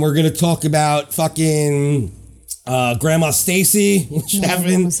 We're going to talk about fucking Grandma Stacy, which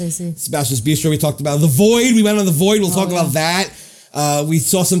happened. Sebastian's Bistro, we talked about. The Void, we went on The Void. We'll talk about that. We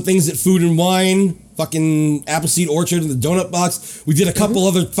saw some things at Food and Wine. Fucking Appleseed Orchard and the Donut Box. We did a couple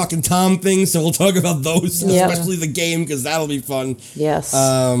other fucking Tom things, so we'll talk about those, especially the game, because that'll be fun. Yes.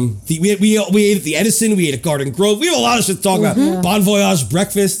 We ate at the Edison. We ate at Garden Grove. We have a lot of shit to talk about. Bon Voyage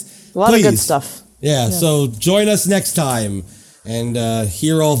breakfast. A lot of good stuff. Yeah, so join us next time and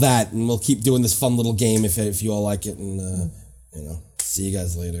hear all that, and we'll keep doing this fun little game if you all like it, and see you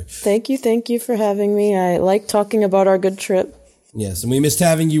guys later. Thank you for having me. I like talking about our good trip. Yes, and we missed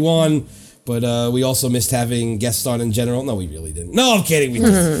having you on, but we also missed having guests on in general. No, we really didn't. No, I'm kidding. We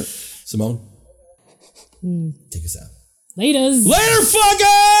did. Simone, take us out. Laters. Later, fuckers!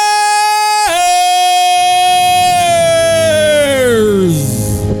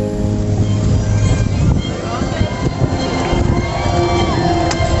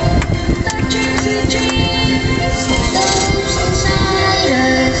 Dreams, those inside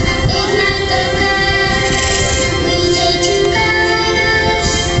us ignite.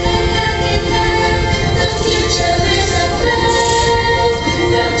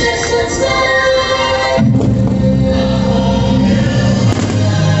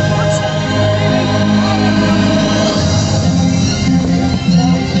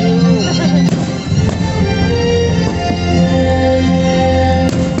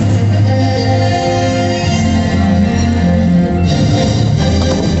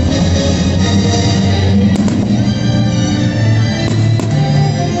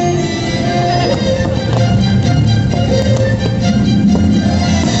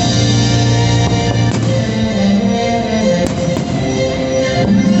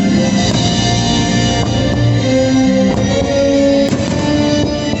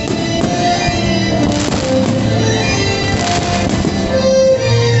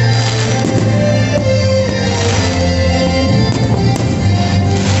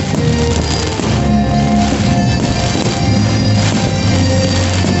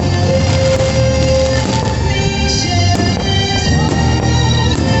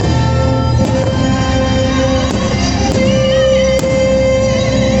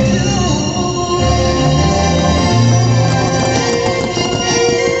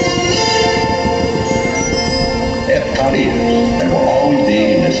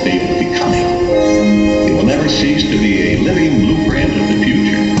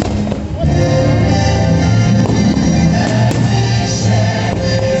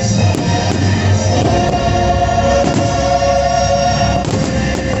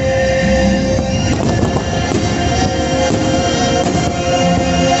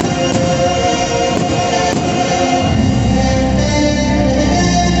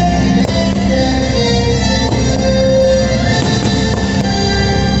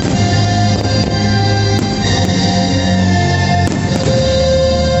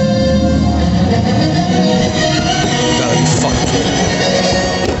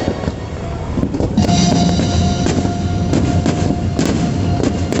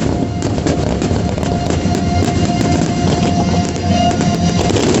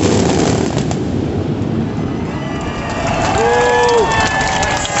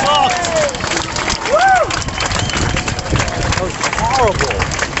 horrible.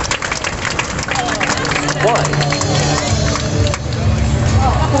 Why?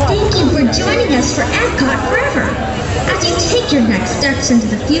 Thank you for joining us for Epcot Forever. As you take your next steps into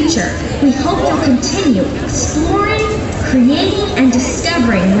the future, we hope you'll continue exploring, creating, and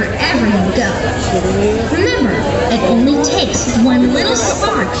discovering wherever you go. Remember, it only takes one little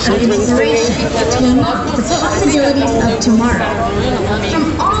spark of inspiration to unlock the possibilities of tomorrow.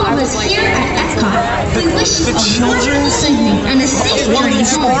 From all of us here at Epcot, we wish you a wonderful evening and a safe journey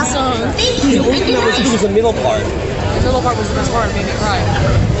home. Thank you and good night. It was the middle part. The middle part was the best part. It made me cry.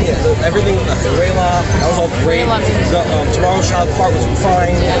 Yeah, everything, Rayla, that was all great. The Tomorrow Child part was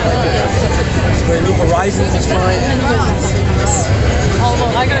fine. The New Horizons was fine.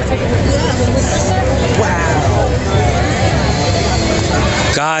 Although I gotta take it. Wow.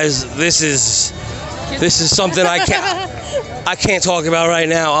 Guys, this is something I can't talk about right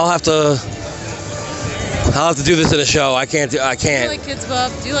now. I'll have to do this in a show. I can't. Do you like Kids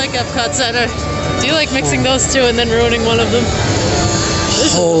Bop? Do you like Epcot Center? Do you like mixing those two and then ruining one of them?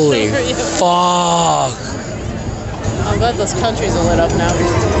 Holy fuck. I'm glad those countries are lit up now.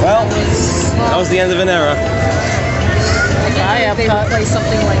 Well, that was the end of an era. Bye, Epcot. Play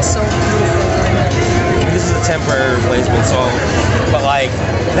something like So Beautiful. This is a temporary replacement song, but like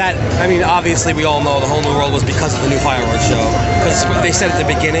that, I mean, obviously we all know the whole new world was because of the new fireworks show. Because they said at the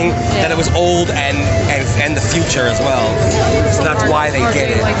beginning that it was old and the future as well. So that's why they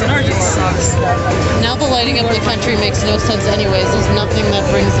did it. Now the lighting up the country makes no sense anyways. There's nothing that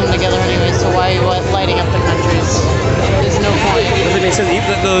brings them together anyways, so why are you lighting up the countries? There's no point. They said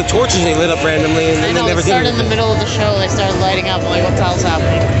the torches they lit up randomly and I know, they never it started in the middle of the show, they started lighting up, like what the hell's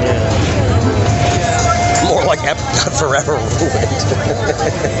happening? More like Epcot Forever ruined.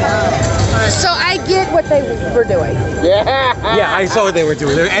 So I get what they were doing. Yeah, I saw what they were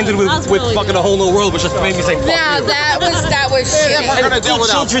doing. They ended with fucking a whole new world, which just made me say, fuck Yeah, you. that was shitty. And two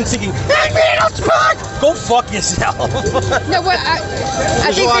children singing, "Hang me up, Spock!" Go fuck yourself. No, what I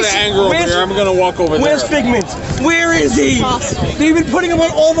There's think a lot they of should- anger over there. I'm gonna walk over there. Where's Figment? Where is he? They've been putting him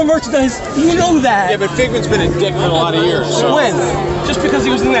on all the merchandise. You know that. Yeah, but Figment's been a dick for a lot of years. So. When? Just because he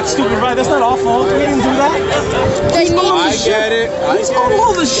was in that stupid ride, that's not our fault. We didn't do that. They I get it. He's on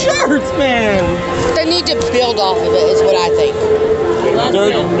all the shirts, man. need to build off of it, is what I think.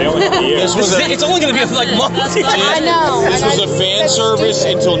 It's only going to be for like months. I know. This was a fan service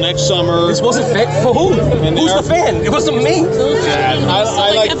until next summer. This wasn't fit for who? Who's the fan? It wasn't me.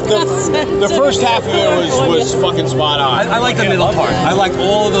 I like the first half of it was fucking spot on. I like the middle part. I like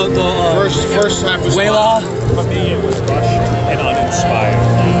all the first half was Wayla. For me, it was rushed and uninspired.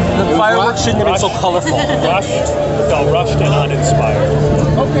 The fireworks shouldn't have been so colorful. Felt rushed and uninspired.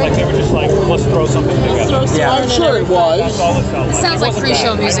 Like they were just like, let's throw something together. Yeah, I'm sure it was. That's all it felt like. Sounds like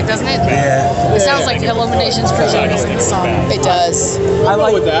pre-show music, doesn't it? Yeah. It sounds like Illumination's pre-show music song. It does. I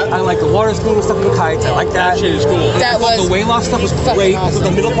like that. I like the water skiing stuff with the kites. I like that. That shit is cool. That was the Wayla stuff was great. awesome.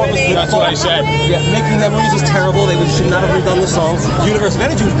 The middle part was good. That's what I said. Yeah, Making Memories was terrible. They should not have redone the song. Universe of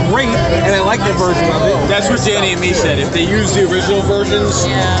Energy was great, and I like their version of it. That's what Danny and me said. If they used the original versions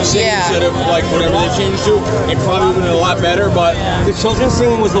to sing instead of like whatever they changed to, it probably would have been a lot better. But the children's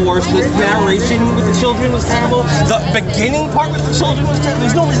singing was the worst. The narration with the children was terrible. The beginning part with the children was terrible.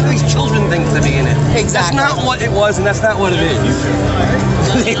 There's no reason for these children things to be in it. Exactly. That's not what it was, and that's not what it is.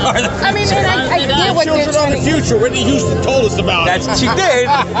 They are the I mean, and I get what they're Children of trying the to. Future. Whitney Houston told us about it. She did.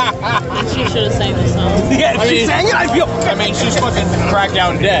 She should have sang the song. Yeah, if she sang it, I'd feel. I mean, she's fucking cracked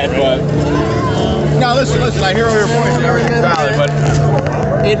down dead, but. Now listen. I hear all your points and everything's valid, but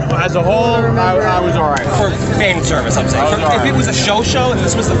as a whole, I was all right. For fan service, I'm saying. If it was a show, if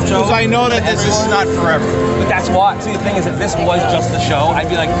this was the show. Because I know that this is not forever. But that's why. See, the thing is, if this was just the show, I'd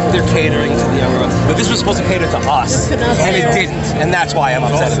be like, they're catering to the younger. But this was supposed to cater to us, and it didn't, and that's why I'm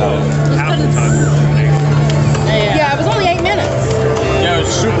upset about it. Half the time. Yeah, it was only 8 minutes. Yeah, it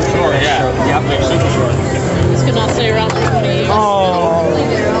was super short. Yeah. Yep. Like, super short. This could not stay around for 20 years.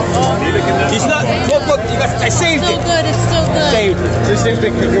 He's not. Look, you guys, I saved It's it. so good, it's so good. Saved it. This thing's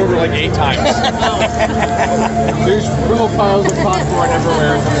been kicked over like 8 times. There's little piles of popcorn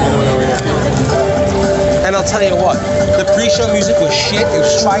everywhere. Over here. And I'll tell you what, the pre-show music was shit. It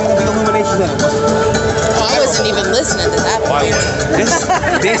was trying to be Illumination, and it wasn't. I wasn't even listening to that point. This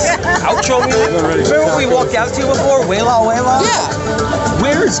outro music. Remember what we walked out to before? Wayla, Wayla. Yeah.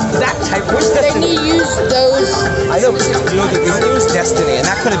 Where's that type? Where's They Destiny? need to use those. I know, but you know, it was Destiny, and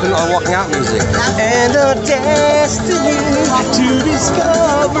that could have been on walking out music. And a destiny to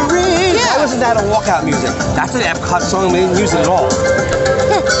discovery. Yeah. Why wasn't that a walkout music? That's an Epcot song. They didn't use it at all.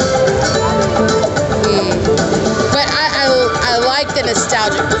 But I like the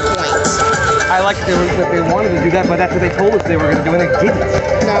nostalgic point. I like that they wanted to do that, but that's what they told us they were going to do, and they didn't.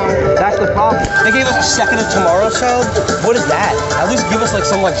 No. That's the problem. They gave us a second of Tomorrow Show. What is that? At least give us like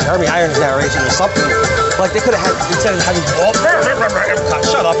some like Jeremy Irons narration or something. Like they could have had, instead of having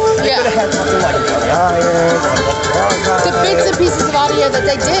shut up. They could have had something like Jeremy Irons. The bits and pieces of audio that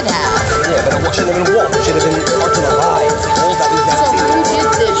they did have. Yeah, but it shouldn't have been Walt. It should have been Martin Alive. So who did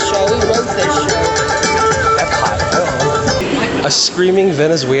this show? Who wrote this show? That's hot. I don't know. A screaming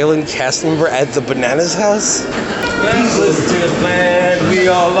Venezuelan cast member at the Bananas house? Let's listen to the band we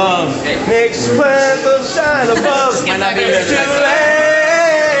all love. Next plant will shine above. Lift to the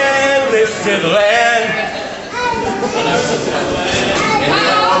land, lift to the land.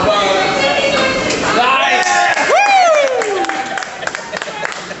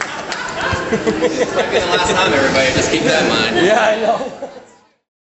 This might be the last time, everybody. Just keep that in mind. Yeah, I know.